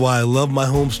 That's why I love my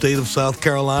home state of South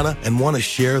Carolina and want to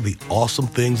share the awesome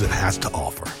things it has to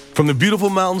offer. From the beautiful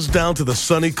mountains down to the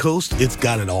sunny coast, it's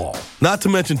got it all. Not to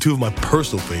mention two of my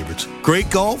personal favorites, great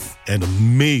golf and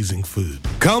amazing food.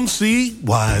 Come see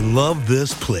why I love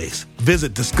this place.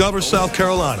 Visit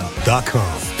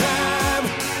discoversouthcarolina.com.